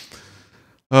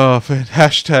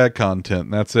 Hashtag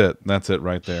content. That's it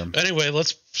right there. Anyway,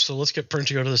 let's get Print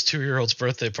to go to this 2-year-old's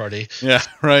birthday party. Yeah,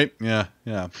 right. Yeah.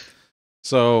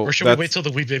 So, or should we wait till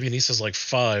the wee baby niece is like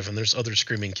 5 and there's other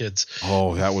screaming kids?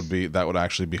 Oh, that would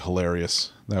actually be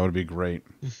hilarious. That would be great.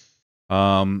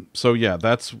 So yeah,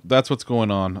 that's what's going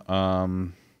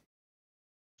on.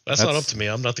 That's not up to me.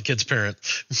 I'm not the kid's parent.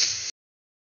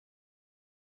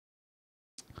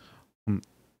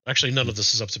 Actually, none of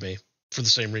this is up to me for the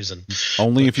same reason.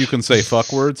 Only if you can say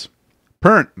fuck words.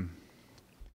 Parent.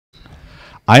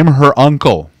 I'm her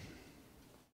uncle.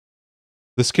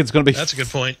 This kid's gonna be. That's a good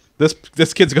point.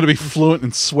 This kid's gonna be fluent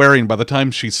in swearing by the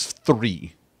time she's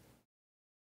 3.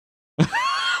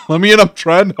 Let me in. I'm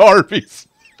trying Harvey's.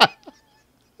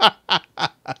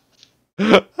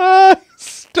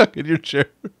 Stuck in your chair,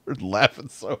 laughing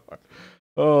so hard.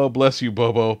 Oh, bless you,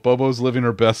 Bobo. Bobo's living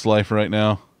her best life right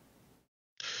now.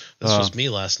 This was me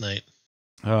last night.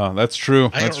 Oh, that's true.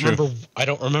 I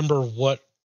don't remember what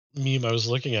meme I was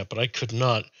looking at, but I could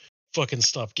not fucking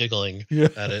stop giggling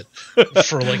at it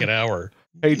for like an hour.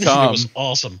 Hey, Tom. It was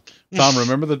awesome. Tom,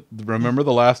 remember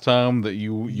the last time that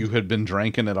you had been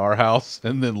drinking at our house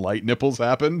and then light nipples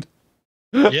happened?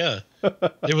 Yeah,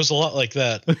 it was a lot like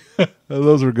that.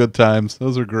 Those were good times.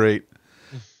 Those are great.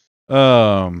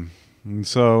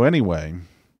 So anyway,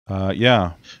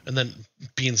 yeah. And then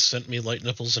Bean sent me light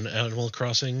nipples in Animal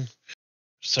Crossing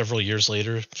several years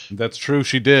later. That's true.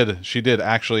 She did. She did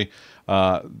actually.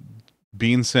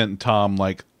 Bean sent Tom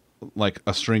like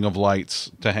a string of lights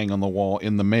to hang on the wall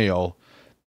in the mail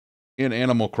in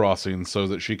Animal Crossing so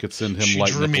that she could send him light nipples.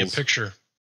 She drew me a picture.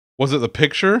 Was it the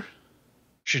picture?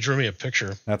 She drew me a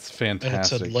picture. That's fantastic. And it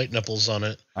said light nipples on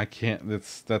it. I can't.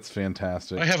 That's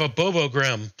fantastic. I have a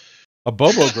Bobogram. A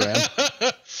Bobogram?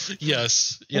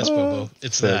 Yes, Bobo.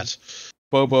 It's that.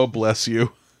 Bobo, bless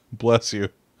you. Bless you.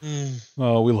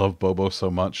 Oh, we love Bobo so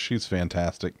much. She's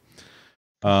fantastic.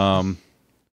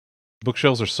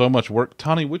 Bookshelves are so much work.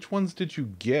 Tani, which ones did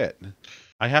you get?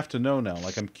 I have to know now.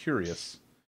 Like, I'm curious.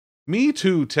 Me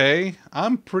too, Tay.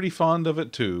 I'm pretty fond of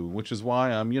it too, which is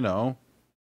why I'm,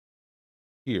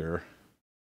 here.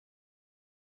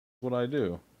 What I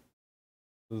do.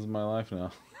 This is my life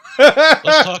now.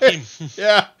 Let's talk him.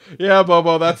 Yeah,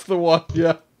 Bobo, that's the one.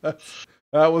 Yeah,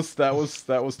 that was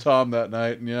Tom that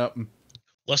night. Yep.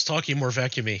 Less talky, more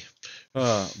vacuumy.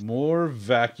 More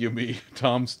vacuumy.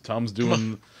 Tom's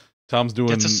doing.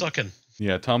 Get to sucking.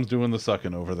 Yeah, Tom's doing the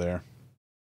sucking over there.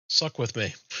 Suck with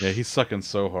me. Yeah, he's sucking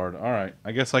so hard. All right,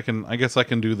 I guess I can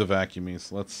do the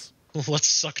vacuumies. Let's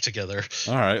suck together.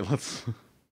 All right,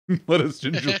 let us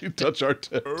gingerly touch our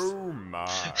tips. Oh my.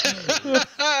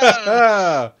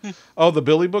 Oh, the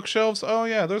Billy bookshelves? Oh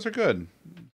yeah, those are good.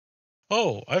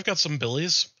 Oh, I've got some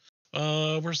Billies.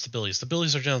 Where's the Billies? The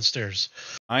Billies are downstairs.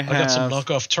 I got some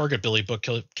knockoff Target Billy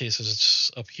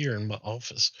bookcases up here in my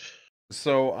office.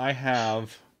 So I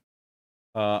have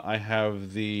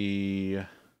the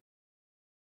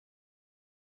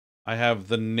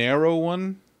narrow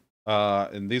one.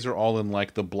 And these are all in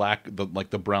like the black,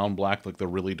 the brown black, like the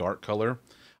really dark color.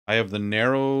 I have the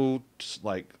narrow,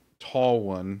 like tall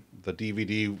one, the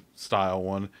DVD style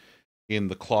one, in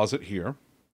the closet here.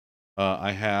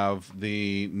 I have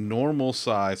the normal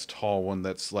size tall one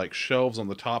that's like shelves on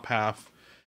the top half,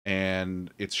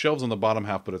 and it's shelves on the bottom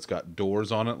half, but it's got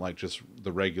doors on it, like just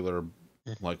the regular,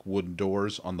 like wooden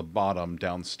doors on the bottom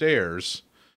downstairs.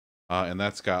 And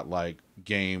that's got like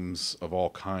games of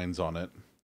all kinds on it.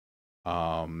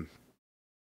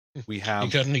 We have.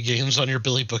 You got any games on your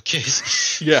Billy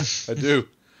bookcase? Yeah, I do.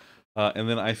 And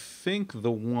then I think the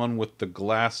one with the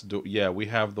glass door. Yeah, we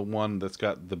have the one that's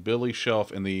got the Billy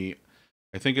shelf and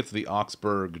I think it's the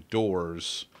Augsburg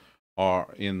doors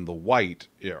are in the white,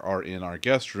 are in our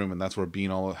guest room, and that's where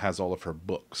Bean has all of her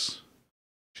books.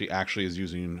 She actually is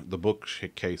using the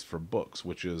bookcase for books,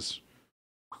 which is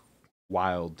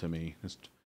wild to me. Just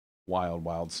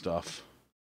wild stuff.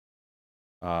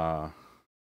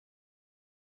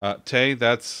 Tay,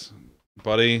 that's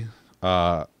buddy.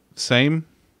 Same.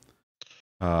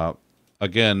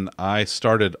 Again, I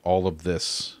started all of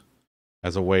this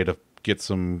as a way to get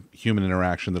some human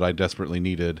interaction that I desperately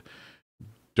needed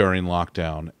during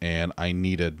lockdown, and I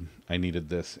needed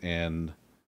this, and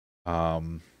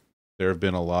there have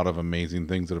been a lot of amazing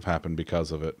things that have happened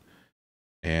because of it,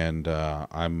 and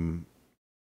I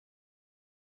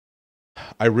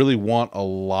really want a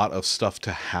lot of stuff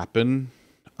to happen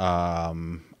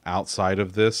outside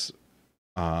of this,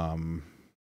 and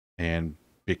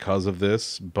because of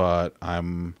this, but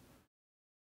I'm,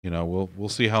 we'll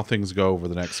see how things go over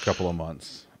the next couple of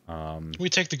months. We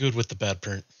take the good with the bad,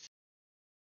 Pernt.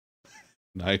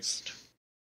 Nice.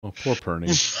 Oh, poor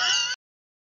Pernie.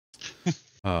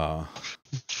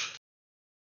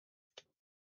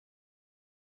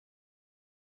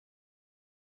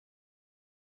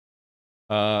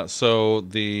 So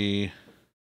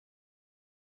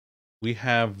we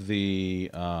have the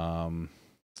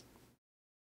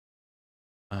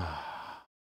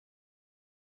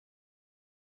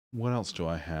what else do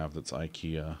I have that's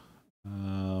IKEA?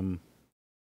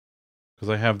 Because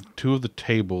I have two of the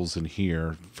tables in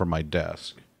here for my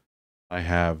desk. I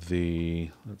have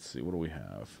let's see, what do we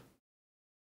have?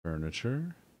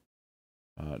 Furniture.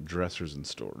 Dressers and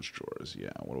storage drawers.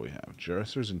 Yeah, what do we have?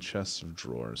 Dressers and chests of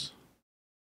drawers.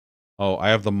 Oh, I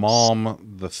have the Malm,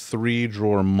 the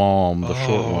 3-drawer Malm, the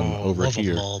short one over love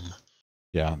here. A Malm.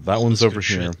 Yeah, that Malm one's is over good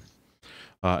here. shit.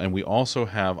 And we also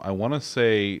have, I want to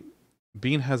say,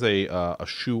 Bean has a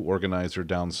shoe organizer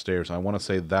downstairs. I want to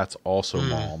say that's also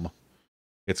Malm.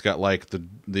 It's got like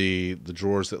the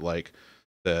drawers that like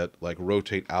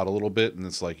rotate out a little bit, and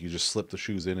it's like you just slip the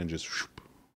shoes in and just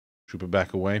shoop it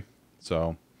back away.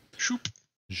 So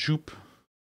shoop.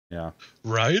 Yeah.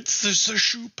 Right, there's a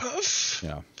shoe puff.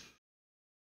 Yeah.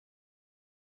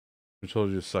 I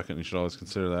told you a second. You should always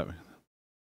consider that.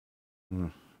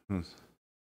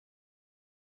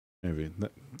 Maybe.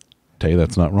 Tell you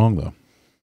that's not wrong though.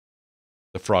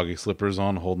 The froggy slippers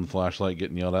on, holding the flashlight,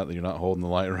 getting yelled at that you're not holding the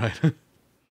light right.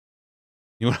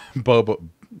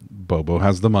 Bobo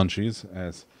has the munchies.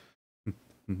 As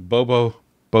Bobo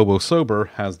sober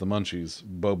has the munchies.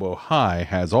 Bobo high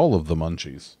has all of the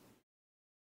munchies,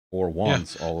 or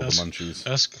wants all of the munchies.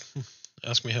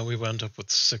 Ask me how we wound up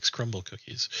with 6 crumble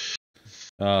cookies.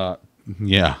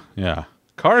 Yeah.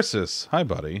 Carsis, hi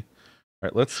buddy. All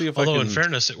right, let's see if Although in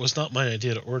fairness, it was not my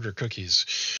idea to order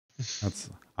cookies.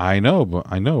 I know,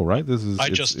 right? It's I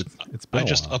been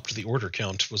just upped the order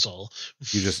count was all.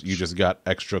 You just got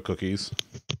extra cookies.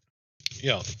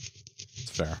 Yeah.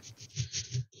 It's fair.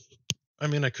 I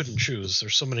mean, I couldn't choose.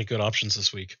 There's so many good options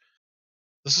this week.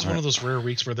 This is one of those rare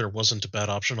weeks where there wasn't a bad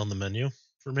option on the menu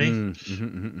for me.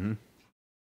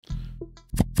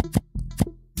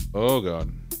 Oh god.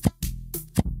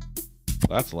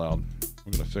 That's loud.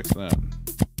 We're gonna fix that.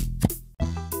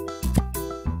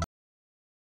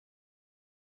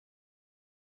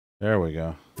 There we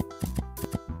go.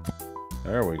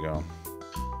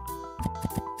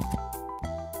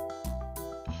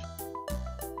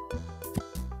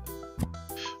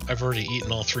 I've already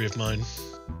eaten all 3 of mine.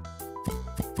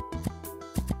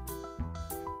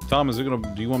 Tom,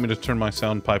 do you want me to turn my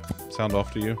sound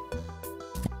off to you?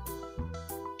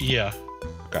 Yeah.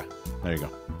 Okay, there you go.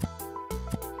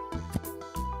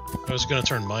 I was going to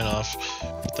turn mine off,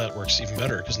 but that works even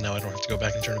better because now I don't have to go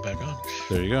back and turn it back on.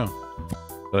 There you go.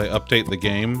 Did I update the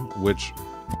game? Which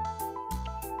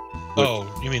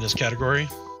Oh, you mean this category?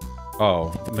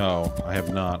 Oh, no, I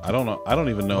have not. I don't know. I don't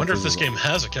even know. I wonder if this game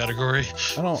has a category.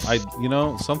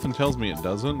 Something tells me it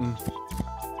doesn't.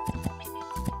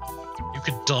 You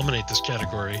could dominate this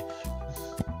category.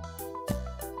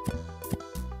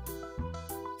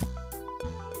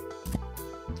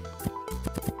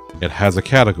 It has a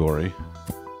category.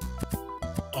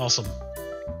 Awesome.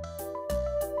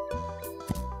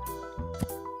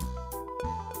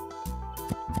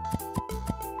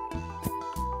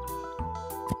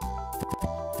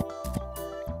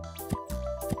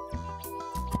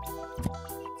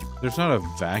 There's not a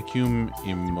vacuum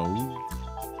emoji?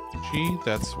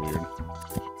 That's weird.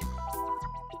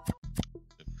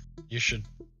 You should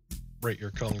rate your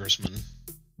congressman.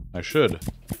 I should.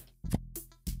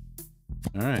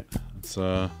 Alright. It's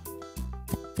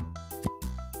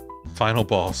final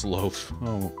boss loaf.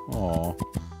 Oh.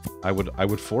 I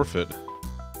would forfeit.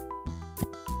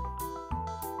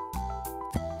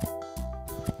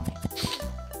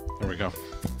 There we go.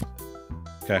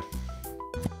 Okay.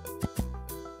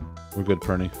 We're good,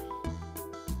 Perny.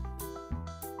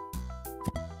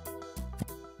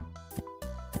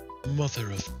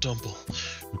 Mother of Dumble.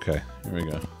 Okay, here we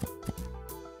go.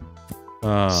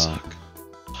 Suck.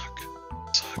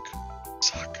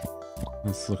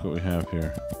 Let's look what we have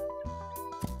here.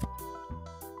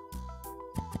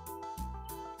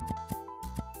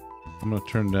 I'm gonna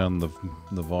turn down the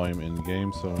volume in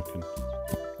game so I can.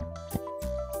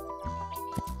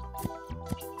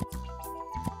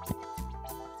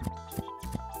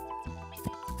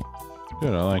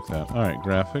 Good, I like that. All right,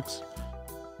 graphics,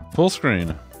 full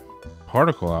screen,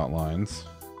 particle outlines.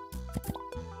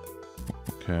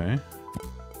 Okay.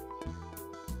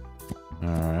 All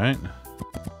right.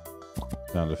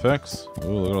 Sound effects. Ooh,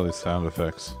 look at all these sound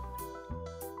effects.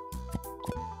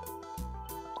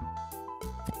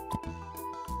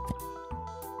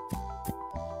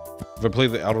 Have I played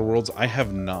the Outer Worlds? I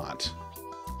have not.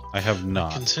 I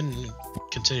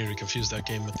Continue to confuse that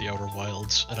game with the Outer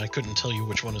Wilds, and I couldn't tell you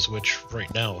which one is which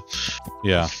right now.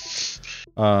 Yeah.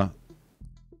 Okay.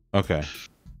 All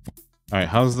right.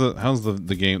 How's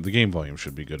the game? The game volume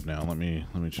should be good now. Let me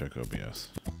check OBS.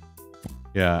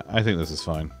 Yeah, I think this is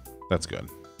fine. That's good.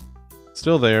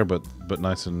 Still there, but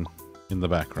nice and in the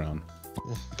background.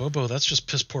 Well, Bobo, that's just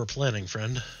piss poor planning,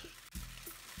 friend.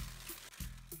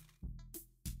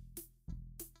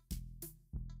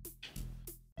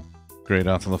 Gray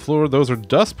dots on the floor. Those are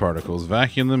dust particles.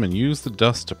 Vacuum them and use the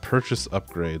dust to purchase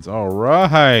upgrades. All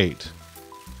right.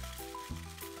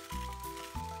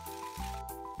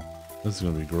 This is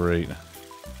going to be great.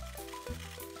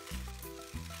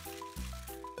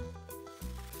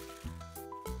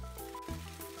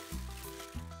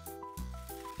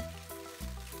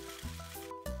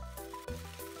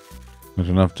 There's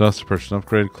enough dust to purchase an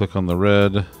upgrade. Click on the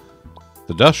red.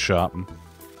 The dust shop.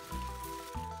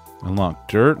 Unlock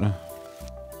dirt.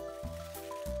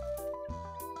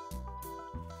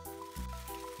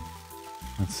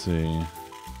 Let's see.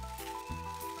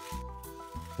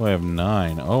 Oh, I have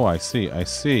 9. Oh, I see. I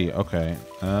see. Okay.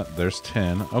 There's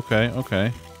 10. Okay,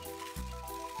 okay.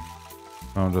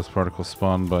 Oh, dust particles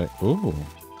spawned by... Ooh.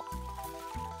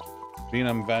 Being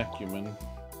I'm vacuuming.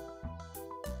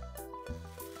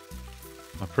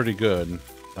 I'm pretty good.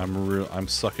 I'm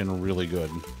sucking really good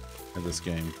at this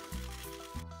game.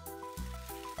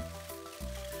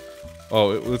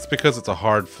 Oh, it's because it's a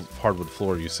hardwood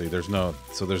floor. You see, there's no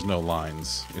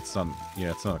lines. It's not. Yeah,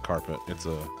 it's not a carpet. It's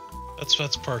a.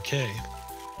 That's parquet.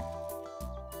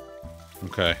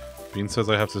 Okay. Bean says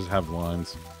I have to have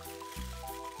lines.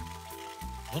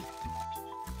 What?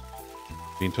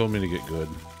 Bean told me to get good.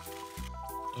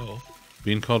 Oh.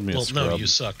 Bean called me a scrub. No, you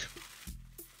suck.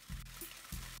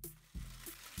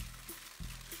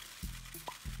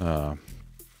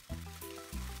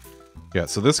 Yeah,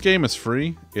 so this game is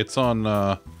free. It's on,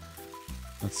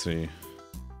 let's see.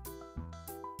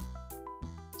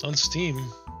 It's on Steam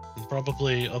and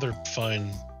probably other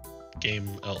fine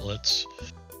game outlets.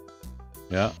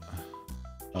 Yeah.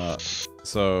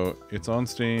 So it's on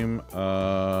Steam.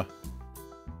 Yeah.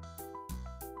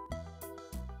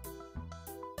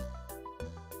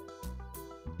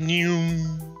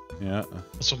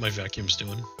 That's what my vacuum's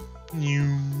doing.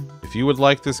 New. If you would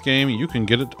like this game, you can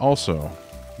get it also.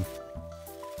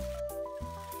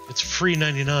 It's free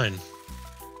 99.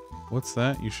 What's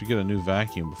that? You should get a new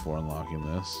vacuum before unlocking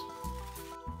this.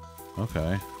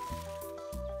 Okay.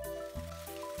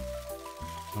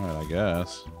 Alright, I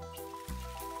guess.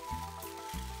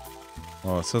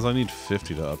 Oh, it says I need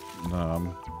 50 to up.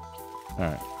 No,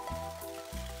 alright.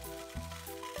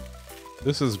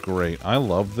 This is great. I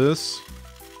love this.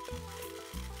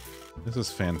 This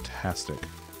is fantastic.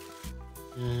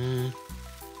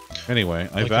 Anyway,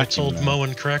 I like vacuumed I told now. Mo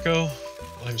and Krakow,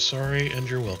 I'm sorry and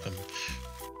you're welcome.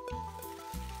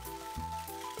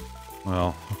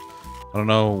 Well, I don't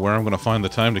know where I'm going to find the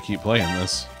time to keep playing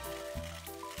this.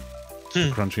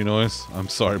 The crunchy noise? I'm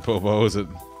sorry, Popo. Is the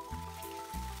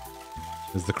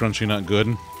crunchy not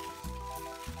good?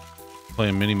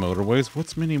 Playing Mini Motorways?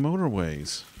 What's Mini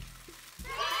Motorways?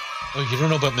 Oh, you don't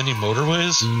know about Mini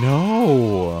Motorways?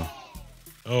 No.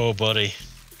 Oh, buddy.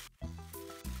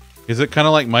 Is it kind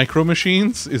of like Micro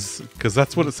Machines? Because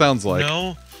that's what it sounds like.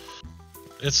 No.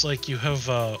 It's like you have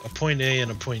a point A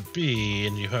and a point B,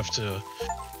 and you have to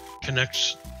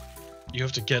connect. You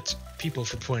have to get people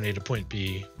from point A to point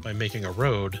B by making a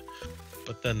road.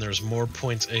 But then there's more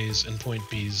points A's and point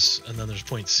B's, and then there's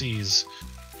point C's.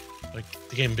 Like,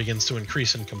 the game begins to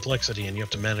increase in complexity, and you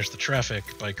have to manage the traffic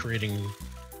by creating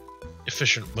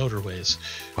efficient motorways.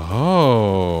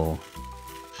 Oh.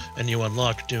 And you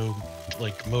unlock new,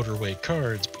 like, motorway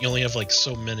cards, but you only have, like,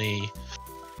 so many.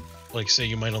 Like, say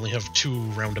you might only have 2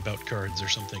 roundabout cards or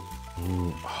something.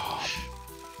 Ooh. Oh.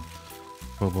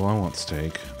 Bobo, I want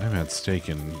steak. I haven't had steak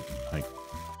in, like,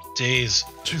 Days.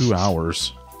 2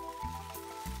 hours.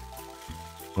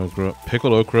 Okra,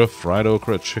 pickled okra, fried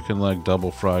okra, chicken leg,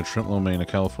 double fried, shrimp lo mein, a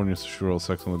California sushi roll,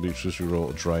 sex on the beach sushi roll,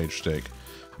 a dry aged steak.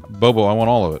 Bobo, I want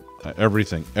all of it.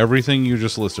 Everything. Everything you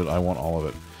just listed, I want all of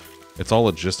it. It's all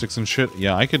logistics and shit.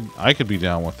 Yeah, I could be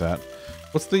down with that.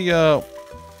 What's the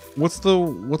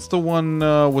one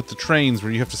with the trains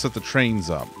where you have to set the trains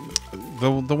up?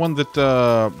 The one that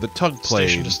the Tug played.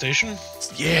 Station to station?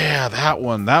 Yeah, that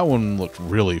one. That one looked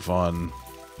really fun.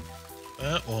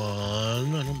 That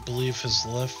one, I don't believe has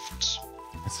left.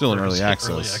 It's still in early access.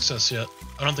 Early access yet?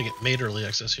 I don't think it made early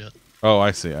access yet. Oh,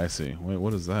 I see. I see. Wait,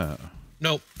 what is that?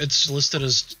 Nope, it's listed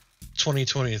as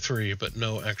 2023, but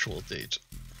no actual date.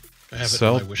 I have it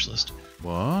on my wish list.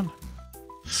 What?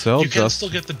 Sell you can still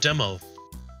get the demo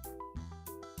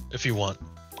if you want.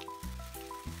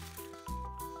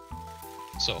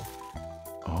 So.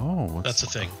 Oh, that's the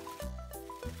thing.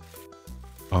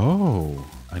 Oh,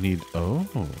 I need. Oh.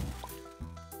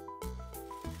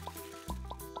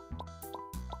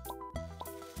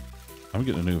 I'm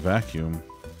getting a new vacuum.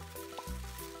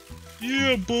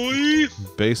 Yeah, boy.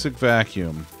 Basic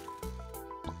vacuum.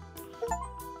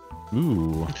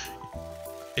 Ooh.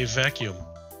 A vacuum.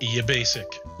 Yeah,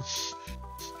 basic.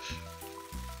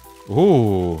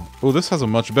 Ooh. Ooh, this has a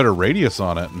much better radius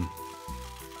on it.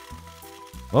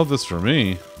 Love this for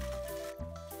me.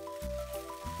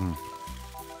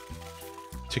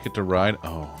 Ticket to ride.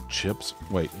 Oh, chips.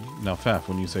 Wait, now Faf,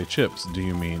 when you say chips, do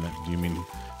you mean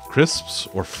crisps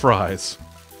or fries?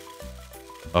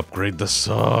 Upgrade the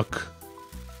suck.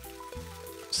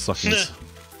 Sucking.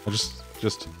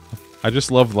 I just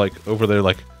love like over there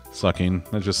like sucking.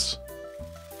 I just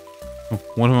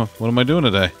what am I doing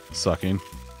today? Sucking.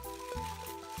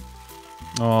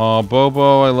 Oh,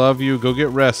 Bobo, I love you. Go get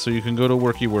rest so you can go to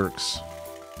Worky Works.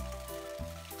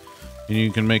 And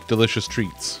you can make delicious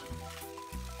treats.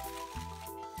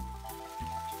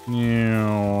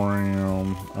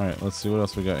 Alright, let's see what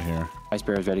else we got here. Ice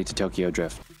Bear is ready to Tokyo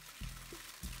Drift.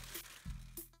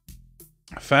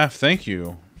 Faf, thank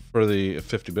you for the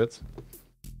 50 bits.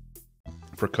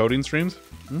 For coding streams?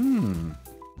 I'm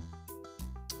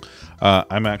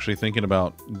actually thinking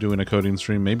about doing a coding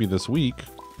stream maybe this week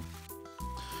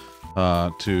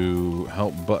to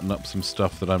help button up some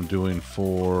stuff that I'm doing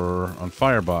on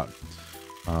Firebot.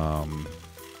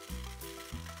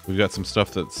 We've got some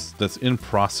stuff that's in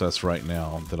process right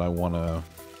now that I want to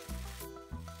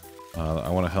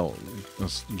help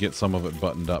us get some of it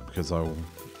buttoned up because I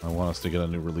want us to get a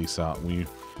new release out. We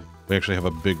actually have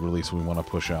a big release we want to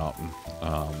push out,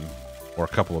 or a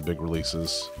couple of big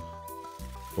releases,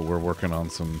 but we're working on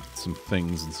some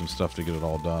things and some stuff to get it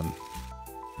all done.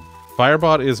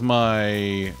 Firebot is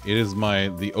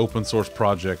the open source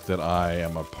project that I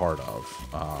am a part of.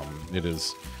 It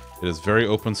is very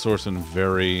open source and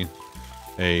very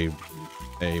a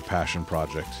passion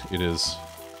project. It is,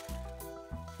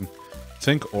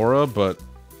 think Aura, but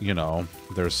you know,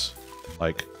 there's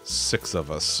like 6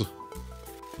 of us,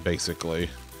 basically.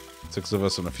 6 of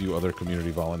us and a few other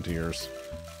community volunteers.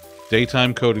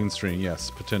 Daytime coding stream, yes,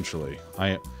 potentially.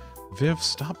 Viv,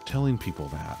 stop telling people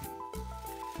that.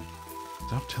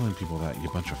 Stop telling people that, you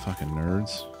bunch of fucking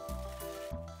nerds.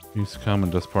 Use common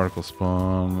dust particle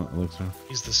spawn elixir.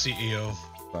 He's the CEO.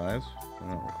 Size?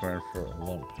 Not required for a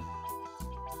lump.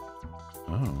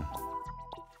 Oh.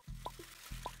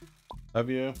 Love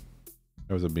you.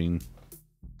 There was a bean.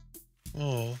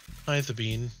 Oh, hi the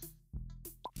bean.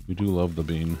 We do love the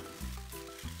bean.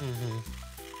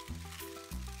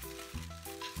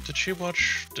 Did she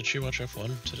watch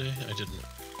F1 today? I didn't.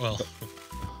 Well,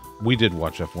 we did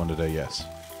watch F1 today, yes.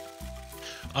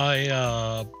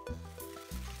 I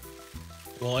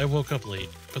woke up late,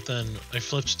 but then I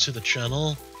flipped to the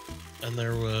channel, and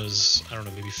there was, I don't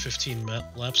know, maybe 15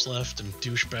 laps left, and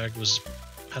Douchebag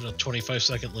had a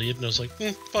 25-second lead, and I was like,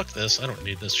 fuck this, I don't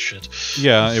need this shit.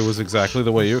 Yeah, it was exactly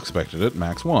the way you expected it.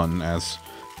 Max won, as,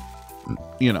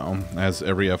 you know, as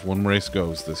every F1 race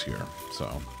goes this year. So,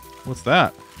 what's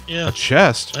that? Yeah. A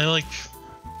chest? I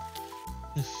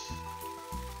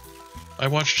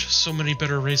watched so many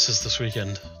better races this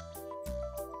weekend.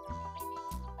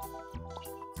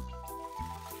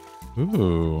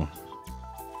 Ooh.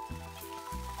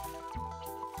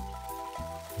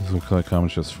 This looks like common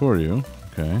chest for you.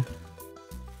 Okay.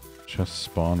 Chest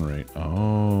spawn rate.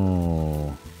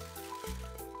 Oh.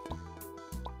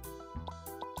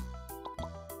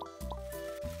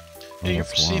 Hey, you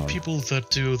ever see people that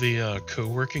do the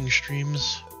co-working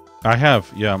streams? I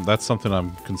have, yeah. That's something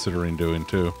I'm considering doing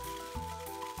too.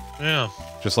 Yeah.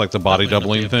 Just like the body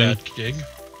doubling thing. Bad gig.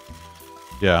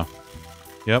 Yeah.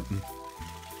 Yep.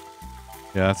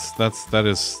 Yeah, that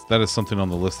is something on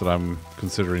the list that I'm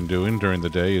considering doing during the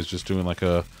day, is just doing like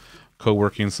a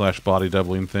co-working / body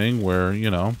doubling thing where,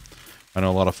 you know, I know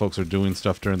a lot of folks are doing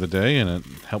stuff during the day and it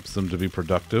helps them to be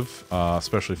productive,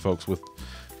 especially folks with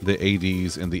the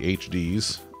ADs and the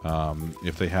HDs.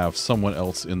 If they have someone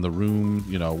else in the room,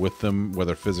 you know, with them,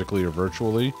 whether physically or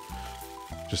virtually,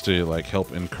 just to like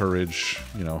help encourage,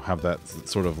 you know, have that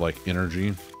sort of like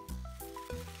energy.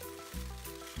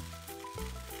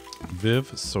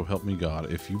 Viv, so help me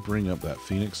God, if you bring up that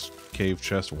Phoenix Cave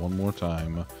chest one more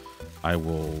time, I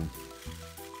will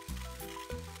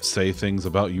say things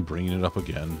about you bringing it up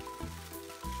again.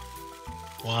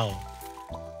 Wow.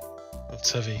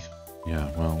 That's heavy.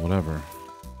 Yeah, well, whatever.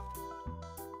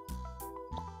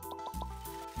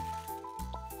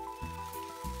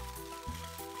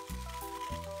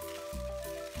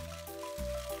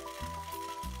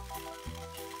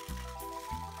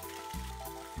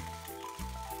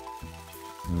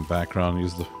 In the background,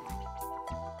 use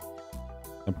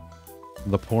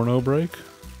the porno break.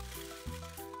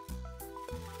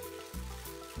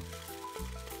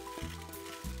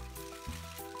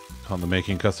 On the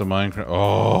making custom Minecraft.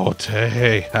 Oh,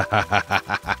 Tay.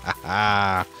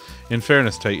 In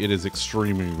fairness, Tay, it is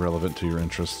extremely relevant to your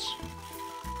interests.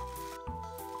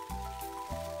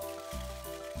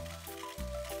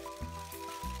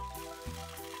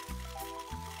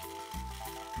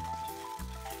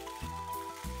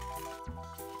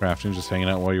 Crafting, just hanging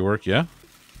out while you work. Yeah,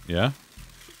 yeah.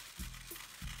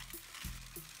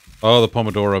 Oh, the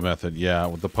Pomodoro method. Yeah,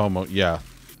 with the Pomo. Yeah,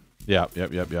 yep.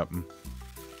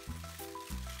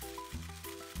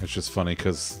 It's just funny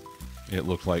because it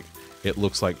looks like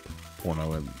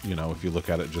porno, and you know, if you look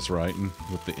at it just right, and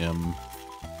with the M.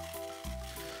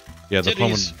 Yeah, the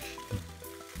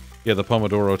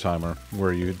Pomodoro timer,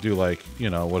 where you do like,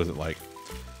 you know, what is it like?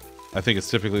 I think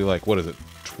it's typically like, what is it,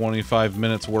 25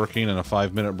 minutes working and a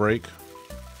 5-minute break.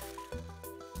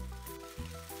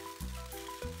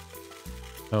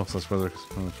 Oh, so that's whether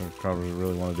probably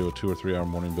really want to do a 2 or 3 hour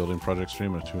morning building project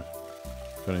stream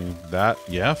and that.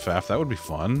 Yeah, Faf, that would be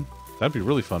fun. That'd be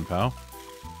really fun, pal.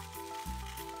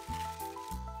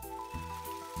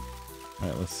 All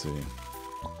right, let's see.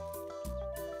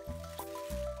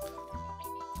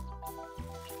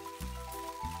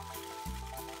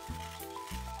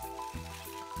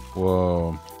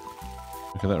 Whoa.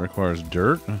 Okay, that requires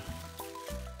dirt.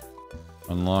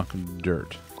 Unlock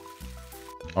dirt.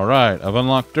 Alright, I've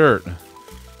unlocked dirt.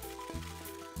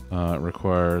 It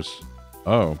requires...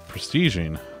 Oh,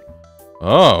 prestiging.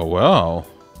 Oh, well.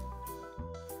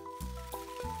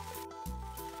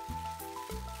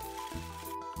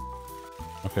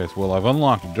 Okay, so, well, I've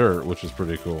unlocked dirt, which is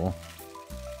pretty cool.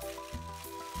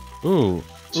 Ooh.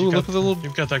 So ooh, look at the little...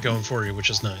 You've got that going for you, which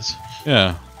is nice.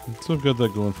 Yeah. So I've got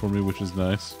that going for me, which is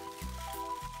nice.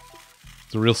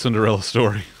 It's a real Cinderella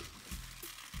story.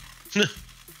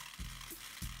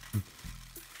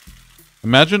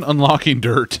 Imagine unlocking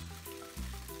dirt.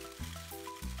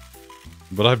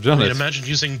 But I've done it. Imagine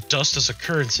using dust as a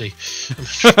currency.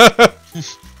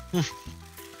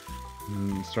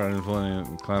 Starting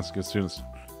playing class good students.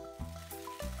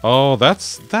 Oh,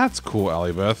 that's cool,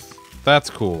 Alibeth. That's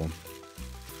cool.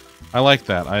 I like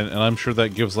that. And I'm sure that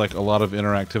gives like a lot of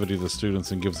interactivity to the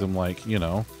students and gives them like, you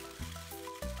know,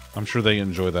 I'm sure they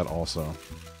enjoy that also.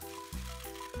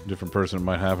 Different person it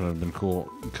might happen to have been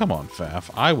cool. Come on, Faf.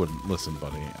 I would listen,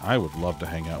 buddy. I would love to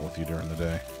hang out with you during the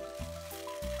day.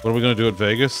 What are we gonna do at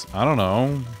Vegas? I don't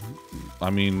know. I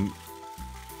mean,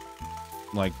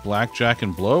 like blackjack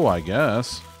and blow, I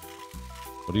guess.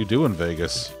 What do you do in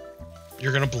Vegas?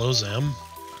 You're gonna blow Zam?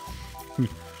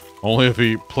 Only if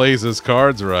he plays his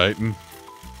cards right.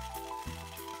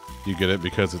 You get it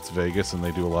because it's Vegas and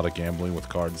they do a lot of gambling with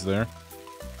cards there.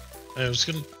 I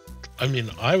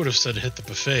mean, I would have said hit the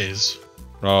buffets.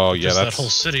 Oh yeah, that whole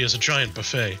city is a giant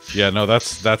buffet. Yeah, no,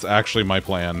 that's actually my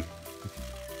plan.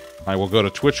 I will go to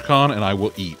TwitchCon and I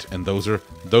will eat, and those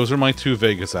are my 2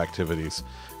 Vegas activities.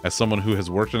 As someone who has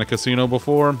worked in a casino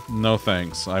before, no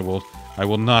thanks. I will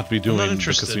not be doing the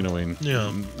casinoing.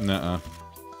 Yeah. Nuh-uh.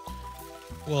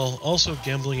 Well, also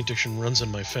gambling addiction runs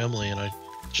in my family, and I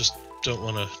just don't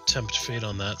want to tempt fate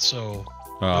on that. So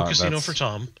no casino for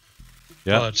Tom.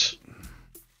 Yeah. But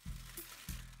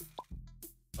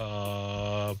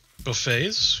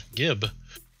buffets, Gib.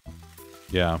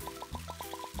 Yeah.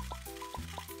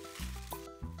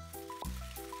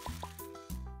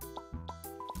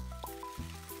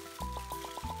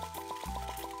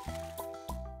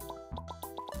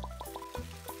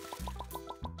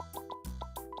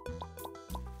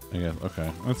 Yeah, okay.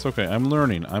 That's okay. I'm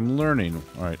learning.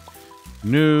 Alright.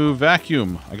 New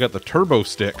vacuum. I got the turbo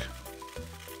stick.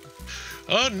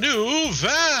 A new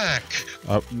vac!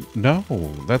 No,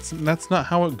 that's not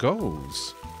how it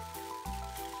goes.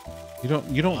 You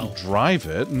don't drive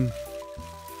it. And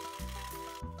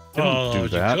you don't do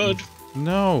that. You could.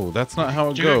 No, that's not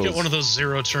how it You're goes. Get one of those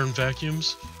 0-turn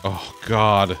vacuums. Oh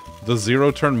God, the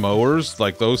 0-turn mowers,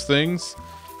 like those things.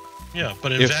 Yeah,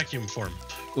 but in vacuum form.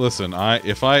 Listen,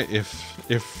 if I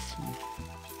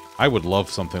would love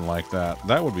something like that.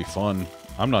 That would be fun.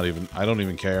 I don't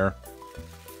even care.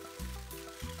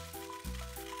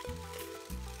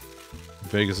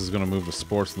 Vegas is going to move to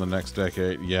sports in the next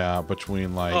decade. Yeah,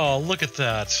 between like... Oh, look at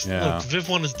that. Yeah. Look, Viv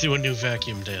wanted to do a new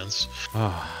vacuum dance.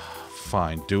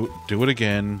 Fine. Do it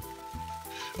again.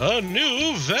 A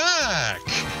new vac!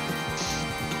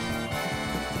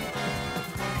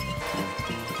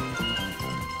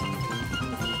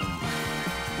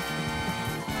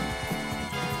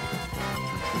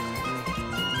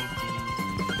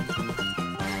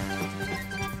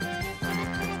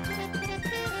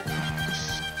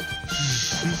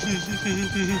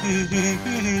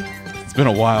 It's been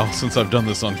a while since I've done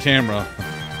this on camera.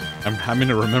 I'm having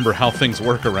to remember how things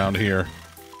work around here.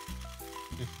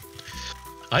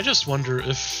 I just wonder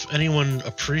if anyone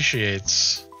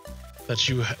appreciates that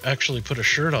you actually put a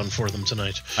shirt on for them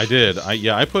tonight. I did.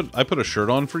 I put a shirt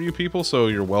on for you people, so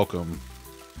you're welcome.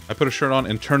 I put a shirt on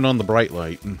and turned on the bright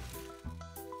light.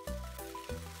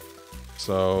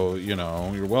 So, you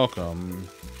know, you're welcome.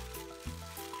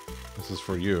 This is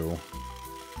for you.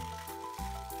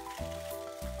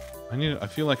 I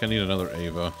feel like I need another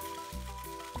Ava.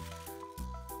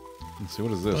 Let's see,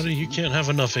 what is this? Buddy, you can't have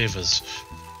enough Avas.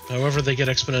 However, they get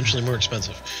exponentially more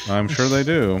expensive. I'm sure they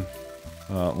do.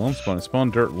 Lump spawn. Spawn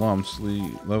dirt lumps.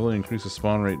 Leveling increases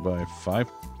spawn rate by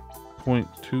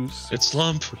 5.26. It's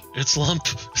lump. It's lump.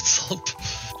 It's lump.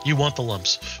 You want the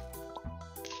lumps.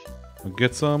 I'll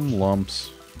get some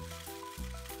lumps.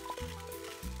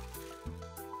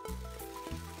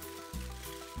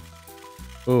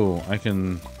 Oh, I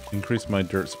can increase my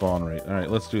dirt spawn rate. Alright,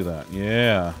 let's do that.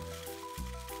 Yeah.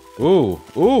 Ooh.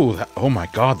 Ooh. Oh my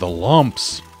god, the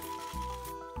lumps.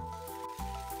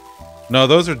 No,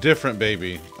 those are different,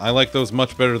 baby. I like those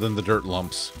much better than the dirt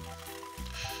lumps.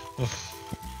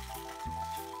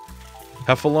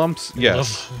 Heffalumps?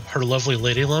 Yes. Her lovely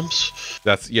lady lumps?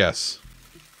 That's, yes.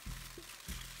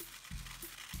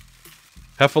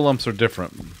 Heffalumps are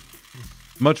different.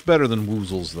 Much better than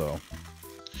woozles, though.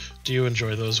 Do you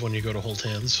enjoy those when you go to hold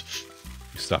hands?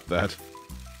 Stop that.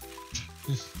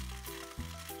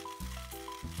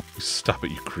 Stop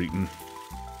it, you cretin.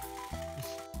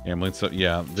 Gambling stuff,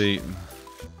 yeah, the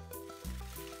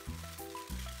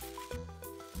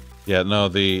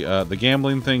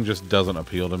gambling thing just doesn't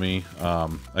appeal to me.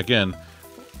 Again,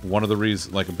 one of the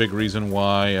reasons, like a big reason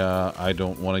why I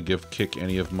don't want to give Kick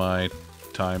any of my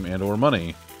time and or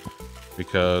money,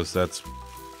 because that's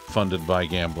funded by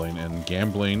gambling, and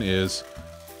gambling is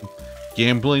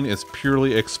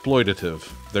purely exploitative.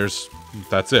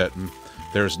 That's it.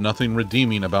 There's nothing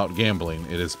redeeming about gambling.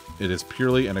 It is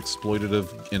purely an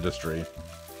exploitative industry.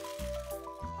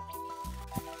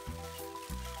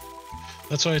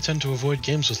 That's why I tend to avoid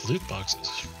games with loot boxes.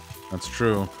 That's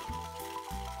true.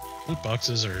 Loot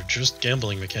boxes are just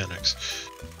gambling mechanics.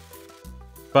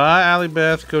 Bye, Allie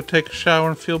Beth. Go take a shower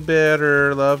and feel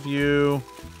better. Love you.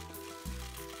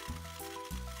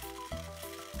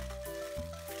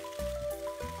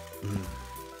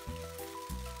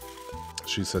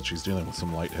 She said she's dealing with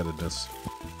some lightheadedness.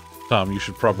 Tom, you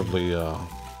should probably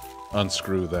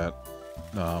unscrew that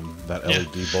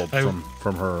LED bulb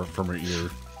from her ear.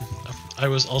 I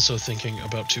was also thinking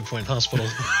about 2 Point Hospital.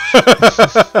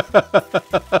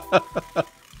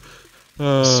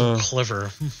 So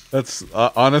clever. That's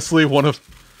honestly one of,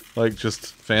 like, just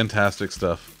fantastic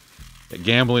stuff.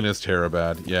 Gambling is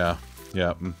terribad. Yeah.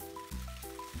 Yeah.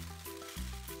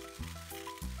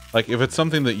 Like, if it's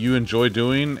something that you enjoy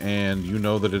doing and you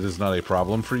know that it is not a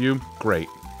problem for you, great.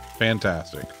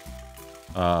 Fantastic.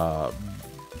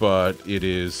 But it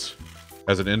is,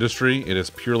 as an industry, it is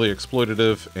purely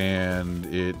exploitative, and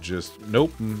it just,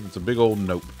 nope. It's a big old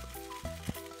nope.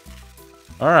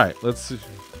 Alright, let's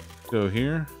go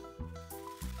here.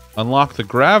 Unlock the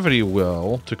gravity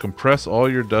well to compress all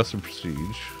your dust and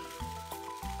prestige.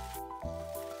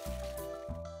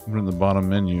 We're in the bottom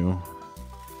menu.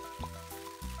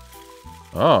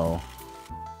 Oh.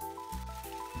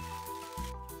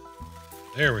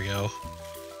 There we go.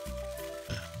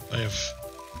 I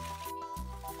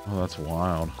Oh, that's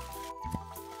wild.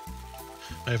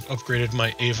 have upgraded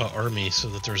my Ava army so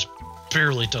that there's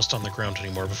barely dust on the ground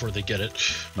anymore before they get it.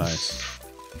 Nice.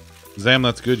 Zam,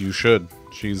 that's good. You should.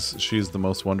 She's the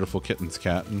most wonderful kitten's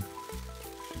cat.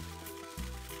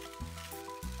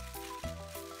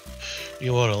 You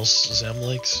know what else Zam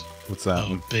likes? What's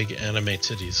that? Big anime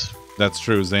titties. That's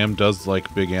true. Zam does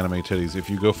like big anime titties. If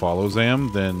you go follow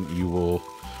Zam, then you will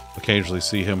occasionally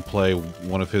see him play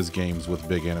one of his games with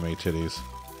big anime titties.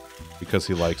 Because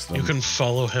he likes them. You can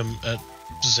follow him at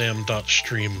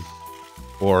zam.stream.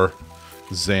 Or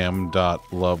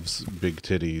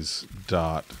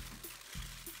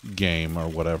zam.lovesbigtitties.game or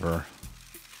whatever.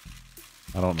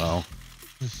 I don't know.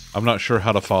 I'm not sure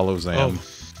how to follow Zam. Oh.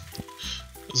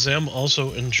 Zam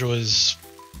also enjoys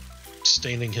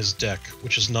staining his deck,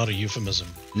 which is not a euphemism.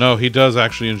 No, he does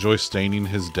actually enjoy staining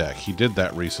his deck. He did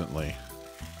that recently.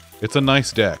 It's a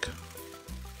nice deck.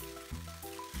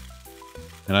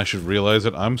 And I should realize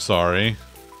it. I'm sorry.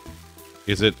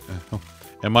 Is it...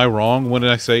 Am I wrong when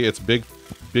I say it's big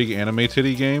anime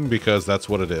titty game? Because that's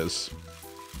what it is.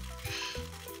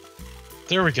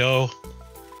 There we go.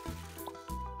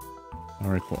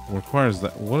 Requires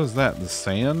that... What is that? The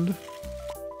sand?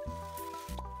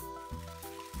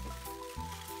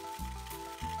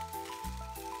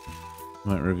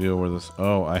 Might reveal where this...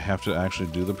 Oh, I have to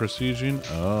actually do the prestiging?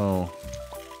 Oh.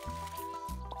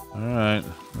 Alright.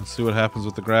 Let's see what happens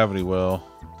with the gravity well.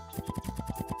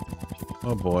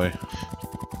 Oh boy.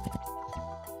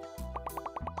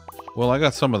 Well, I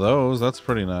got some of those. That's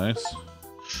pretty nice.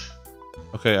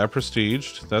 Okay, I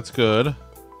prestiged. That's good.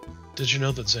 Did you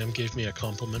know that Zam gave me a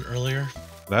compliment earlier?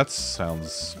 That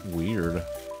sounds weird.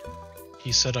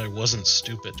 He said I wasn't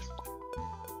stupid.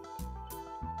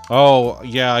 Oh,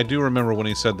 yeah, I do remember when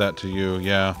he said that to you.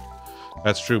 Yeah,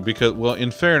 that's true. Because, well,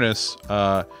 in fairness,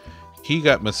 he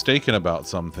got mistaken about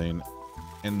something.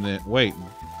 And then, wait,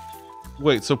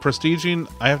 so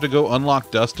prestiging, I have to go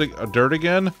unlock dirt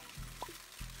again?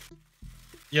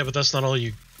 Yeah, but that's not all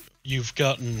you've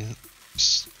gotten.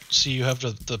 See, you have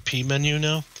the P menu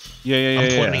now? Yeah.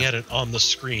 I'm pointing at it on the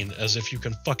screen as if you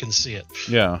can fucking see it.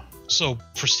 Yeah. So,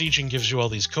 prestiging gives you all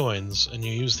these coins, and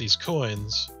you use these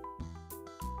coins.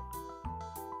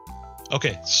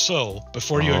 Okay, so,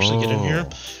 before you actually get in here,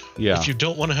 yeah. if you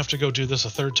don't want to have to go do this a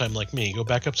third time like me, go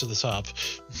back up to the top.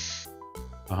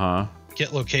 Uh-huh.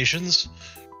 Get locations.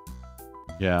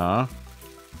 Yeah.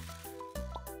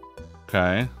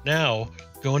 Okay. Now,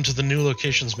 go into the new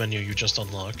locations menu you just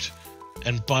unlocked,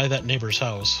 and buy that neighbor's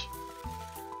house.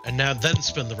 And now then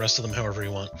spend the rest of them however you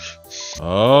want.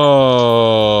 Oh.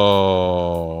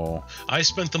 I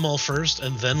spent them all first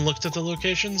and then looked at the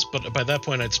locations, but by that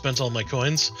point I'd spent all my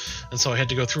coins, and so I had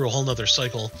to go through a whole nother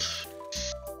cycle.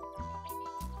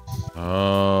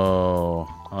 Oh.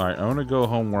 Alright, I want to go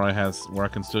home where I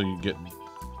can still get...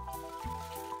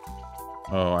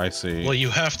 Oh, I see. Well, you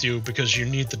have to, because you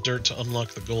need the dirt to unlock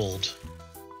the gold.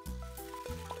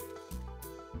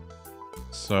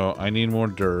 So, I need more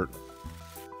dirt.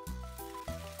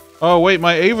 Oh, wait,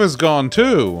 my Ava's gone,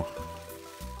 too!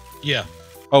 Yeah.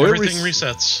 Oh, everything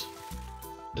resets.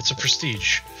 It's a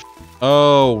prestige.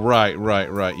 Oh, right.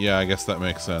 Yeah, I guess that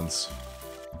makes sense.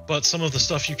 But some of the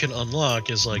stuff you can unlock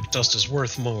is like dust is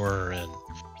worth more and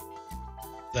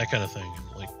that kind of thing.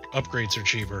 Like upgrades are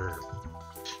cheaper.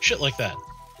 Shit like that.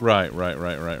 Right.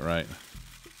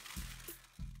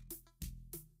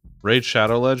 Raid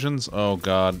Shadow Legends? Oh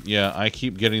god, yeah, I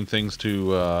keep getting things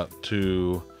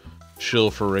to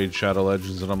chill for Raid Shadow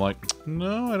Legends, and I'm like,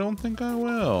 no, I don't think I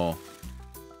will.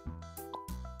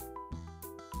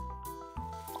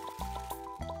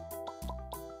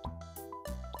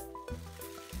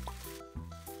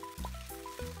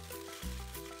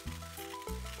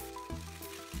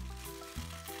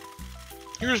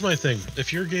 Here's my thing.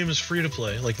 If your game is free to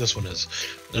play, like this one is,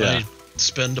 and Yeah. I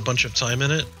spend a bunch of time in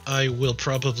it, I will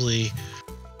probably,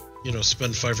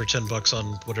 spend $5 or $10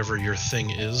 on whatever your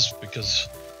thing is, because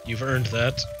you've earned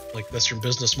that. Like, that's your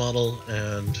business model,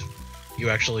 and you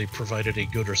actually provided a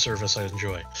good or service I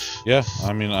enjoy. Yeah,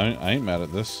 I mean, I ain't mad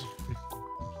at this.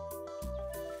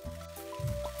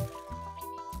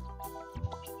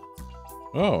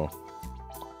 Oh.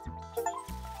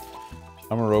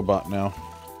 I'm a robot now.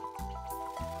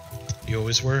 You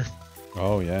always were.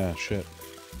 Oh, yeah, shit.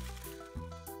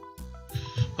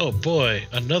 Oh boy,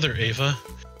 another Ava.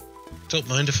 Don't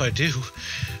mind if I do.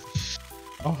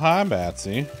 Oh, hi,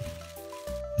 Batsy.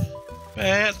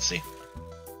 Batsy.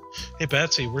 Hey,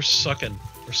 Batsy, we're sucking.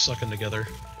 We're sucking together.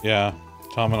 Yeah,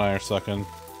 Tom and I are sucking.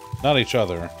 Not each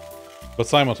other, but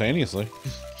simultaneously.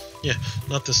 Yeah,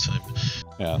 not this time.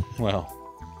 Yeah, well.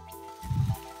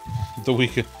 The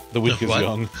week is What?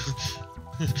 young.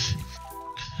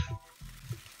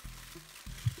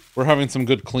 We're having some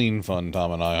good clean fun,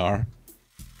 Tom and I are.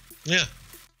 Yeah.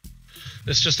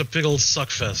 It's just a big old suck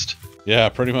fest. Yeah,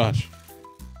 pretty much.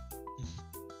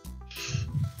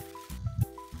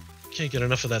 Can't get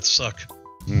enough of that suck.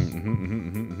 There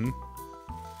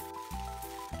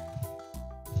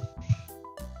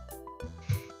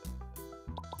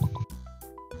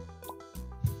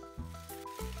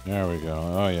we go.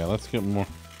 Oh yeah, let's get more.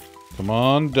 Come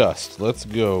on, dust. Let's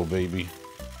go, baby.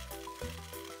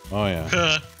 Oh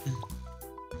yeah.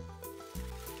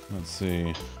 Let's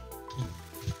see.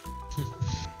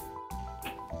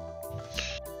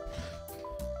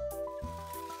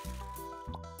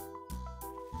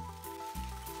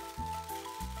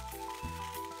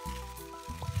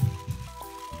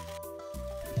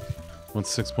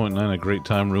 What's 6.9? A great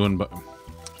time ruined by...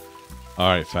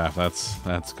 Alright, Faf,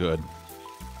 that's good.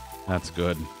 That's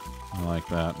good. I like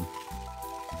that.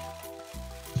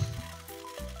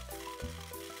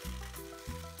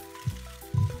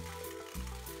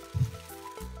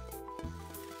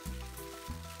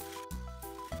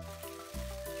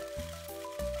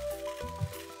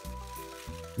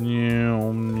 Meow.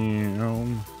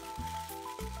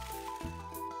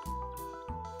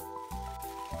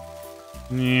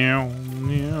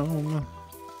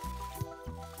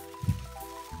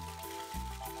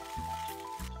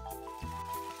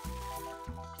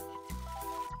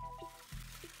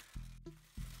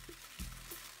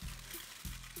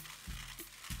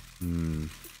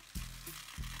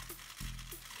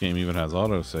 Game even has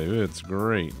autosave. It's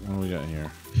great. What do we got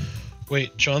here?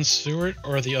 Wait, Jon Stewart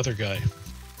or the other guy?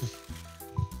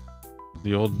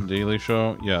 The old Daily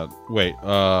Show? Yeah. Wait,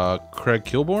 Craig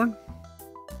Kilborn?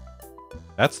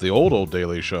 That's the old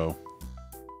Daily Show.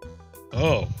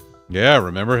 Oh. Yeah,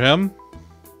 remember him?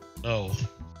 No.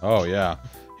 Oh, yeah.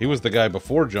 He was the guy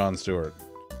before Jon Stewart.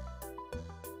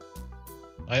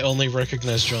 I only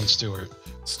recognize Jon Stewart.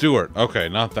 Stewart. Okay,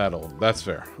 not that old. That's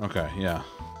fair. Okay, yeah.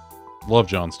 Love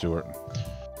Jon Stewart.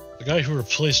 The guy who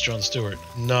replaced Jon Stewart,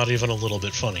 not even a little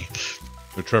bit funny.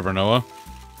 With Trevor Noah?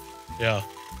 Yeah.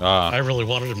 Ah. I really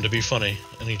wanted him to be funny,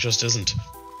 and he just isn't.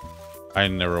 I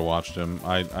never watched him.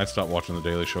 I stopped watching The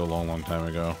Daily Show a long, long time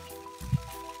ago.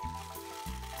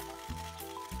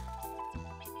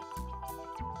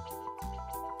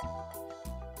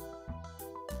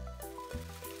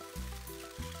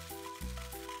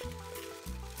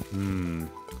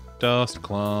 Dust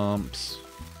clumps.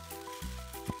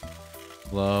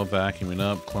 Love vacuuming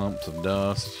up clumps of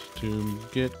dust to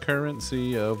get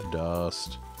currency of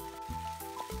dust.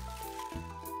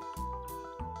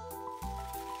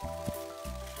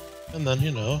 And then, you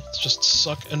know, it's just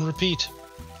suck and repeat.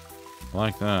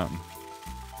 Like that.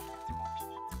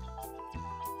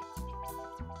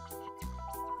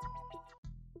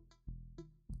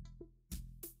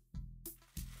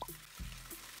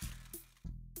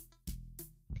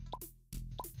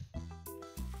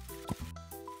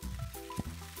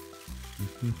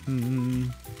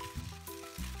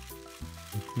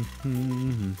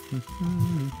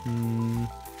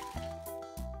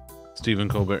 Stephen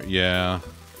Colbert, yeah.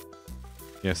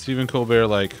 Yeah, Stephen Colbert,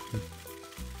 like,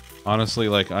 honestly,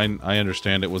 like, I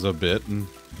understand it was a bit,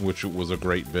 which was a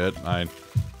great bit.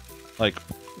 Like,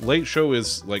 Late Show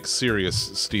is, like, serious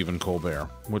Stephen Colbert,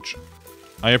 which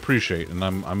I appreciate, and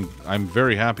I'm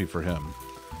very happy for him.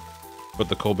 But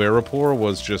the Colbert Report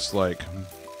was just, like...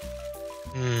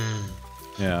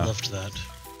 Yeah. Loved that.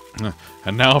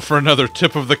 And now for another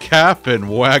tip of the cap and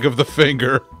wag of the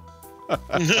finger.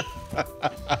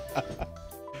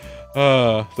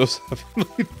 Those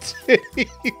heavenly days.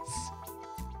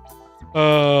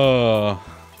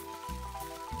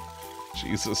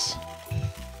 Jesus.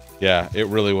 Yeah, it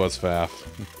really was faff.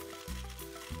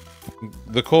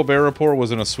 The Colbert Report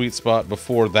was in a sweet spot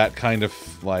before that kind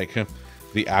of, like,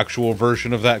 the actual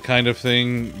version of that kind of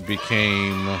thing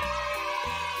became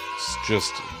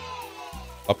just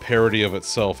a parody of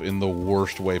itself in the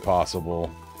worst way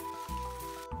possible.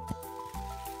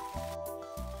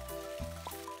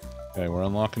 Okay, we're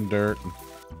unlocking dirt.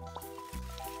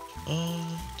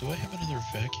 Do I have another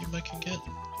vacuum I can get?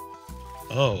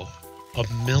 Oh,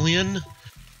 $1 million?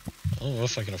 I don't know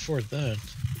if I can afford that.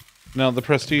 Now, the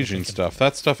prestiging stuff,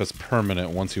 that stuff is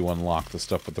permanent once you unlock the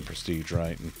stuff with the prestige,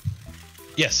 right?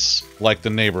 Yes. Like the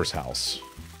neighbor's house.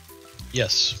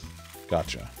 Yes.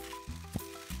 Gotcha.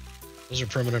 Those are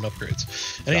permanent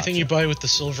upgrades. Anything you buy with the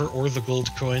silver or the gold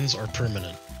coins are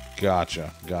permanent.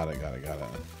 Gotcha. Got it.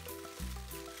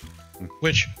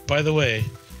 Which, by the way,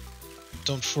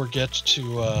 don't forget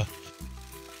to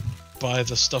buy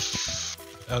the stuff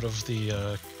out of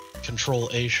the Control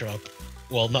A shop.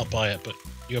 Well, not buy it, but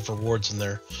you have rewards in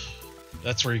there.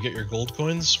 That's where you get your gold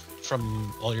coins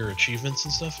from all your achievements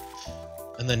and stuff.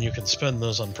 And then you can spend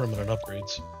those on permanent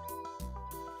upgrades.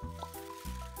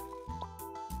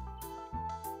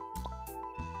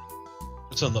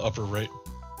 It's on the upper right,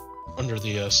 under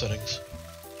the settings.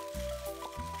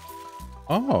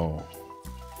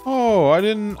 Oh, I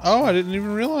didn't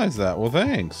even realize that. Well,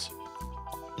 thanks.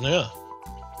 Yeah.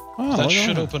 Oh, that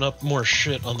should open up more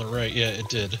shit on the right. Yeah, it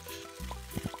did.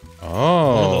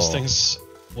 Oh.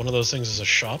 One of those things is a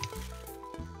shop.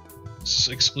 It's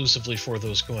exclusively for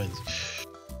those coins.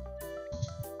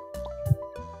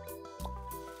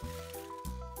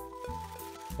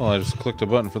 Well, I just clicked a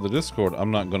button for the Discord. I'm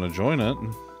not going to join it.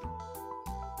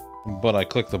 But I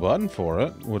clicked the button for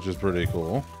it, which is pretty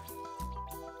cool.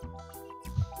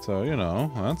 So, you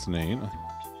know, that's neat.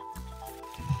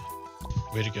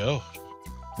 Way to go.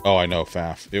 Oh, I know,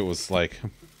 Faf. It was like...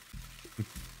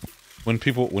 when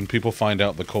people find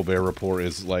out the Colbert Report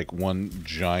is like one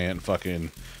giant fucking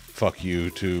fuck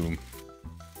you to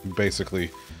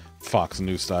basically Fox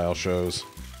News style shows.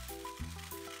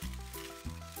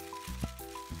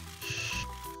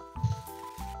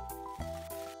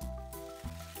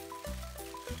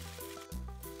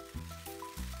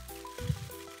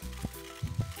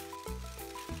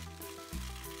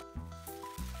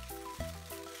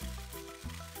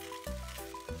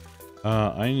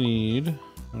 I need...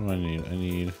 What do I need? I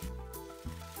need...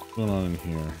 What's going on in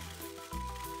here?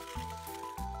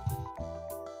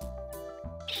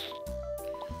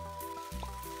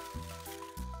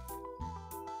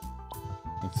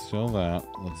 Let's sell that.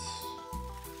 Let's...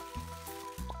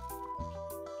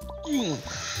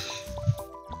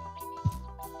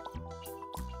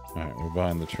 Alright, we're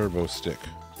buying the turbo stick.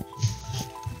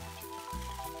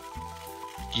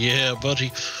 Yeah,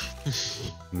 buddy.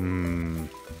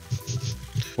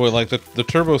 Boy, like the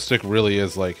turbo stick really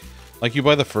is like you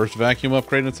buy the first vacuum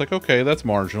upgrade and it's like, okay, that's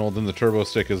marginal. Then the turbo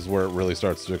stick is where it really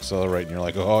starts to accelerate and you're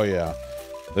like, oh yeah,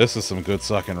 this is some good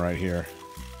sucking right here.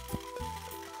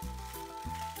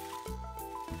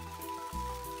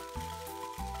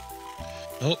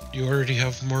 Oh, you already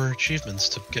have more achievements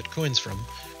to get coins from.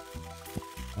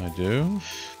 I do?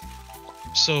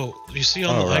 So, you see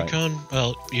on the icon,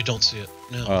 well, you don't see it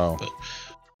now, but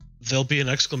there'll be a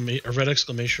red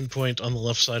exclamation point on the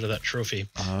left side of that trophy.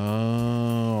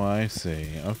 Oh, I see.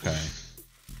 Okay.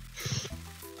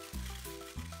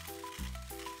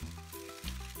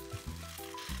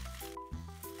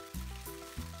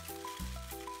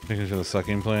 Taking to the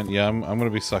sucking plant? Yeah, I'm going to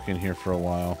be sucking here for a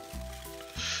while.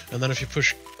 And then if you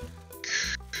push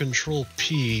Control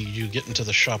P, you get into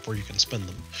the shop where you can spend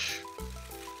them.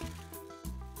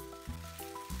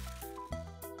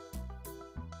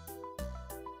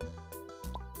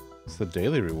 It's the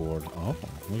daily reward. Oh,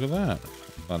 look at that.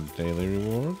 Not a daily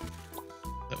reward.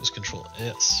 That was Control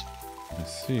S. I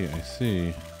see, I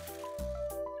see.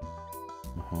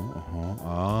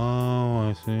 Oh,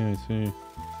 I see.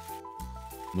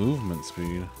 Movement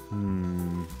speed.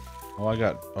 Oh,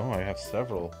 I have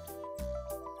several.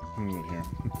 Here.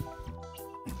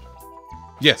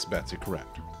 Yes, Betsy,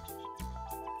 correct.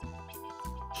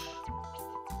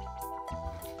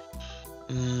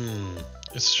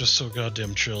 It's just so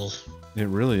goddamn chill. It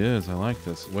really is. I like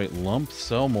this. Wait, lump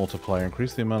cell multiplier.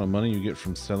 Increase the amount of money you get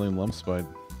from selling lumps by...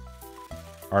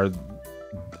 Are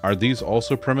these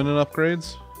also permanent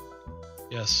upgrades?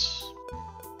 Yes.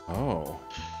 Oh.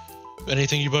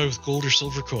 Anything you buy with gold or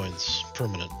silver coins,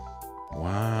 permanent.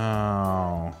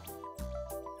 Wow.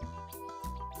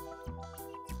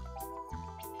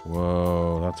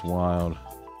 Whoa, that's wild.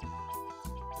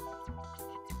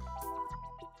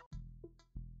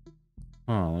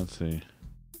 Oh, let's see.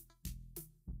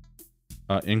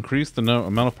 Increase the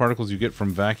amount of particles you get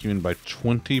from vacuuming by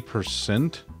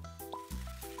 20%.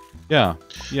 Yeah.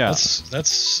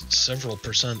 That's several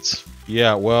percents.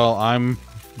 Yeah, well,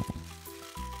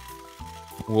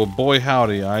 well, boy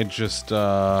howdy, I just,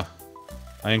 I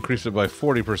increased it by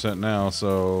 40% now,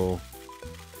 so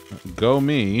go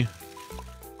me.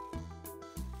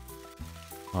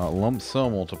 Lump cell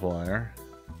multiplier.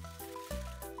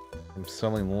 I'm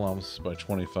selling lumps by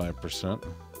 25%.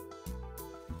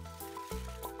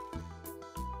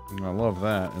 I love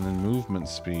that. And then movement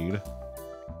speed.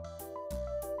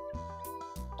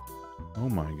 Oh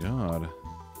my god.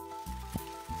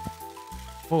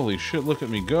 Holy shit, look at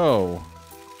me go.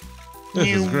 This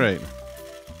is great.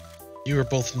 You are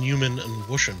both Newman and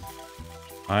Whooshin.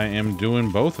 I am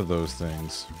doing both of those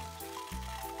things.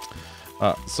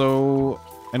 So,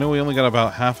 I know we only got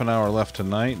about half an hour left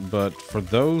tonight, but for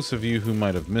those of you who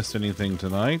might have missed anything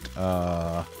tonight,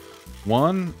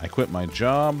 1, I quit my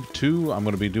job. 2, I'm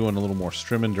going to be doing a little more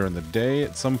streaming during the day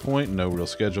at some point. No real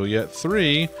schedule yet.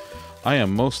 3, I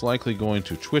am most likely going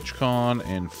to TwitchCon.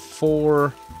 And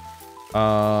 4,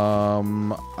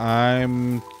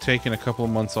 I'm taking a couple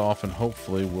of months off, and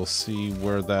hopefully we'll see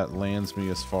where that lands me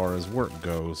as far as work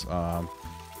goes.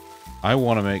 I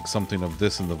want to make something of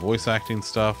this and the voice acting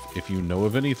stuff. If you know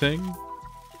of anything,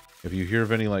 if you hear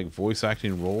of any like voice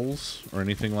acting roles or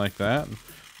anything like that,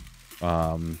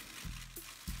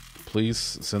 please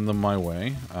send them my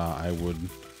way. I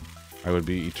would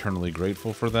be eternally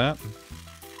grateful for that.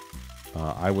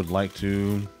 I would like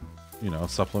to,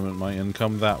 supplement my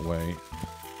income that way,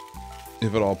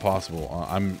 if at all possible.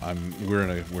 We're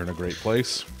in a great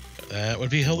place. That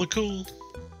would be hella cool.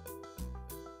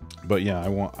 But yeah,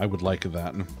 I would like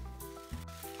that.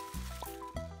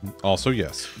 Also,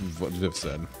 yes, what Viv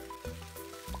said.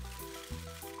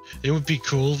 It would be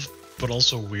cool, but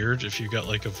also weird if you got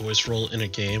like a voice role in a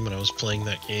game and I was playing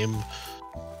that game.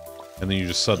 And then you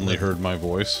just suddenly heard my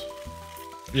voice.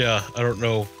 Yeah, I don't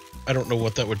know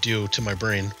what that would do to my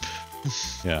brain.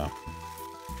 Yeah.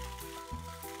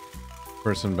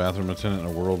 Person bathroom attendant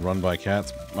in a world run by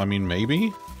cats. I mean,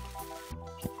 maybe?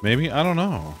 Maybe? I don't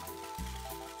know.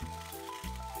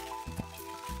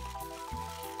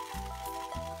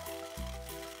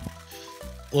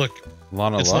 Look,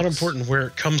 it's not important where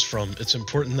it comes from. It's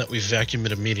important that we vacuum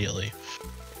it immediately.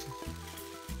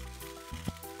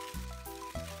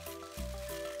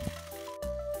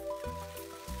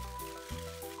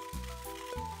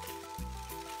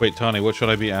 Wait, Tawny, what should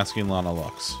I be asking Lana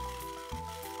Lux?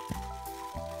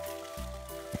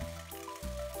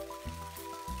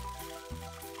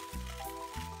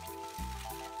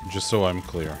 Just so I'm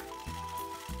clear.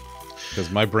 Because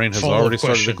my brain has Follow-up already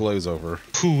started to question. glaze over.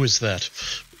 Who is that?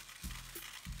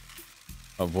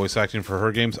 Voice acting for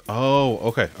her games? Oh,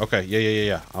 okay.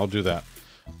 Yeah. I'll do that.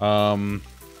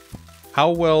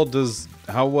 How well does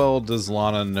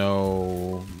Lana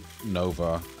know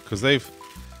Nova? Because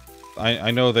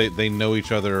I know they know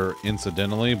each other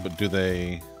incidentally, but do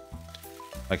they,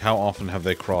 like, how often have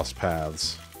they crossed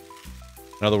paths?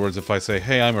 In other words, if I say,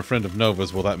 hey, I'm a friend of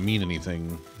Nova's, will that mean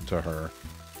anything to her?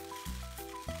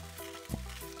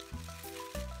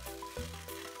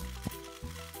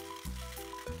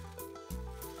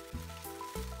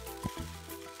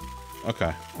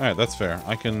 Okay. Alright, that's fair.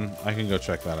 I can go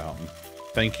check that out.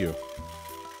 Thank you.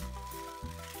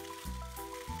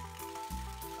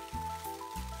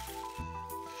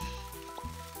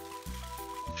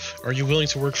 Are you willing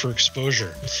to work for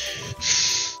exposure?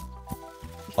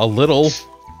 A little.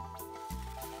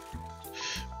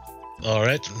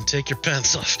 Alright, take your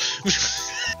pants off.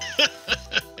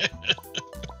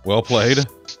 Well played.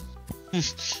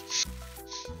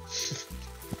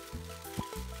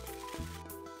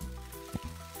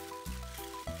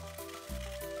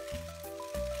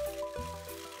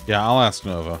 Yeah, I'll ask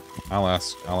Nova. I'll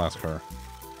ask her.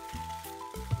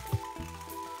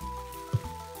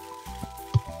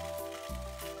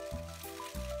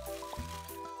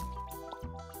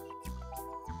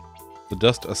 The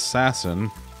Dust Assassin.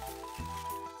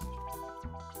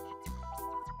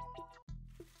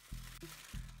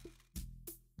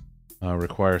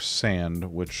 Requires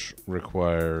sand, which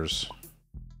requires...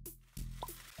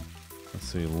 Let's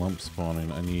see, lump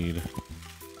spawning. I need...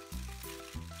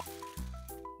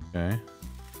 Okay.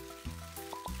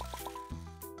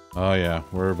 Oh yeah,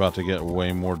 we're about to get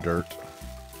way more dirt.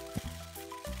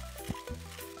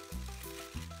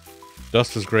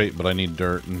 Dust is great, but I need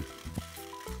dirt. And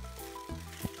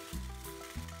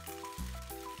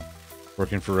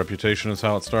working for reputation is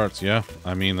how it starts. Yeah,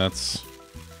 I mean that's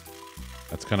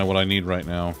kind of what I need right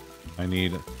now. I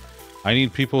need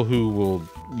people who will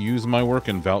use my work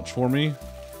and vouch for me,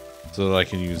 so that I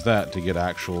can use that to get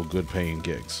actual good paying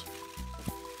gigs.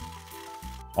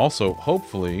 Also,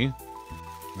 hopefully,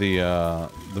 the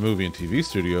movie and TV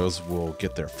studios will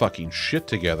get their fucking shit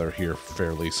together here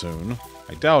fairly soon.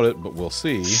 I doubt it, but we'll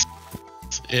see.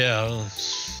 Yeah,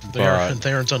 they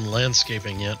aren't done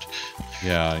landscaping yet.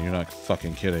 Yeah, you're not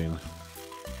fucking kidding.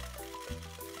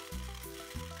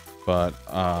 But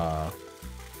I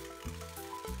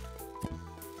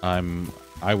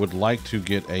would like to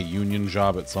get a union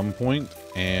job at some point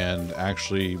and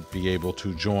actually be able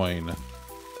to join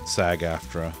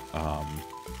SAG-AFTRA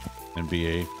and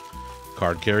be a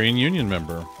card-carrying union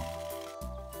member.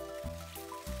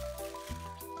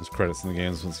 There's credits in the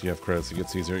games. Once you have credits, it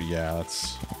gets easier. Yeah,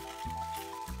 that's...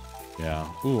 Yeah.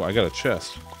 Ooh, I got a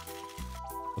chest.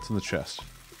 What's in the chest?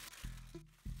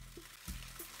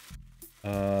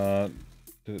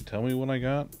 Did it tell me what I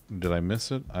got? Did I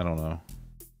miss it? I don't know.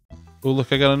 Oh,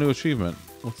 look, I got a new achievement.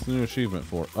 What's the new achievement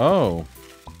for? Oh!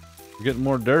 We're getting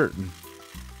more dirt.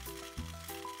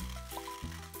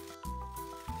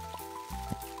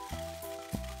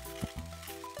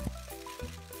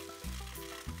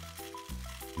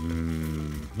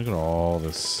 Look at all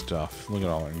this stuff. Look at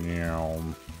all that.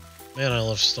 Man, I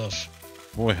love stuff.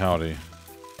 Boy, howdy.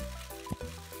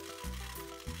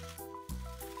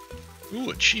 Ooh,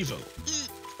 a Chivo.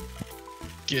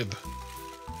 Gib.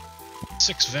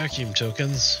 6 vacuum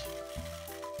tokens.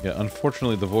 Yeah,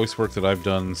 unfortunately, the voice work that I've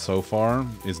done so far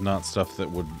is not stuff that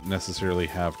would necessarily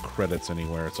have credits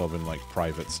anywhere. It's all been, like,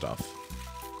 private stuff.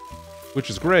 Which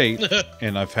is great,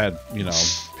 and I've had, you know,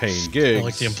 paying gigs. I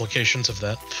like the implications of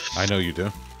that. I know you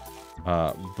do.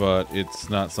 But it's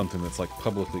not something that's, like,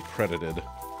 publicly credited.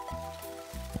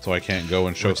 So I can't go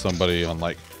and show somebody on,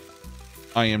 like,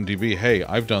 IMDb, hey,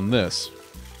 I've done this.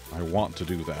 I want to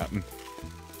do that.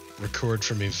 Record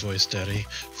for me, voice daddy.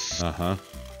 Uh-huh.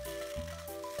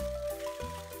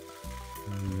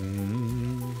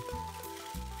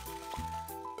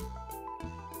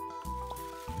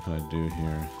 What can I do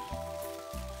here?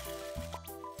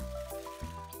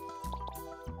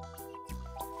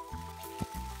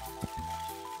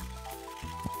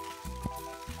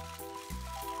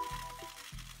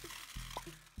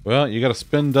 Well, you gotta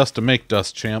spend dust to make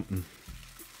dust, champ.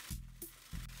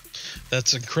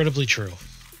 That's incredibly true.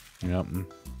 Yep.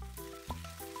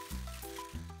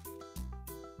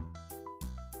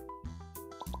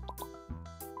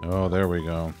 Oh, there we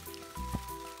go.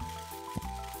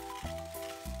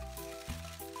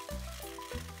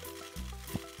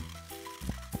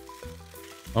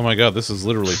 Oh my god, this is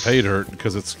literally pay dirt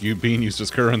because it's being used as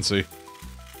currency.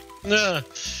 Nah.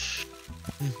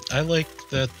 I like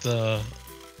that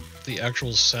the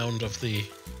actual sound of the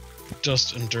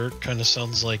dust and dirt kind of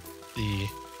sounds like the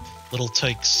Little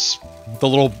Tykes. The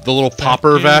little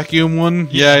popper vacuum one.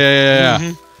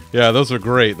 Yeah. Yeah, those are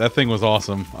great. That thing was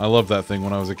awesome. I loved that thing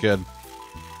when I was a kid.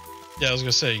 Yeah, I was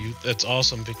gonna say that's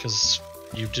awesome because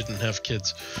you didn't have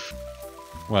kids.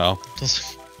 Well,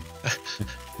 Ask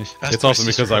it's my awesome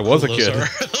sister because how I was a cool kid.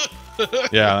 those are.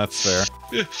 Yeah, that's fair.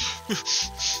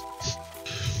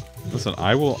 Listen,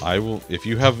 I will. If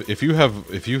you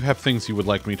have things you would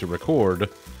like me to record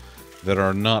that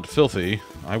are not filthy,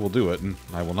 I will do it, and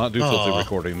I will not do filthy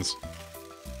recordings.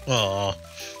 Aw,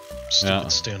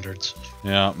 stupid standards.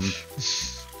 Yeah.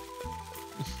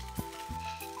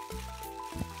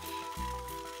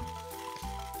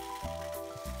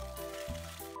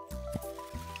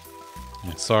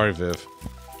 Yeah, sorry, Viv.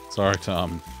 Sorry,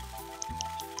 Tom.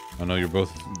 I know you're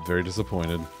both very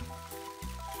disappointed.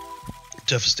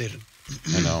 Devastated.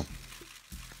 I know.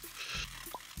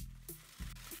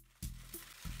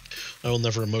 I will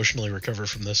never emotionally recover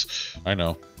from this. I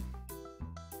know.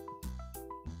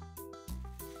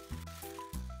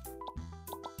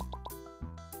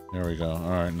 There we go. All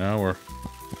right, now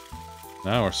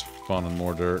we're spawning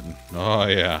more dirt. Oh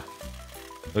yeah,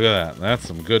 look at that. That's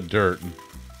some good dirt.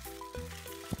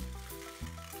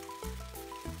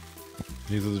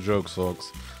 These are the jokes,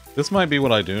 folks. This might be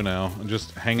what I do now.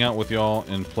 Just hang out with y'all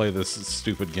and play this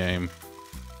stupid game.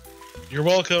 You're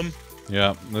welcome.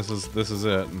 Yeah, this is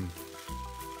it.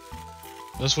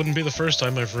 This wouldn't be the first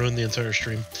time I've ruined the entire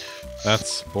stream.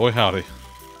 That's boy howdy.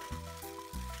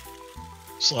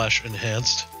 /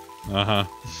 enhanced. Uh-huh.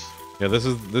 Yeah, this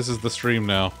is the stream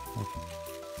now.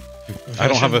 I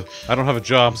don't have a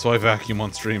job, so I vacuum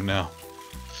on stream now.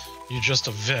 You're just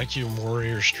a vacuum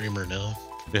warrior streamer now.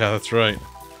 Yeah, that's right.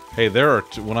 Hey, there are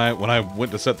when I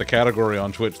went to set the category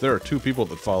on Twitch, there are 2 people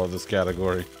that follow this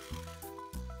category.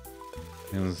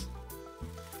 And,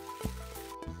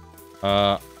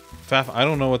 Faf, I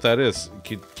don't know what that is.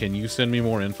 Can you send me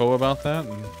more info about that?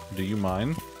 Do you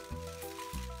mind?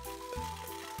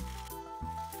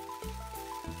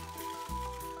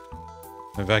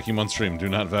 I vacuum on stream. Do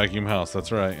not vacuum house.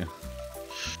 That's right.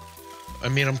 I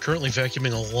mean, I'm currently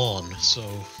vacuuming a lawn, so...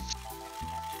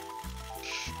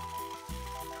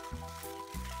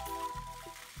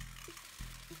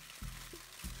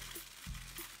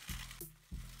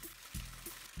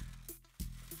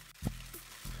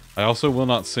 I also will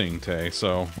not sing, Tay,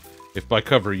 so if by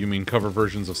cover you mean cover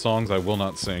versions of songs, I will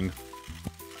not sing.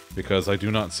 Because I do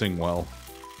not sing well.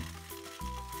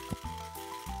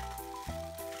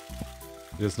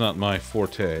 It is not my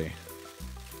forte.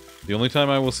 The only time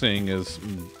I will sing is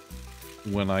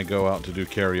when I go out to do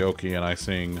karaoke and I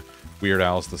sing Weird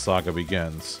Al's The Saga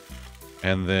Begins.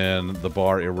 And then the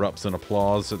bar erupts in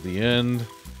applause at the end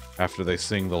after they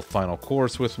sing the final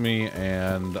chorus with me,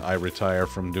 and I retire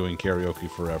from doing karaoke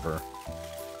forever.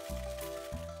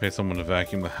 Pay someone to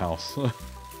vacuum the house. I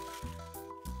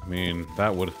mean,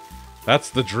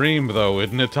 that's the dream though,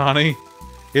 isn't it, Tani?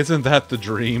 Isn't that the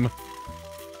dream?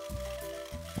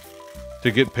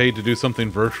 To get paid to do something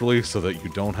virtually so that you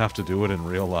don't have to do it in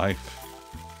real life.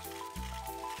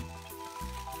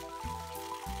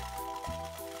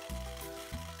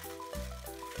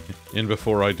 And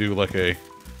before I do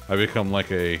I become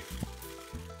like a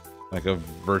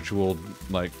virtual,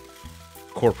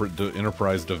 corporate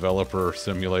enterprise developer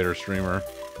simulator streamer.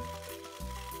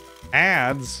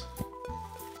 Ads?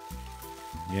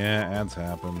 Yeah, ads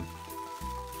happen.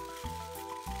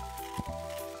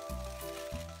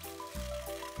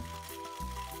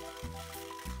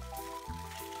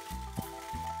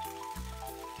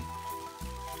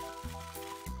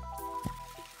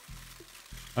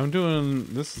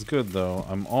 This is good though.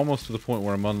 I'm almost to the point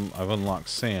where I've unlocked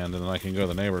sand, and then I can go to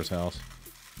the neighbor's house.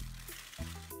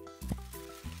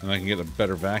 And I can get a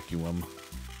better vacuum.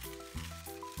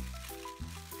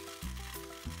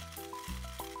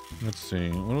 Let's see,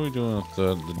 what are we doing with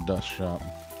the dust shop?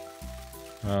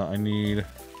 I need...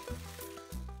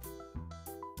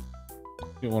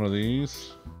 Get one of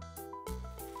these.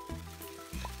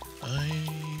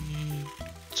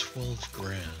 12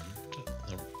 grand.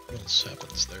 What else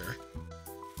happens there?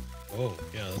 Oh,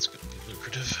 yeah, that's gonna be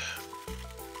lucrative.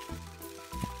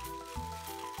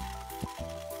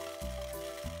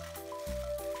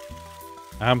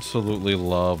 Absolutely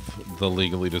love the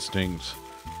legally distinct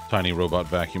tiny robot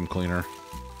vacuum cleaner.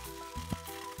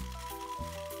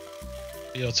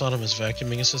 The autonomous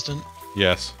vacuuming assistant?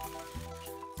 Yes.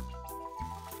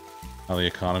 How the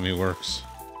economy works.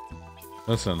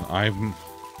 Listen, I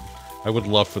would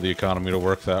love for the economy to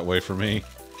work that way for me.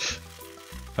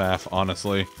 Faf,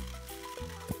 honestly.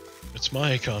 It's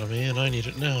my economy, and I need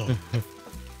it now.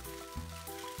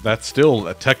 That's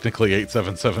still technically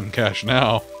 877 cash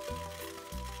now.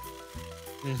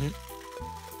 Mm-hmm.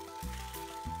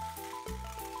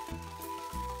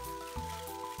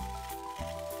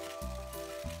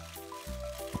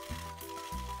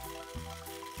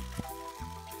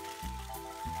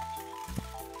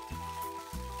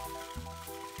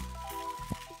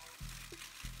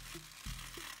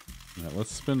 All right,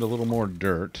 let's spend a little more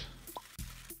dirt.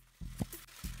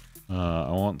 I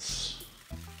want...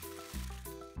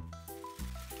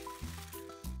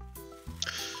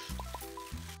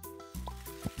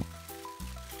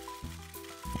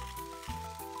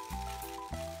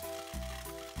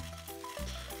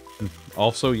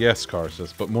 Also, yes,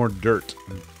 Carsus, but more dirt.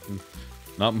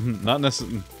 Not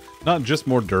just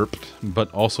more derp,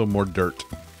 but also more dirt.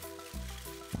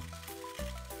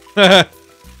 You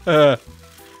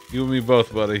and me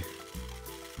both, buddy.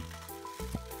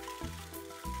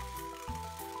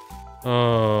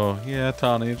 Oh, yeah,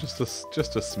 Tawny, just a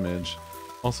smidge.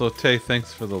 Also, Tay,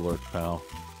 thanks for the lurk, pal.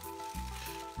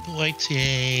 Boy,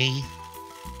 Tay.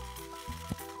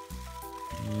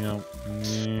 Yep.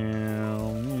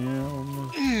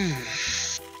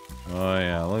 Oh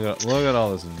yeah, look at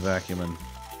all this vacuuming.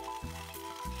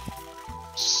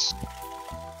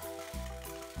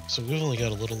 So we've only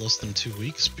got a little less than 2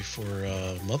 weeks before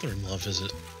mother-in-law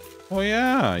visit. Oh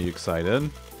yeah, you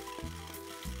excited?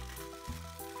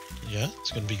 Yeah,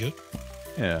 it's gonna be good.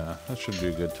 Yeah, that should be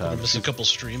a good time. Miss a couple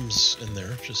streams in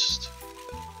there, just...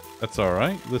 That's all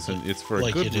right. Listen, it's for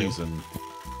a good reason.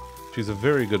 She's a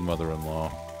very good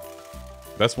mother-in-law.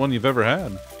 Best one you've ever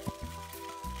had.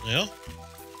 Yeah.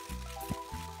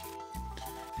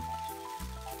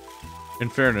 In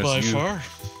fairness, By far.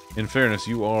 In fairness,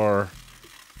 you are,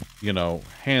 you know,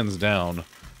 hands down,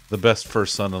 the best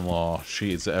first son-in-law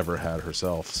she's ever had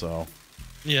herself. So.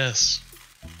 Yes.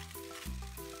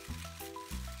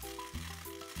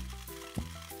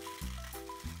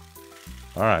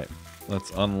 All right,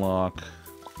 let's unlock.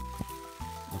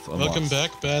 Welcome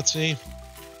back, Batsy.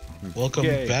 Welcome,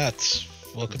 Yay. Bats.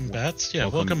 Welcome, Bats? Yeah,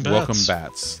 welcome, Bats. Welcome,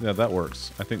 Bats. Yeah, that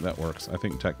works. I think that works. I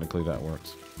think technically that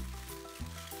works.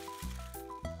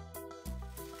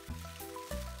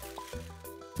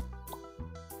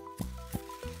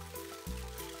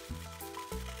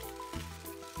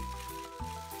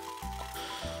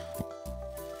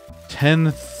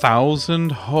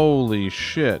 $10,000? Holy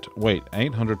shit. Wait,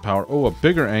 800 power. Oh, a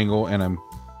bigger angle, and I'm...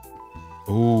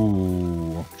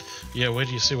 Ooh. Yeah, wait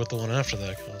till you see what the one after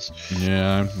that costs.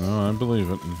 Yeah, no, I believe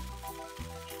it.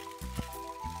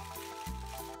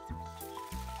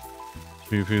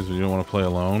 Fuse, you don't want to play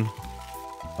alone?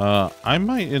 I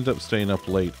might end up staying up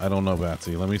late. I don't know,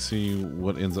 Batsy. Let me see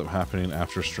what ends up happening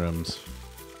after streams.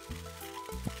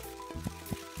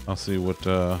 I'll see what,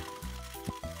 how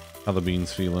the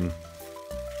bean's feeling.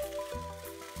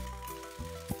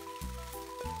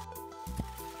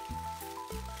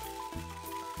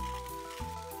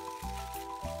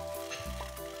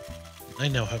 I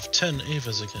now have 10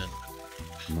 Avas again.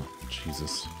 Oh,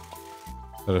 Jesus.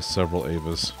 That is several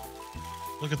Avas.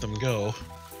 Look at them go.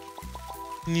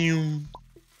 New.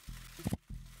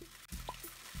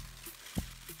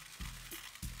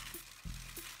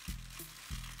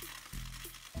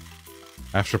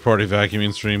 After party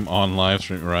vacuuming stream on live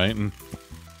stream, right? And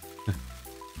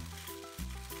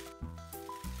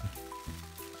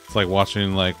it's like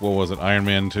watching, like, what was it, Iron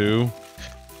Man 2?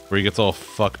 Where he gets all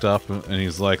fucked up and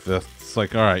he's like, it's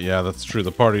like, alright, yeah, that's true,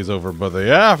 the party's over, but the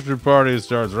after party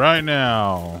starts right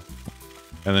now.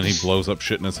 And then he blows up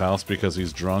shit in his house because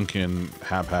he's drunk and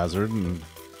haphazard and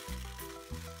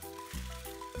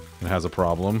has a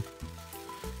problem.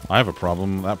 I have a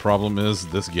problem. That problem is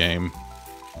this game.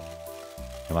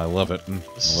 And I love it. And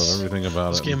I love everything about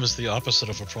it. This game is the opposite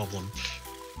of a problem.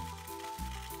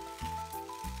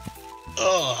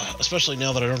 Ugh, especially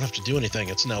now that I don't have to do anything.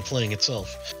 It's now playing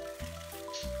itself.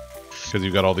 Because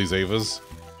you got all these Avas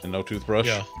and no toothbrush?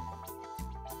 Yeah.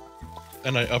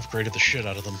 And I upgraded the shit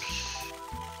out of them.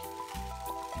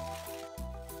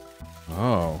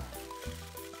 Oh.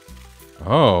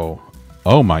 Oh.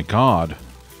 Oh my god.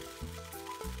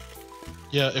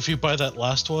 Yeah, if you buy that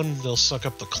last one, they'll suck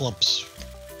up the clumps.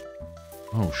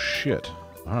 Oh shit.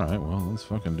 Alright, well, let's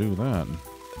fucking do that.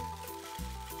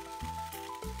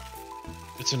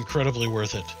 It's incredibly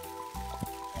worth it.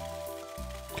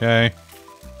 Okay.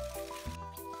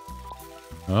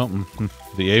 Well,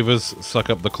 the Avas suck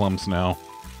up the clumps now.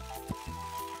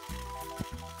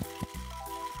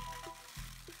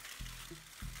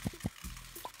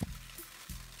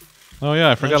 Oh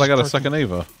yeah, I forgot I got a second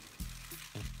Ava.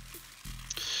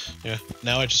 Yeah,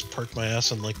 now I just park my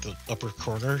ass in like the upper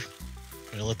corner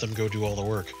and I let them go do all the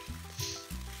work.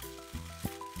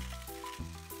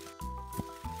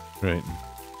 Right.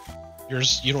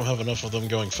 Yours, you don't have enough of them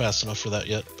going fast enough for that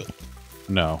yet, but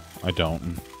No, I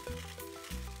don't.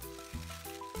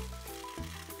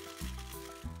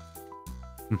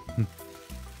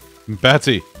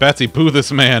 Batsy, boo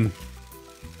this man.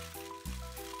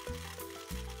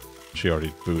 She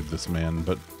already booed this man,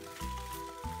 but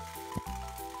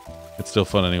it's still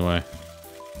fun anyway.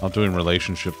 I'm doing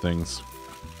relationship things.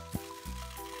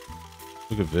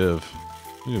 Look at Viv.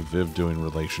 Look at Viv doing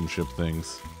relationship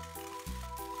things.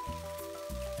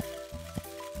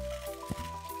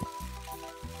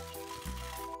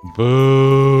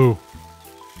 Boo!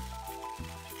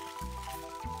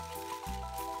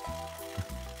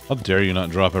 How dare you not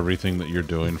drop everything that you're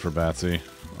doing for Batsy,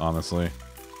 honestly.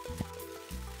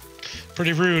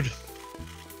 pretty rude.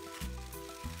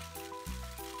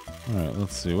 Alright,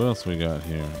 let's see. What else we got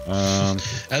here?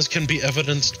 As can be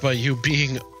evidenced by you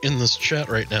being in this chat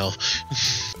right now.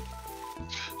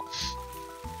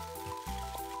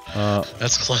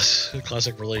 That's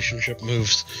classic relationship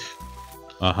moves.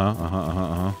 Alright,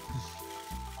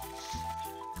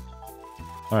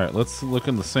 let's look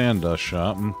in the sand dust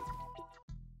shop.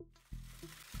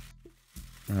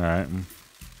 Alright.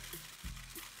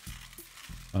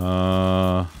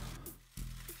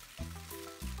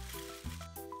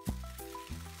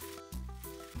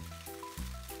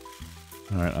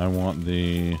 Alright, I want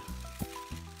the...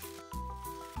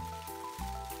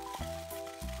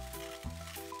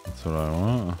 That's what I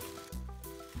want.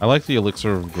 I like the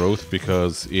elixir of growth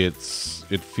because it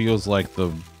feels like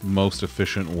the most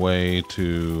efficient way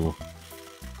to,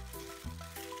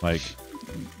 like,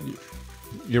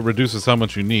 it reduces how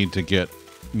much you need to get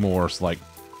more, like,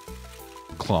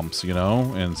 clumps, you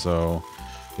know? And so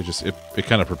it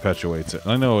kind of perpetuates it.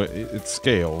 And I know it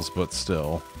scales, but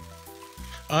still.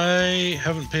 I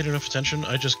haven't paid enough attention.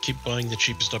 I just keep buying the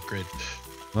cheapest upgrade.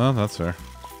 Well, that's fair.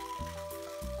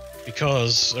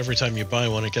 Because every time you buy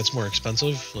one, it gets more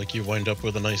expensive. Like, you wind up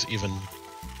with a nice, even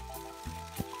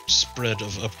spread of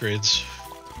upgrades.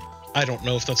 I don't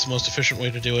know if that's the most efficient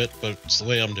way to do it, but it's the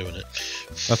way I'm doing it.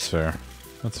 That's fair.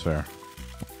 That's fair.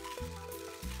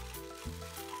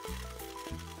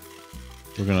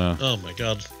 We're gonna... Oh my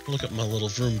god, look at my little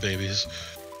vroom babies.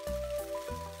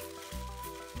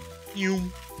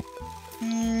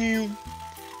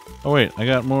 Oh wait, I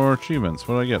got more achievements.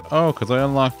 What did I get? Oh, because I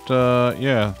unlocked,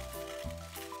 yeah.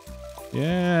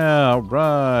 Yeah,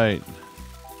 alright.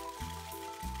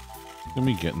 Look at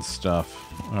me getting stuff.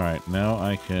 Alright, now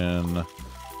I can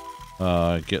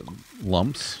get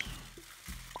lumps.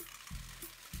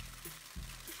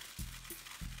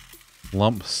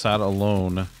 Lump sat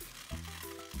alone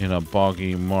in a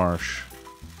boggy marsh.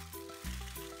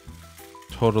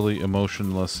 Totally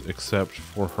emotionless except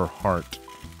for her heart.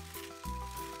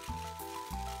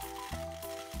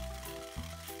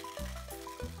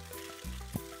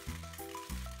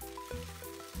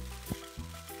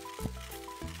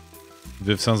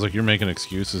 Viv, sounds like you're making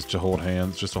excuses to hold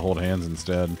hands, just to hold hands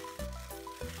instead.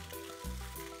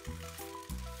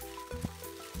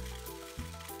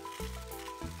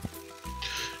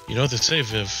 You know what they say,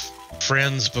 Viv?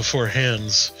 Friends before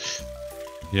hands.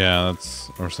 Yeah,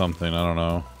 that's... or something, I don't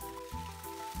know.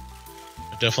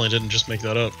 I definitely didn't just make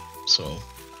that up, so...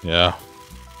 Yeah.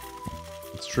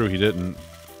 It's true, he didn't.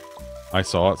 I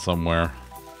saw it somewhere.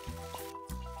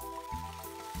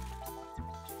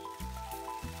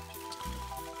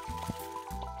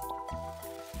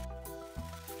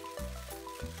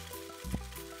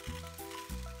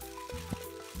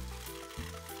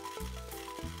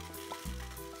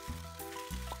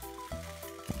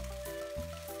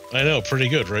 I know, pretty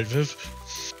good, right, Viv?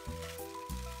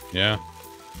 Yeah.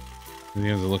 You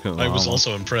guys are looking at the I was one.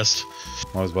 also impressed.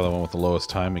 I was by the one with the lowest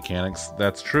time mechanics.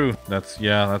 That's true. That's...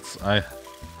 yeah, that's...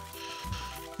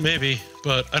 Maybe,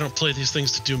 but I don't play these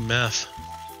things to do math.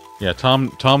 Yeah,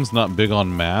 Tom's not big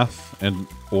on math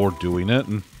or doing it.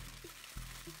 And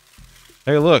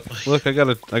hey, look, I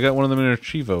got one of them in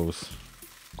Chivos.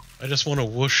 I just want to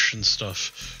whoosh and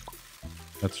stuff.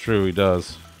 That's true, he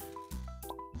does.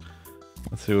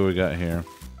 Let's see what we got here.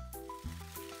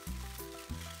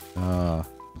 Oh,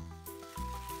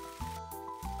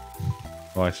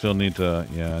 I still need to...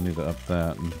 yeah, I need to up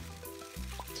that.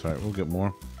 It's alright, we'll get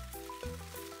more.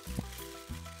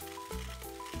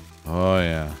 Oh,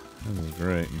 yeah. This is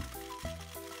great.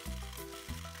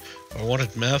 If I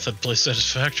wanted math, I'd play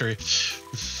Satisfactory.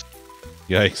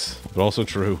 Yikes. But also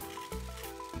true.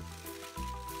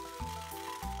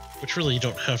 Which really, you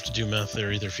don't have to do math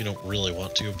there either if you don't really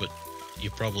want to, but you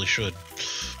probably should.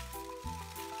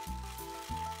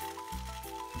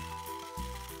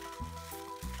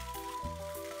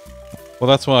 Well,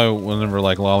 that's why whenever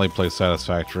like Lolly plays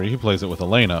Satisfactory, he plays it with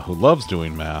Elena, who loves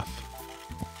doing math,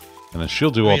 and then she'll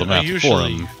do all the math for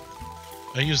him.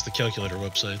 I use the calculator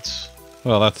websites.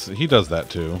 Well, he does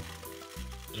that too.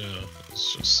 Yeah,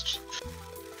 it's just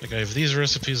like I have these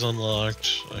recipes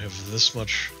unlocked. I have this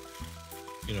much,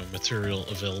 material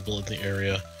available in the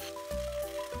area.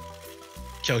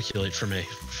 Calculate for me.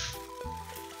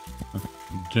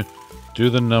 Do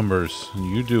the numbers.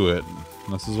 You do it.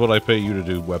 This is what I pay you to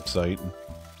do, website.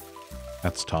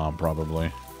 That's Tom,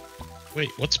 probably. Wait,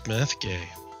 what's math gay?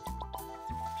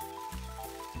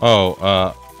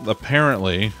 Oh,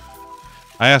 apparently,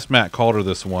 I asked Matt Calder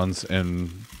this once,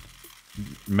 and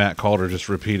Matt Calder just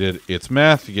repeated, "It's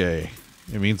math gay.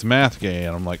 It means math gay."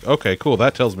 And I'm like, okay, cool.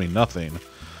 That tells me nothing.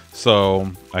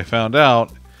 So I found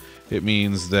out it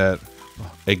means that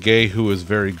a gay who is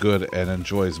very good and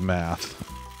enjoys math.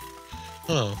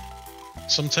 Oh.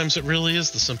 Sometimes it really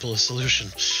is the simplest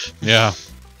solution. Yeah.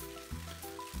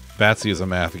 Batsy is a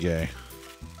math gay.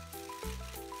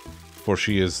 For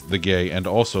she is the gay and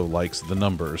also likes the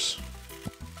numbers.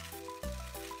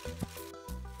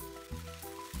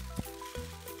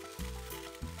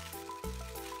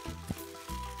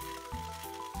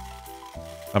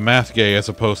 A math gay as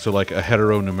opposed to like a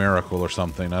heteronumerical or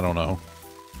something. I don't know.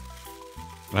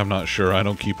 I'm not sure. I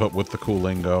don't keep up with the cool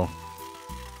lingo.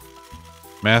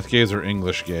 Math gays or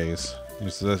English gays?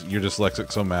 You're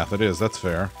dyslexic, so math it is. That's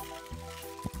fair.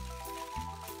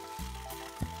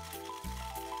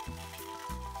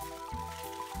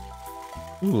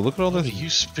 Ooh, look at all this.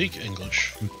 You speak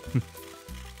English.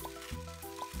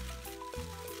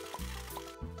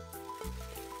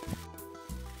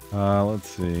 Let's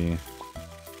see.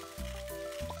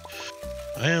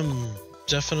 I am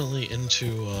definitely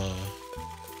into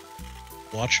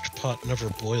watched pot never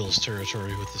boils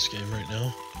territory with this game right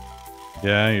now.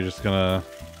 Yeah, you're just gonna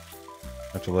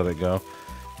have to let it go.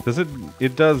 Does it?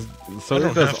 It does. So I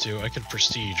don't it does, have to. I could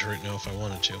prestige right now if I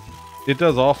wanted to. It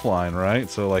does offline, right?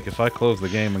 So like, if I close the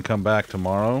game and come back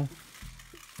tomorrow,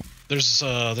 there's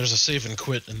a save and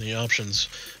quit in the options,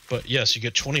 but yes, you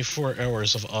get 24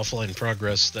 hours of offline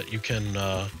progress that you can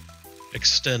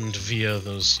extend via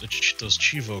those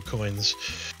Chivo coins.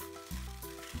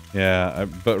 yeah.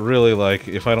 But really, like,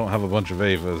 if I don't have a bunch of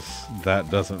Avas, that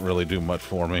doesn't really do much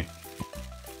for me.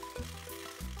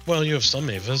 Well, you have some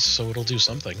Avas, so it'll do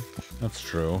something. That's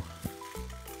true.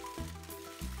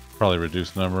 Probably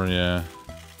reduce number, yeah.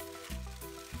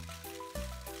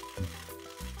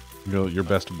 Your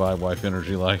best to buy wife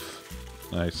energy life.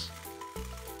 Nice.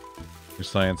 Your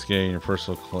science gay and your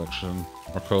personal collection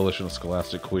or coalition of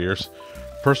scholastic queers.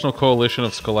 Personal coalition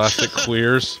of scholastic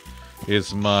queers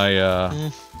is my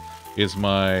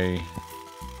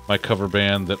my cover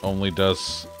band that only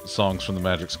does songs from the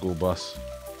Magic School Bus.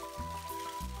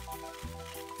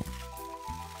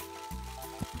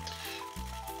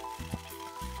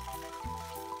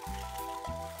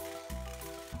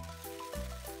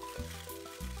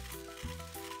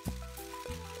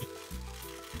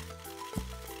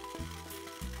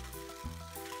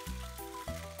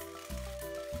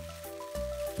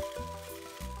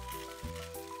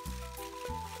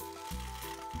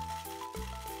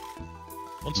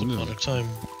 Once upon a time,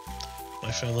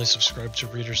 my family subscribed to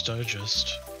Reader's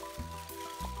Digest.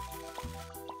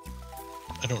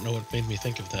 I don't know what made me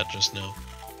think of that just now.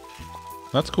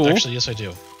 That's cool. Actually, yes, I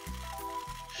do.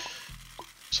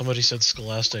 Somebody said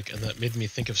Scholastic, and that made me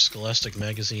think of Scholastic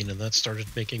Magazine, and that started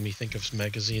making me think of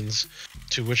magazines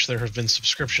to which there have been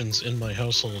subscriptions in my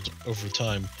household over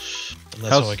time. And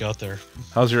that's how I got there.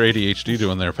 How's your ADHD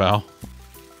doing there, pal?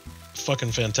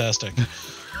 Fucking fantastic.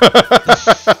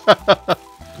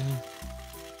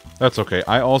 That's okay.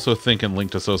 I also think in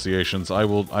linked associations. I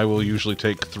will usually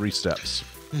take 3 steps.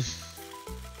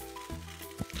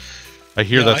 I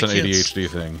hear that's an ADHD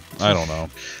thing. I don't know.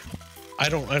 I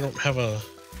don't have a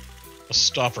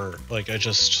stopper. Like, I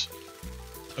just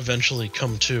eventually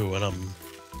come to, and I'm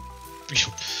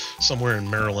somewhere in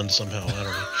Maryland somehow. I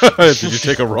don't know. Did you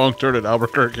take a wrong turn at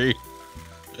Albuquerque?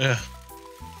 Yeah.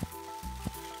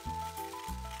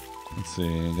 Let's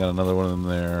see. Got another one in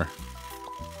there.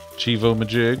 Chivo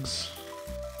Majigs.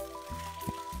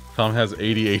 Tom has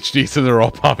ADHD, so they're all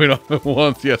popping up at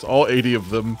once. Yes, all 80 of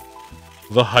them.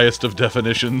 The highest of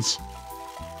definitions.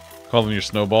 Call them your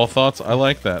snowball thoughts. I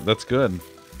like that. That's good.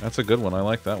 That's a good one. I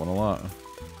like that one a lot.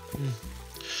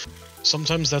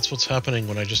 Sometimes that's what's happening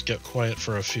when I just get quiet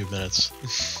for a few minutes.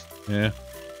 Yeah.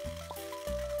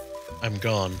 I'm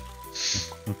gone.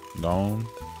 Gone.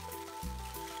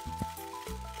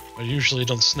 I usually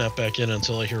don't snap back in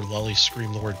until I hear Lolly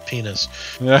scream the word penis.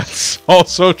 That's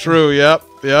also true. Yep.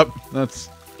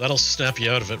 That'll snap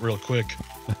you out of it real quick.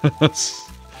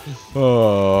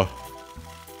 Oh.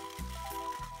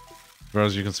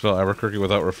 Whereas you can spell Albuquerque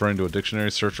without referring to a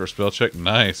dictionary search or spell check.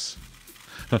 Nice.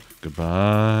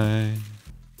 Goodbye.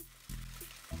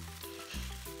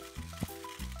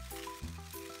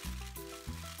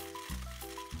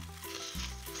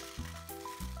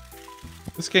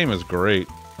 This game is great.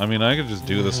 I mean, I could just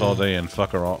do this all day and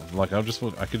fuck her off. Like, I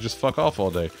could just fuck off all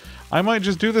day. I might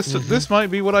just do this. This might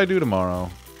be what I do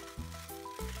tomorrow.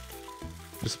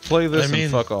 Just play this and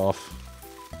fuck off.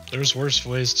 There's worse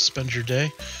ways to spend your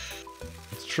day.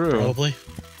 It's true. Probably.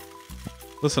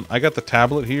 Listen, I got the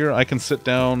tablet here. I can sit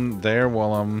down there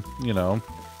while I'm, you know.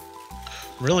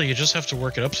 Really, you just have to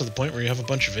work it up to the point where you have a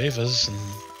bunch of Avas, and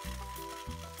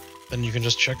then you can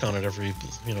just check on it every,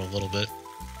 little bit.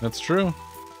 That's true.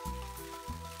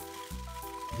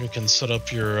 You can set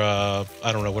up your, I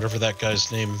don't know, whatever that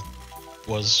guy's name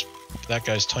was, that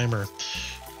guy's timer.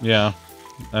 Yeah,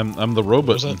 I'm the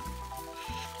robot.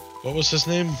 What was his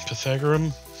name?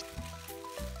 Pythagorean?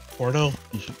 Porno?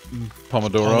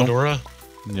 Pomodoro?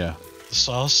 Yeah. The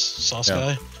sauce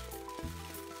guy?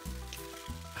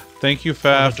 Thank you,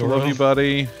 Faf. Pomodoro. Love you,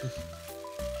 buddy.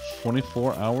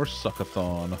 24-hour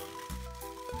suckathon.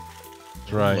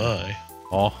 That's right.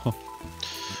 Oh my.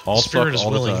 All the spirit suck is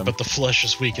all willing, the time. but the flesh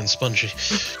is weak and spongy.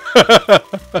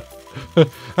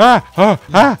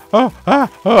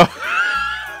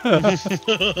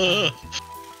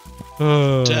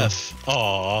 Death.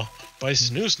 Aw. By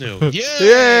Snoo Snoo.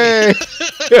 Yay!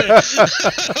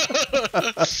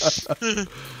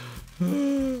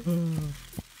 Yay!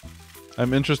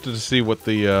 I'm interested to see what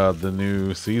the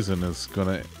new season is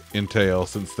gonna entail,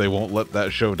 since they won't let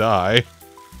that show die.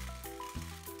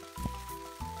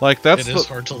 Like it is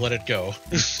hard to let it go.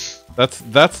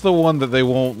 That's the one that they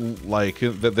won't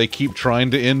that they keep trying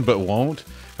to end but won't,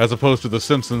 as opposed to The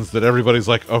Simpsons that everybody's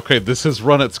like, okay, this has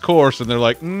run its course, and they're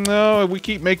like, no, we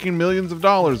keep making millions of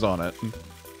dollars on it.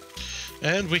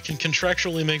 And we can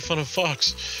contractually make fun of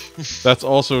Fox. That's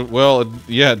also, well,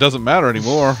 yeah, it doesn't matter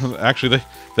anymore. Actually,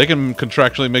 they can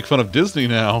contractually make fun of Disney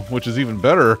now, which is even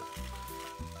better.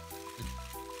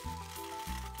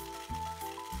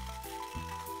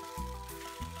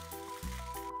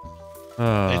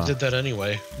 They did that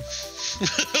anyway.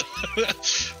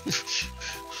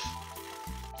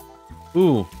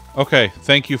 Ooh, okay.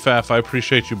 Thank you, Faf. I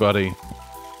appreciate you, buddy.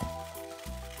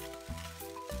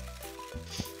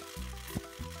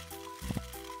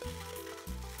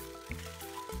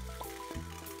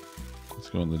 Let's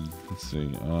go in the, let's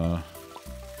see,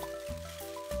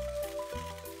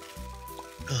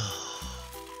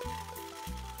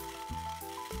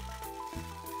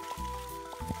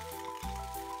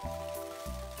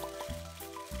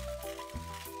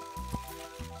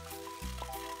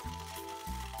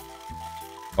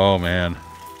 oh, man.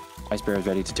 Ice Bear is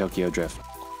ready to Tokyo Drift.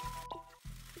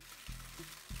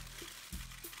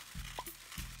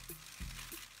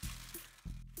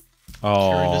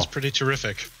 Oh, Karen is pretty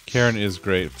terrific. Karen is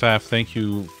great. Faf, thank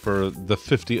you for the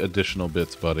 50 additional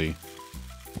bits, buddy.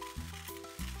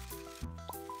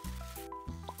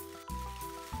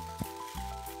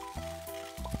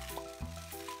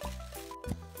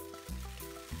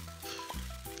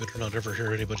 Better not ever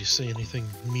hear anybody say anything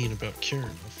mean about Karen.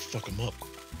 I'll fuck them up.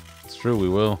 It's true, we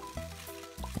will.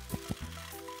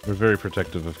 We're very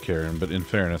protective of Karen, but in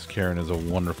fairness, Karen is a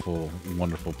wonderful,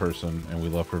 wonderful person, and we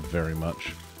love her very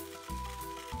much.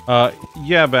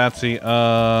 Yeah, Batsy,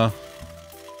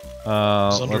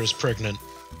 Zunder is pregnant.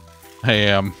 I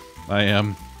am.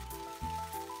 I'm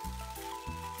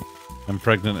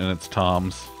pregnant, and it's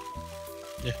Tom's.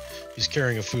 Yeah, he's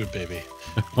carrying a food baby.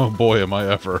 Oh boy, am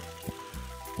I ever.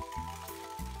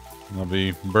 I'll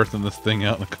be birthing this thing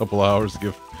out in a couple hours,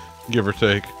 give or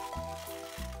take.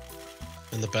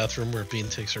 In the bathroom where Bean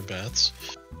takes her baths?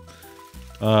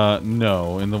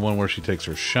 No, in the one where she takes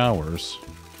her showers.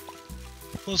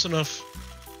 Close enough.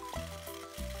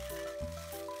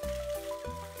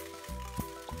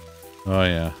 Oh,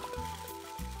 yeah.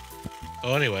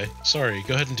 Oh, anyway, sorry.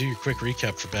 Go ahead and do your quick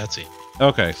recap for Batsy.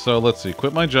 Okay, so let's see.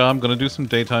 Quit my job. Gonna do some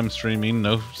daytime streaming.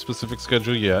 No specific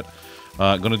schedule yet.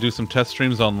 Gonna do some test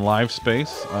streams on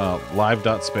LiveSpace,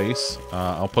 live.space.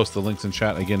 I'll post the links in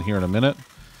chat again here in a minute.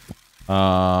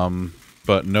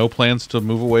 But no plans to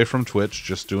move away from Twitch.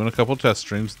 Just doing a couple test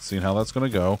streams, seeing how that's gonna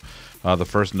go. The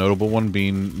first notable one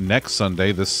being next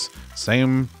Sunday. This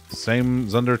same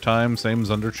Zunder time, same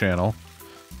Zunder channel.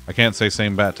 I can't say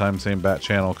same bat time, same bat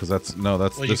channel because that's Well, you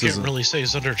this can't isn't really say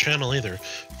Zunder channel either.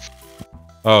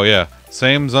 Oh yeah,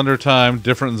 same Zunder time,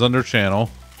 different Zunder channel.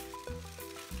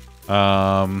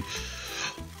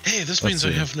 Hey, this means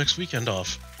I have next weekend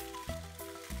off.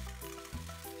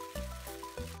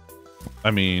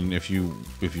 I mean, if you,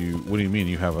 what do you mean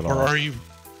you have it Or all? are you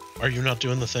not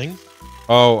doing the thing?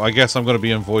 Oh, I guess I'm going to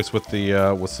be in voice with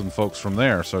the, with some folks from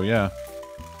there, so yeah.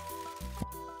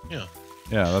 Yeah.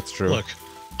 Yeah, that's true. Look,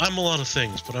 I'm a lot of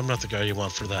things, but I'm not the guy you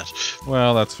want for that.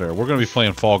 Well, that's fair. We're going to be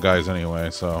playing Fall Guys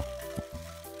anyway, so.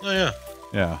 Oh, yeah.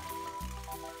 Yeah.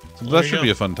 So Well, that there should you be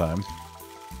go. a fun time.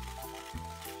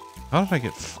 How did I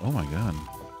get... oh my god.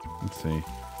 Let's see.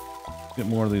 Get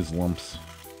more of these lumps.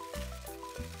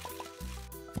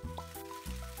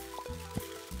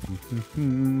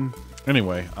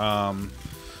 Anyway,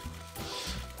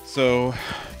 so,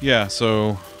 yeah,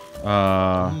 so,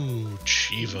 Ooh,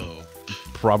 Chivo.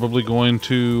 probably going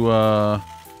to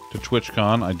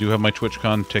TwitchCon. I do have my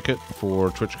TwitchCon ticket for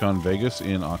TwitchCon Vegas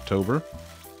in October.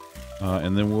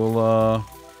 And then we'll,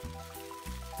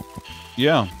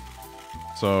 yeah.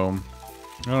 So,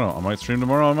 I don't know. I might stream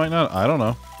tomorrow. I might not. I don't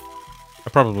know. I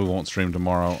probably won't stream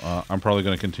tomorrow. I'm probably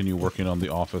going to continue working on The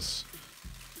Office.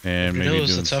 And Who maybe knows?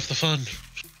 doing... That's half the fun.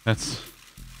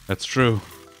 That's true.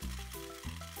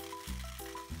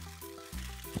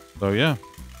 So yeah,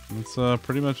 that's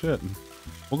pretty much it.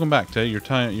 Welcome back, Tay.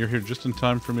 You're here just in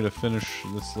time for me to finish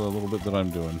this little bit that I'm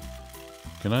doing.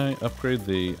 Can I upgrade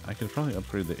the... I can probably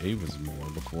upgrade the Avas more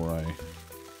before I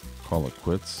call it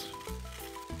quits.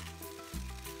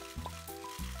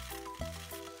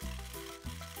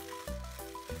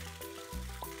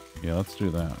 Yeah, let's do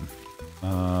that.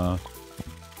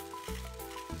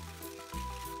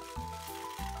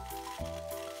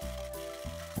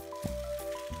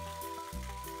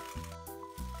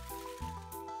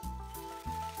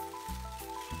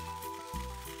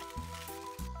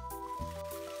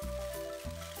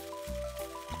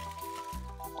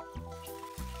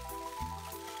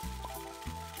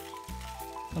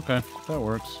 Okay, that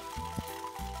works.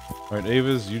 Alright,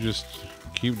 Avas, you just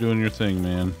keep doing your thing,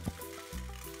 man.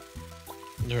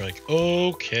 They're like,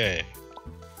 okay.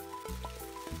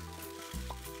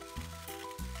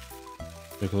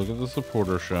 Take a look at the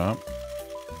supporter shop.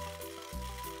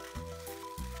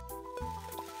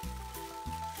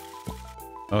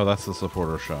 Oh, that's the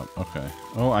supporter shop. Okay.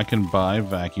 Oh, I can buy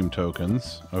vacuum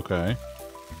tokens. Okay.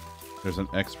 There's an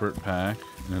expert pack,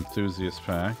 an enthusiast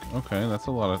pack. Okay, that's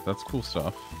that's cool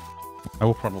stuff. I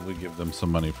will probably give them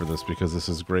some money for this because this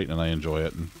is great and I enjoy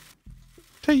it.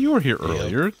 Hey, you were here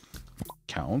earlier.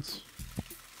 Counts.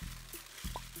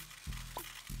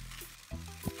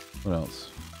 What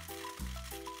else?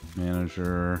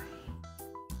 Manager.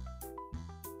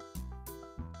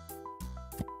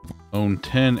 Own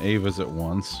 10 Avas at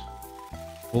once.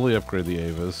 Fully upgrade the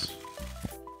Avas.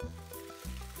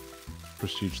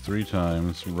 Prestige 3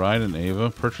 times. Ride an Ava.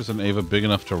 Purchase an Ava big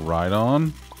enough to ride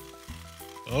on.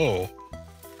 Oh.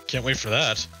 Can't wait for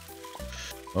that.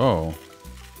 Oh.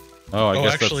 Oh, I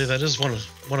guess actually, that is one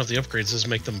of the upgrades is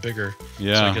make them bigger.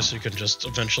 Yeah. So I guess you can just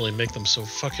eventually make them so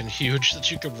fucking huge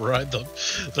that you can ride them.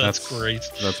 That's great.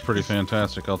 That's pretty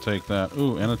fantastic. I'll take that.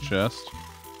 Ooh, and a chest.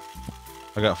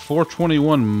 I got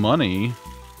 421 money.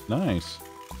 Nice.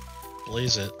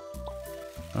 Blaze it.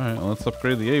 Alright, well, let's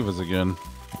upgrade the Avas again.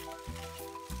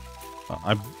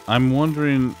 I'm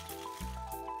wondering...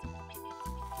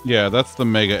 Yeah, that's the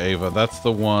Mega Ava. That's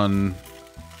the one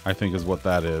I think is what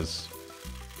that is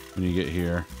when you get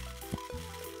here.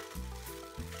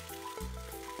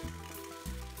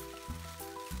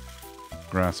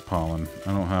 Grass pollen.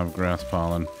 I don't have grass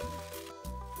pollen.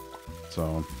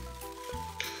 So...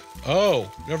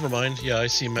 Oh, never mind. Yeah, I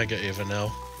see Mega Ava now.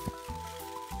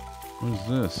 What is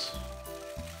this?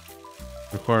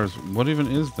 Requires... What even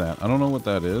is that? I don't know what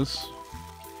that is.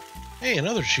 Hey,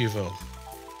 another Chivo.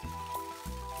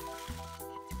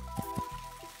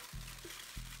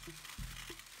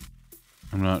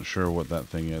 I'm not sure what that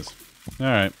thing is.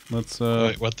 Alright, let's...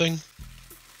 Wait, what thing?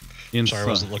 Sorry, I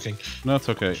wasn't looking. No, it's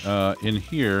okay. In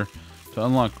here, to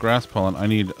unlock grass pollen, I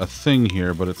need a thing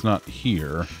here, but it's not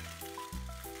here.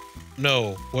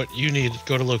 No, what you need,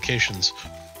 go to locations.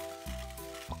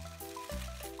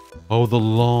 Oh, the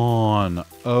lawn.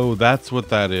 Oh, that's what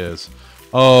that is.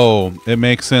 Oh, it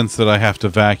makes sense that I have to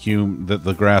vacuum, that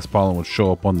the grass pollen would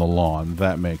show up on the lawn.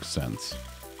 That makes sense.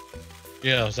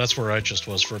 Yeah, that's where I just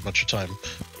was for a bunch of time.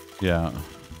 Yeah.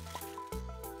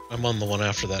 I'm on the one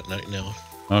after that night now.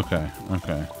 Okay,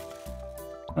 okay.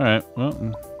 Alright,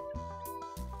 well,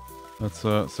 let's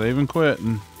save and quit,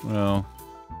 and, well...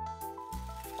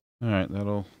 Alright,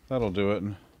 that'll do it.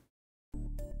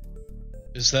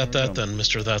 Is that then,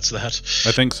 Mr. That's That?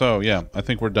 I think so, yeah. I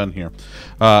think we're done here.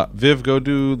 Viv, go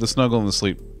do the snuggle and the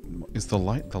sleep. Is the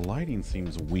lighting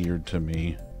seems weird to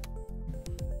me.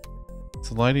 It's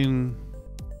the lighting...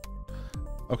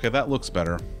 Okay, that looks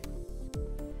better.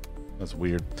 That's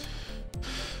weird.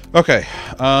 Okay.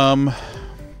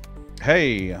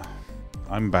 Hey,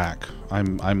 I'm back.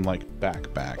 I'm like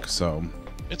back. So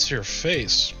It's your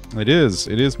face. it is.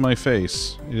 It is my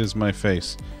face. It is my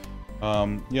face. Yeah,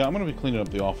 I'm gonna be cleaning up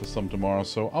the office some tomorrow,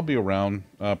 so I'll be around.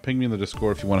 Ping me in the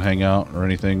Discord if you want to hang out or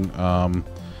anything.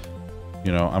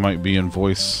 You know, I might be in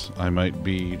voice. I might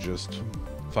be just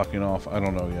fucking off. I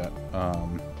don't know yet.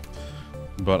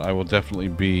 But I will definitely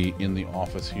be in the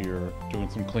office here doing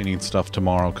some cleaning stuff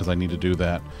tomorrow because I need to do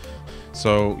that.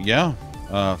 So yeah,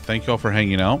 thank y'all for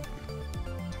hanging out.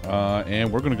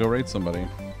 And we're gonna go raid somebody.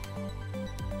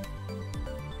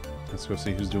 Let's go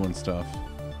see who's doing stuff.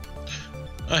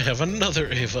 I have another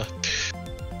Ava.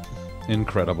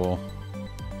 Incredible.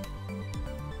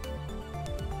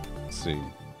 Let's see.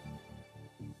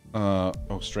 Oh,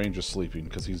 Strange is sleeping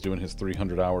because he's doing his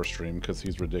 300-hour stream because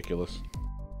he's ridiculous.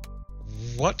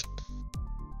 What?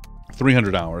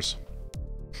 300 hours.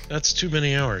 That's too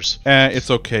many hours. It's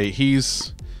okay.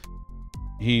 He's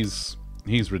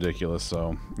ridiculous,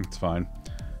 so it's fine.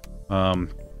 Oh,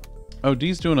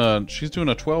 she's doing a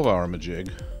 12-hour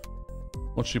majig.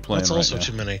 What's she playing? That's right also now?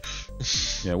 too many.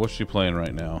 Yeah, what's she playing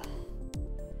right now?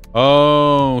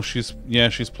 Oh, she's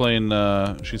playing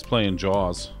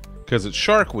Jaws because it's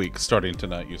Shark Week starting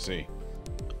tonight. You see.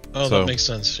 Oh, So, that makes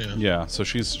sense. Yeah. Yeah, so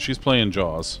she's playing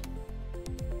Jaws.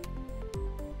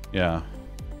 Yeah.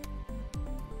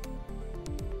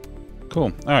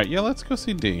 Cool. All right, yeah, let's go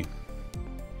see D.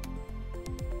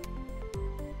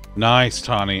 Nice,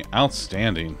 Tawny.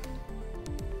 Outstanding.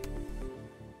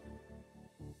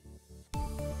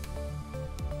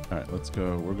 All right, let's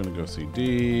go. We're gonna go see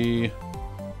D.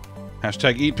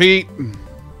 Hashtag eat Pete.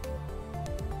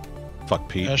 Fuck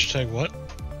Pete. Hashtag what?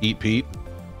 Eat Pete.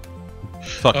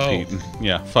 Fuck Oh. Pete.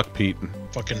 Yeah, fuck Pete.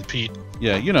 Fucking Pete.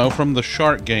 Yeah, you know, from the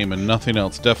shark game and nothing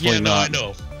else. Definitely Yeah, no, not. I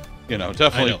know. You know,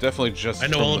 definitely, I know. definitely just. I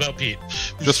know from all the- about Pete.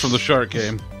 Just from the shark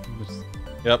game.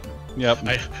 Yep.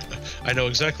 I know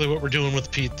exactly what we're doing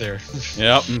with Pete there.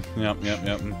 Yep.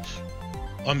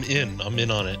 I'm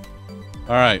in on it.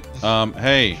 All right.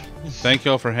 Hey, thank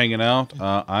y'all for hanging out.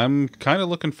 I'm kind of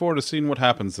looking forward to seeing what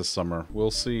happens this summer.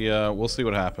 We'll see. We'll see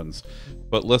what happens.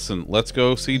 But listen, let's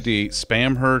go see D.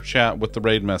 Spam her chat with the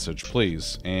raid message,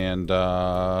 please. And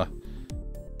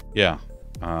yeah,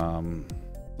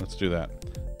 let's do that.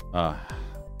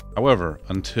 However,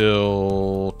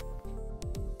 until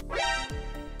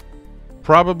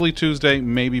probably Tuesday,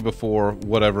 maybe before,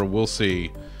 whatever, we'll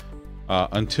see.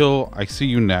 Until I see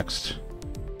you next,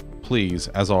 please,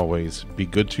 as always, be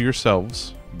good to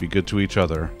yourselves, be good to each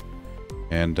other,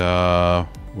 and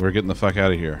we're getting the fuck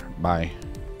out of here. Bye.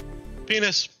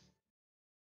 Penis.